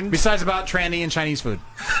learned. Besides about tranny and Chinese food.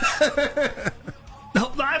 No,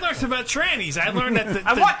 I learned about trannies. I learned that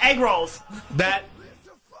I want egg rolls. that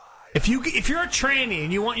if you're a tranny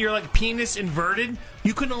and you want your like penis inverted,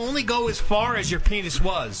 you can only go as far as your penis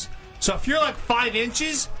was. So if you're like 5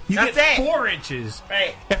 inches, you That's get it. 4 inches.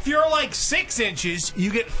 Right. If you're like 6 inches, you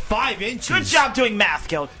get 5 inches. Good job doing math,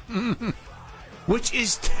 Gilk. which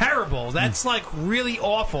is terrible. That's like really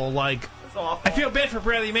awful. Like, awful. I feel bad for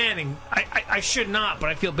Bradley Manning. I should not, but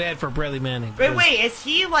I feel bad for Bradley Manning. Wait, is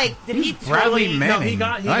he like? Did he Bradley totally? Manning? No, he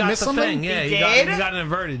got Did I the miss something? thing. Yeah, He he did? got it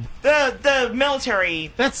inverted. The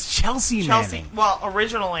military. That's Chelsea Manning. Well,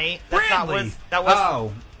 originally Bradley. that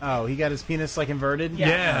was Oh, he got his penis like inverted?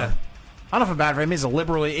 Yeah. I don't feel bad for him. He's a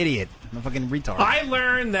liberal idiot. I'm a fucking retard. I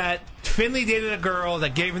learned that Finley dated a girl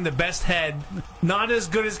that gave him the best head, not as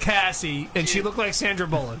good as Cassie, and she looked like Sandra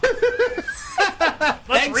Bullock.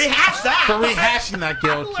 Let's rehash that. For rehashing that,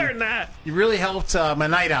 Gil. I learned that. You really helped my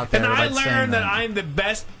night out there. And I by saying learned that I'm the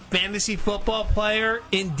best fantasy football player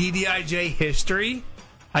in DDIJ history.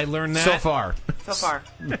 I learned that. So far. So far.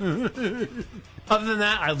 Other than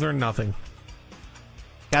that, I learned nothing.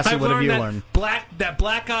 Cassie, what have you learned?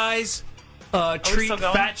 Black guys treat still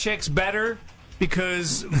going? fat chicks better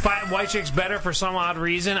because white chicks better for some odd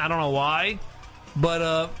reason. I don't know why.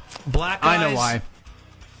 But black guys... I know why.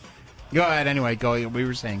 Go ahead anyway. Go. We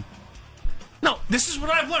were saying. No, this is what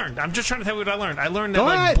I've learned. I'm just trying to tell you what I learned. I learned that Go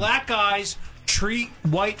like ahead. black guys treat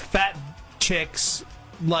white fat chicks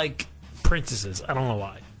like princesses. I don't know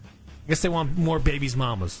why. I guess they want more babies'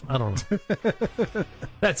 mamas. I don't know.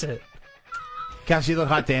 That's it. Cassie, you look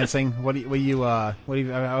hot dancing. What have you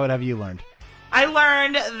learned? I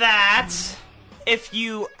learned that if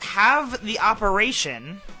you have the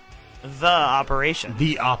operation,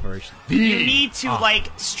 you need to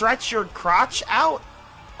like stretch your crotch out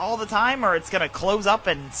all the time, or it's gonna close up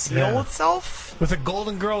and seal itself, With a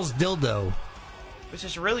Golden Girls dildo. which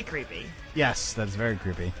is really creepy. Yes, that's very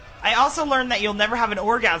creepy. I also learned that you'll never have an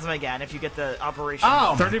orgasm again if you get the operation.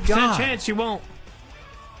 Oh, 30% chance you won't.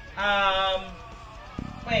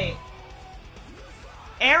 Wait.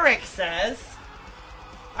 Eric says,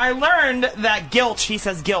 I learned that Gilch, he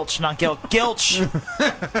says Gilch, not Gilch, Gilch,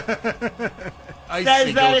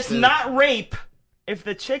 says that it's not rape if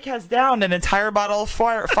the chick has downed an entire bottle of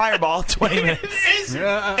Fireball in 20 minutes. It is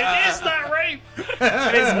not rape.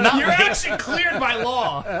 It is not You're rape. actually cleared by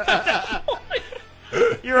law.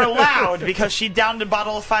 You're allowed because she downed a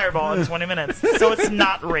bottle of Fireball in 20 minutes. So it's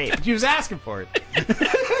not rape. She was asking for it.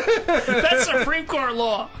 That's Supreme Court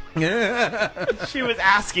law. She was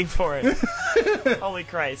asking for it. Holy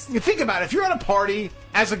Christ. You think about it. If you're at a party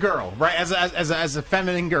as a girl, right? As a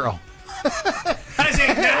feminine girl. As a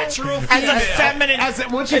natural As female. a feminine, As a,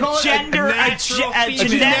 what you call it? gender, a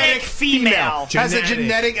genetic female. As a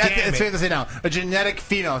genetic, Damn that's what I say now. A genetic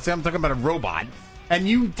female. See, I'm talking about a robot. And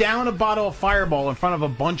you down a bottle of Fireball in front of a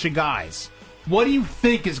bunch of guys. What do you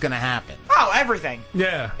think is going to happen? Oh, everything.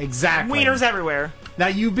 Yeah. Exactly. Wieners everywhere. Now,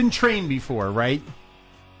 you've been trained before, right?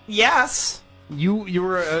 Yes. You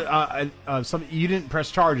were you didn't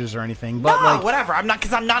press charges or anything, but No, like whatever. I'm not,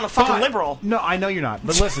 because I'm not a fucking but- liberal. No, I know you're not.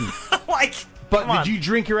 But listen, Like, but come on. did you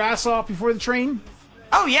drink your ass off before the train?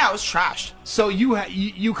 Oh, yeah, it was trashed. So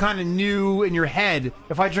you kind of knew in your head,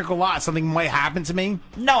 if I drink a lot, something might happen to me.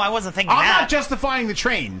 No, I wasn't thinking I'm that. not justifying the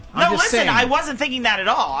train. No, I'm just listen, saying. I wasn't thinking that at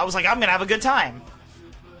all. I was like, I'm going to have a good time.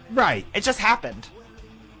 Right. It just happened.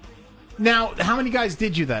 Now, how many guys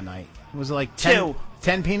did you that night? Was it like 10, Two.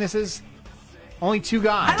 10 penises? Only 2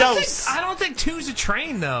 guys. I don't think two's a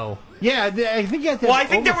train, though. Yeah, I think you had to Well, I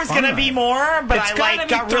think there was going to be more, but It's I gotta like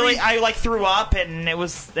be got three. really, I like threw up and it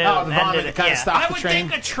was. The vomit ended, kinda stopped. I the would train?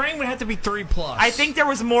 think a train would have to be 3+. I think there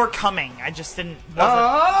was more coming. I just didn't.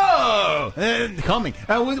 Coming.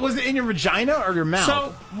 Was it in your vagina or your mouth?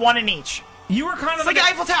 So, one in each. You were kind It's of like a-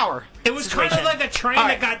 Eiffel Tower. It was kind of situation. like a train All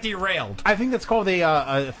that right. got derailed. I think that's called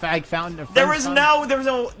a fag fountain. There was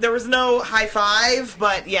no high five,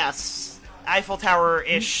 but yes, Eiffel Tower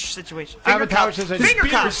ish situation. Finger cups. Finger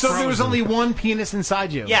cups. So there was only one penis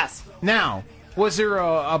inside you. Yes. Now, was there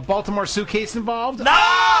a Baltimore suitcase involved? No,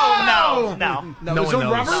 no. No, No there's one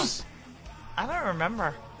no knows. rubbers. I don't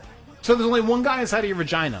remember. So there's only one guy inside of your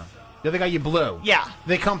vagina. The other guy you blew. Yeah.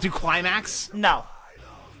 They come to climax. No.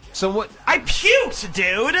 So what? I puked,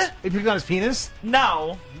 dude. You puked on his penis?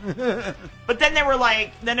 No. But then they were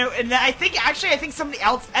like, and then I think somebody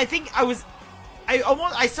else. I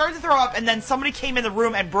started to throw up, and then somebody came in the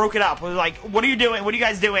room and broke it up. Was like, "What are you doing? What are you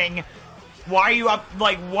guys doing? Why are you up?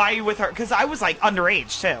 Like, why are you with her?" Because I was like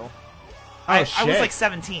underage too. I was shit. like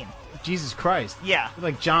 17. Jesus Christ. Yeah. You're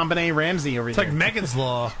like John Benet Ramsey over It's here. like Megan's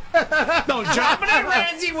Law. No, John Benet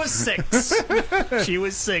Ramsey was 6. She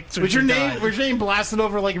was 6. when Was your she name died. was your name blasted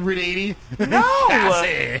over like Route 80? No.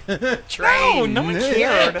 Cassie. No, no one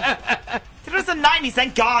cared. It was the 90s.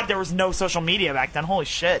 Thank God there was no social media back then. Holy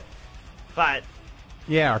shit. But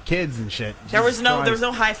Yeah, our kids and shit. there was Jesus no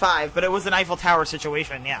Christ. high five, but it was an Eiffel Tower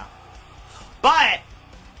situation, yeah. But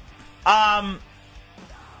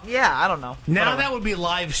Yeah, I don't know. Now Whatever. that would be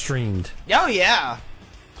live streamed. Oh, yeah.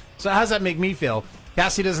 So how does that make me feel?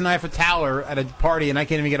 Cassie does an eye for Tower at a party, and I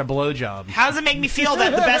can't even get a blowjob. How does it make me feel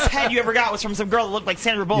that the best head you ever got was from some girl that looked like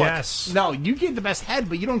Sandra Bullock? Yes. No, you get the best head,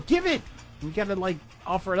 but you don't give it. You gotta, like,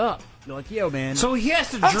 offer it up. You're like, yo, man. So he has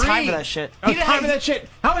to I don't have dream. time for that shit. I don't have time for that shit.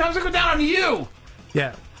 How many times does it go down on you?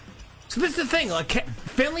 Yeah. So this is the thing. Like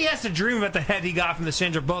Finley has to dream about the head he got from the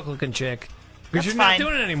Sandra Bullock looking chick because That's you're fine. not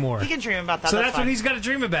doing it anymore. He can dream about that. So that's that's fine. what he's got to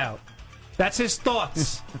dream about. That's his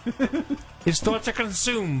thoughts. His thoughts are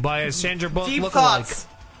consumed by a Sandra Bullock Deep lookalike. thoughts.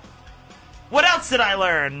 What else did I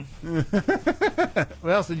learn?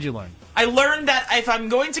 What else did you learn? I learned that if I'm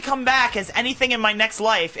going to come back as anything in my next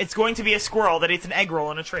life, it's going to be a squirrel that eats an egg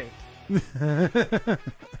roll in a tree.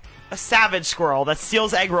 A savage squirrel that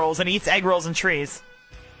steals egg rolls and eats egg rolls in trees.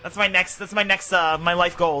 That's my next. My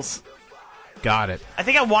life goals. Got it. I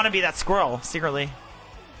think I want to be that squirrel secretly.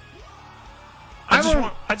 I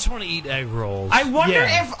just want to eat egg rolls. I wonder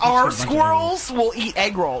Yeah. if our squirrels will eat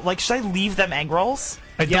egg roll. Like, should I leave them egg rolls?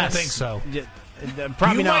 I don't think so.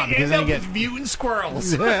 Probably you not, might because end then up you get with mutant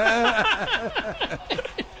squirrels.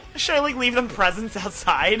 Should I like leave them presents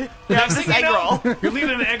outside? Next This thing egg you roll. know, you're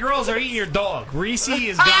leaving egg rolls or eating your dog. Reese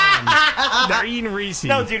is gone. They're eating Reese.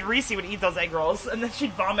 No, dude, Reese would eat those egg rolls, and then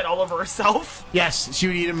she'd vomit all over herself. Yes, she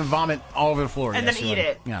would eat them and vomit all over the floor. And yes, then she eat would.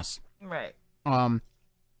 it. Yes. Right.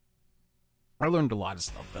 I learned a lot of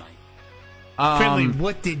stuff tonight. Finley,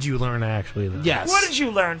 what did you learn actually? Though? Yes. What did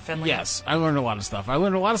you learn, Finley? Yes, I learned a lot of stuff. I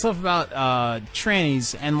learned a lot of stuff about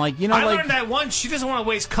trannies and like I like learned that once she doesn't want to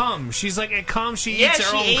waste cum. She's like at cum, she Yeah,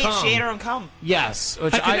 eats her own cum. she ate her own cum. yes,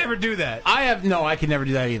 which I could never do that. I could never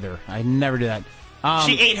do that either. I never do that.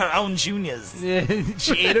 She ate her own juniors.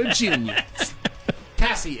 She ate her juniors.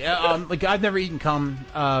 Cassie, like I've never eaten cum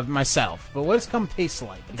myself, but what does cum taste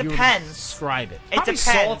like? If you were to depends. describe it. It Probably depends.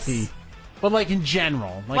 salty, but like in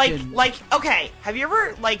general, Okay, have you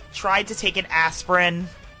ever like tried to take an aspirin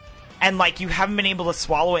and like you haven't been able to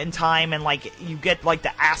swallow it in time and like you get like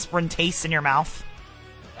the aspirin taste in your mouth?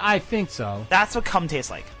 I think so. That's what cum tastes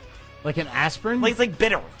like. Like an aspirin? Like it's like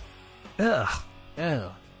bitter. Ugh. Ew.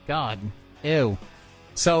 God. Ew.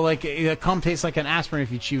 So like cum tastes like an aspirin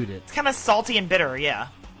if you chewed it. It's kind of salty and bitter, yeah.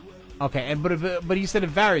 Okay, and but you said it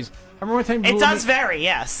varies. I remember one time It does vary,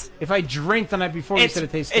 yes. If I drink the night before, you said it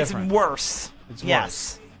tastes different. It's worse. It's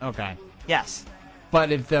yes. worse. Okay. Yes.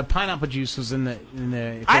 But if the pineapple juice was in the I don't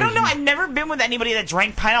know. equation- I've never been with anybody that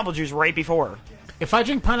drank pineapple juice right before. If I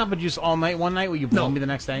drink pineapple juice all night, one night, will you blow me the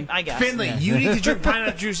next day? I guess. Finley, Yeah. you need to drink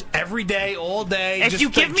pineapple juice every day, all day. If just you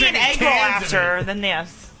like give me an drinking egg roll cans of after, it. then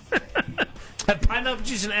yes. Have pineapple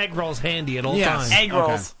juice and egg rolls handy at all Yes. times. Egg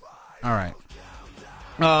rolls. All right.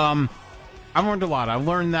 I've learned a lot. I've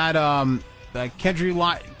learned that that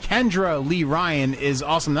Kendra Lee Ryan is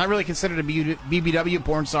awesome. Not really considered a BBW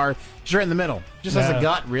porn star. She's right in the middle. Just has Yeah. a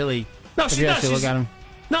gut, really. No, If she you does. actually look at him.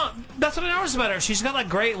 No, that's what I noticed about her. She's got like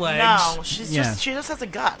great legs. No, she's Yeah. just she just has a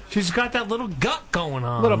gut. She's got that little gut going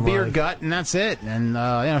on. Little beard like- gut, and that's it. And you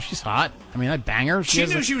know, she's hot. I mean, I bang her. She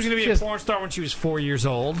knew she was going to be a porn star when she was 4 years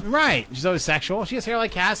old. Right. She's always sexual. She has hair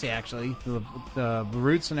like Cassie, actually. The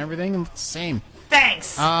roots and everything, it's the same.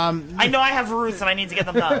 Thanks. I know I have roots and I need to get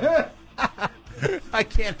them done. I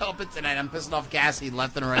can't help it tonight. I'm pissing off Cassie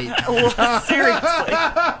left and right.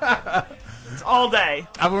 Seriously. It's all day.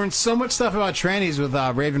 I've learned so much stuff about trannies with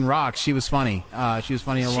Raven Rock. She was funny. She was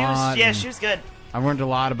funny a lot. Yeah, and she was good. I've learned a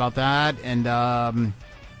lot about that, and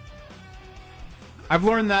I've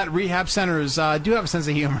learned that rehab centers do have a sense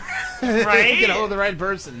of humor. Right? You get a hold of the right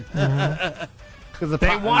person. Because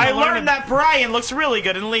I learned that Brian looks really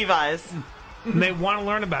good in Levi's. They want to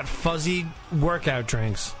learn about fuzzy workout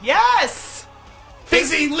drinks. Yes!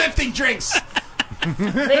 Fizzy lifting drinks.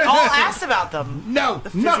 They all asked about them. No,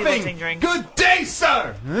 The fizzy nothing. lifting drinks. Good day,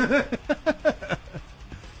 sir.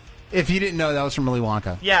 If you didn't know, that was from Willy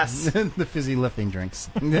Wonka. Yes. The fizzy lifting drinks.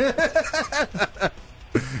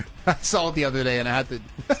 I saw it the other day, and I had to.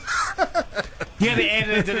 Yeah, they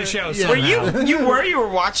added it to the show. Yeah. Were you were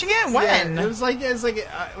watching it? When? Yeah, it was like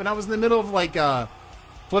when I was in the middle of like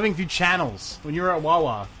flipping through channels when you were at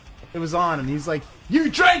Wawa. It was on, and he's like, "You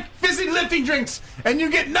drank fizzy lifting drinks, and you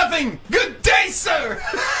get nothing. Good day, sir."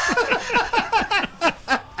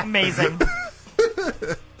 Amazing.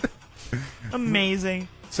 Amazing.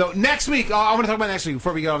 So next week, I want to talk about next week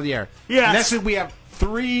before we go over the air. Yes. Next week we have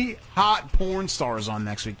 3 hot porn stars on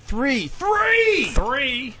next week. 3.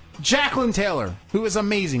 Jacqueline Taylor, who is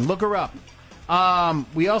amazing. Look her up.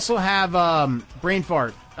 We also have Brain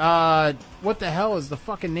Fart. What the hell is the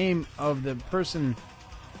fucking name of the person?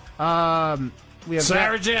 We have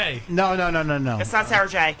Sarah J. No. It's not Sarah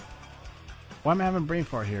J. Why am I having brain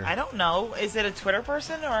fart here? I don't know. Is it a Twitter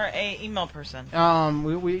person or a email person?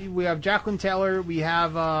 We have Jacqueline Taylor. We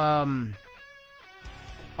have oh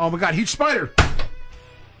my God, huge spider.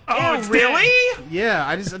 Oh, it's really? Dead. Yeah,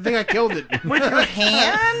 I think I killed it with your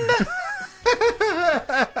hand.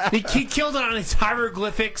 He killed it on his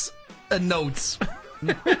hieroglyphics and notes.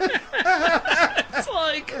 It's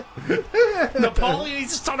like Napoleon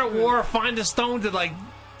needs to start a war, find a stone to like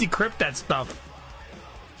decrypt that stuff.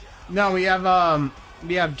 No, we have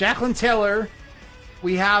Jacqueline Taylor.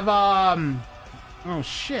 We have oh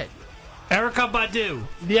shit, Erykah Badu.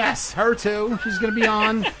 Yes, her too. She's gonna be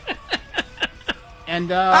on.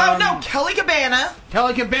 And oh no, Kelly Cabana.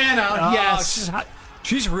 Kelly Cabana. Yes, she's hot.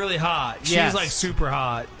 She's really hot. She's Yes. like super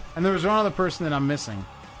hot. And there was one other person that I'm missing.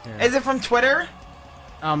 Here. Is it from Twitter?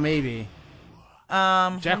 Oh, maybe.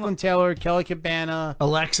 Jacqueline Taylor, Kelly Cabana,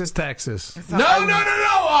 Alexis Texas. No.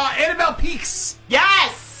 Annabelle Peaks.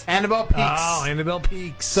 Yes. Annabelle Peaks. Oh, Annabelle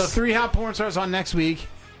Peaks. So 3 hot porn stars on next week.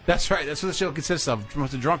 That's right. That's what the show consists of. A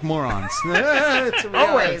bunch of drunk morons. It's a reality.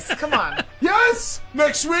 Always. Come on. Yes.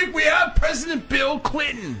 Next week we have President Bill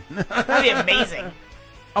Clinton. That'd be amazing.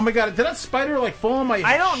 Oh my God! Did that spider like fall on my?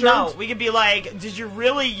 I don't shirt? know. We could be like, did you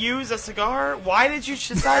really use a cigar? Why did you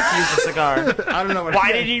decide to use a cigar? I don't know.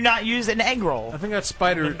 Why did you not use an egg roll? I think that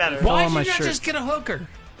spider Better. fell Why on did my you not shirt. just get a hooker?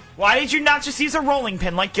 Why did you not just use a rolling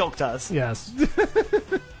pin like Gilk does? Yes.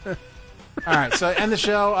 All right. So end the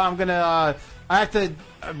show. I'm gonna. I have to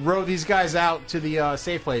row these guys out to the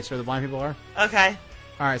safe place where the blind people are. Okay.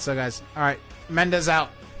 All right. So guys. All right. Mendez out.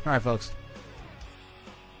 All right, folks.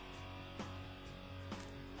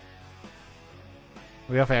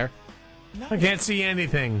 We off air? I can't see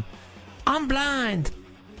anything. I'm blind.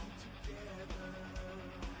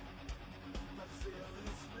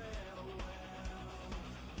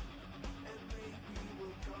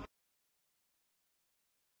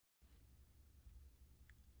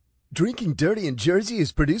 Drinking Dirty in Jersey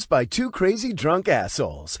is produced by two crazy drunk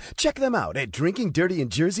assholes. Check them out at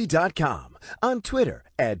drinkingdirtyinjersey.com, on Twitter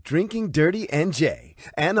at drinkingdirtynj,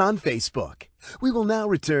 and on Facebook. We will now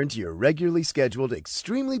return to your regularly scheduled,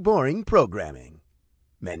 extremely boring programming.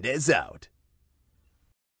 Mendez out.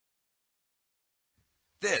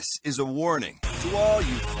 This is a warning to all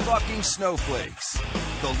you fucking snowflakes.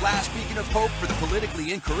 The last beacon of hope for the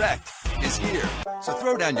politically incorrect is here. So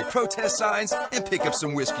throw down your protest signs and pick up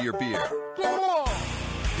some whiskey or beer.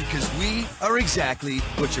 Because we are exactly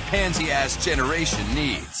what your pansy-ass generation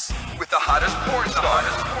needs. With the hottest porn stars,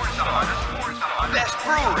 best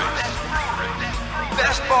breweries,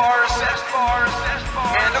 best bars,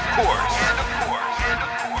 and of course,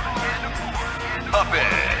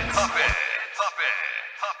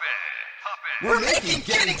 we're making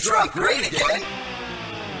getting drunk great again.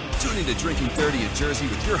 Tune into Drinking Dirty in Jersey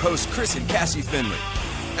with your hosts Chris and Cassie Finley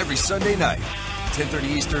every Sunday night, 10:30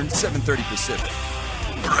 Eastern, 7:30 Pacific.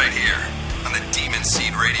 Right here on the Demon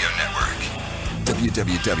Seed Radio Network.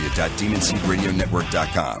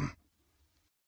 www.demonseedradionetwork.com.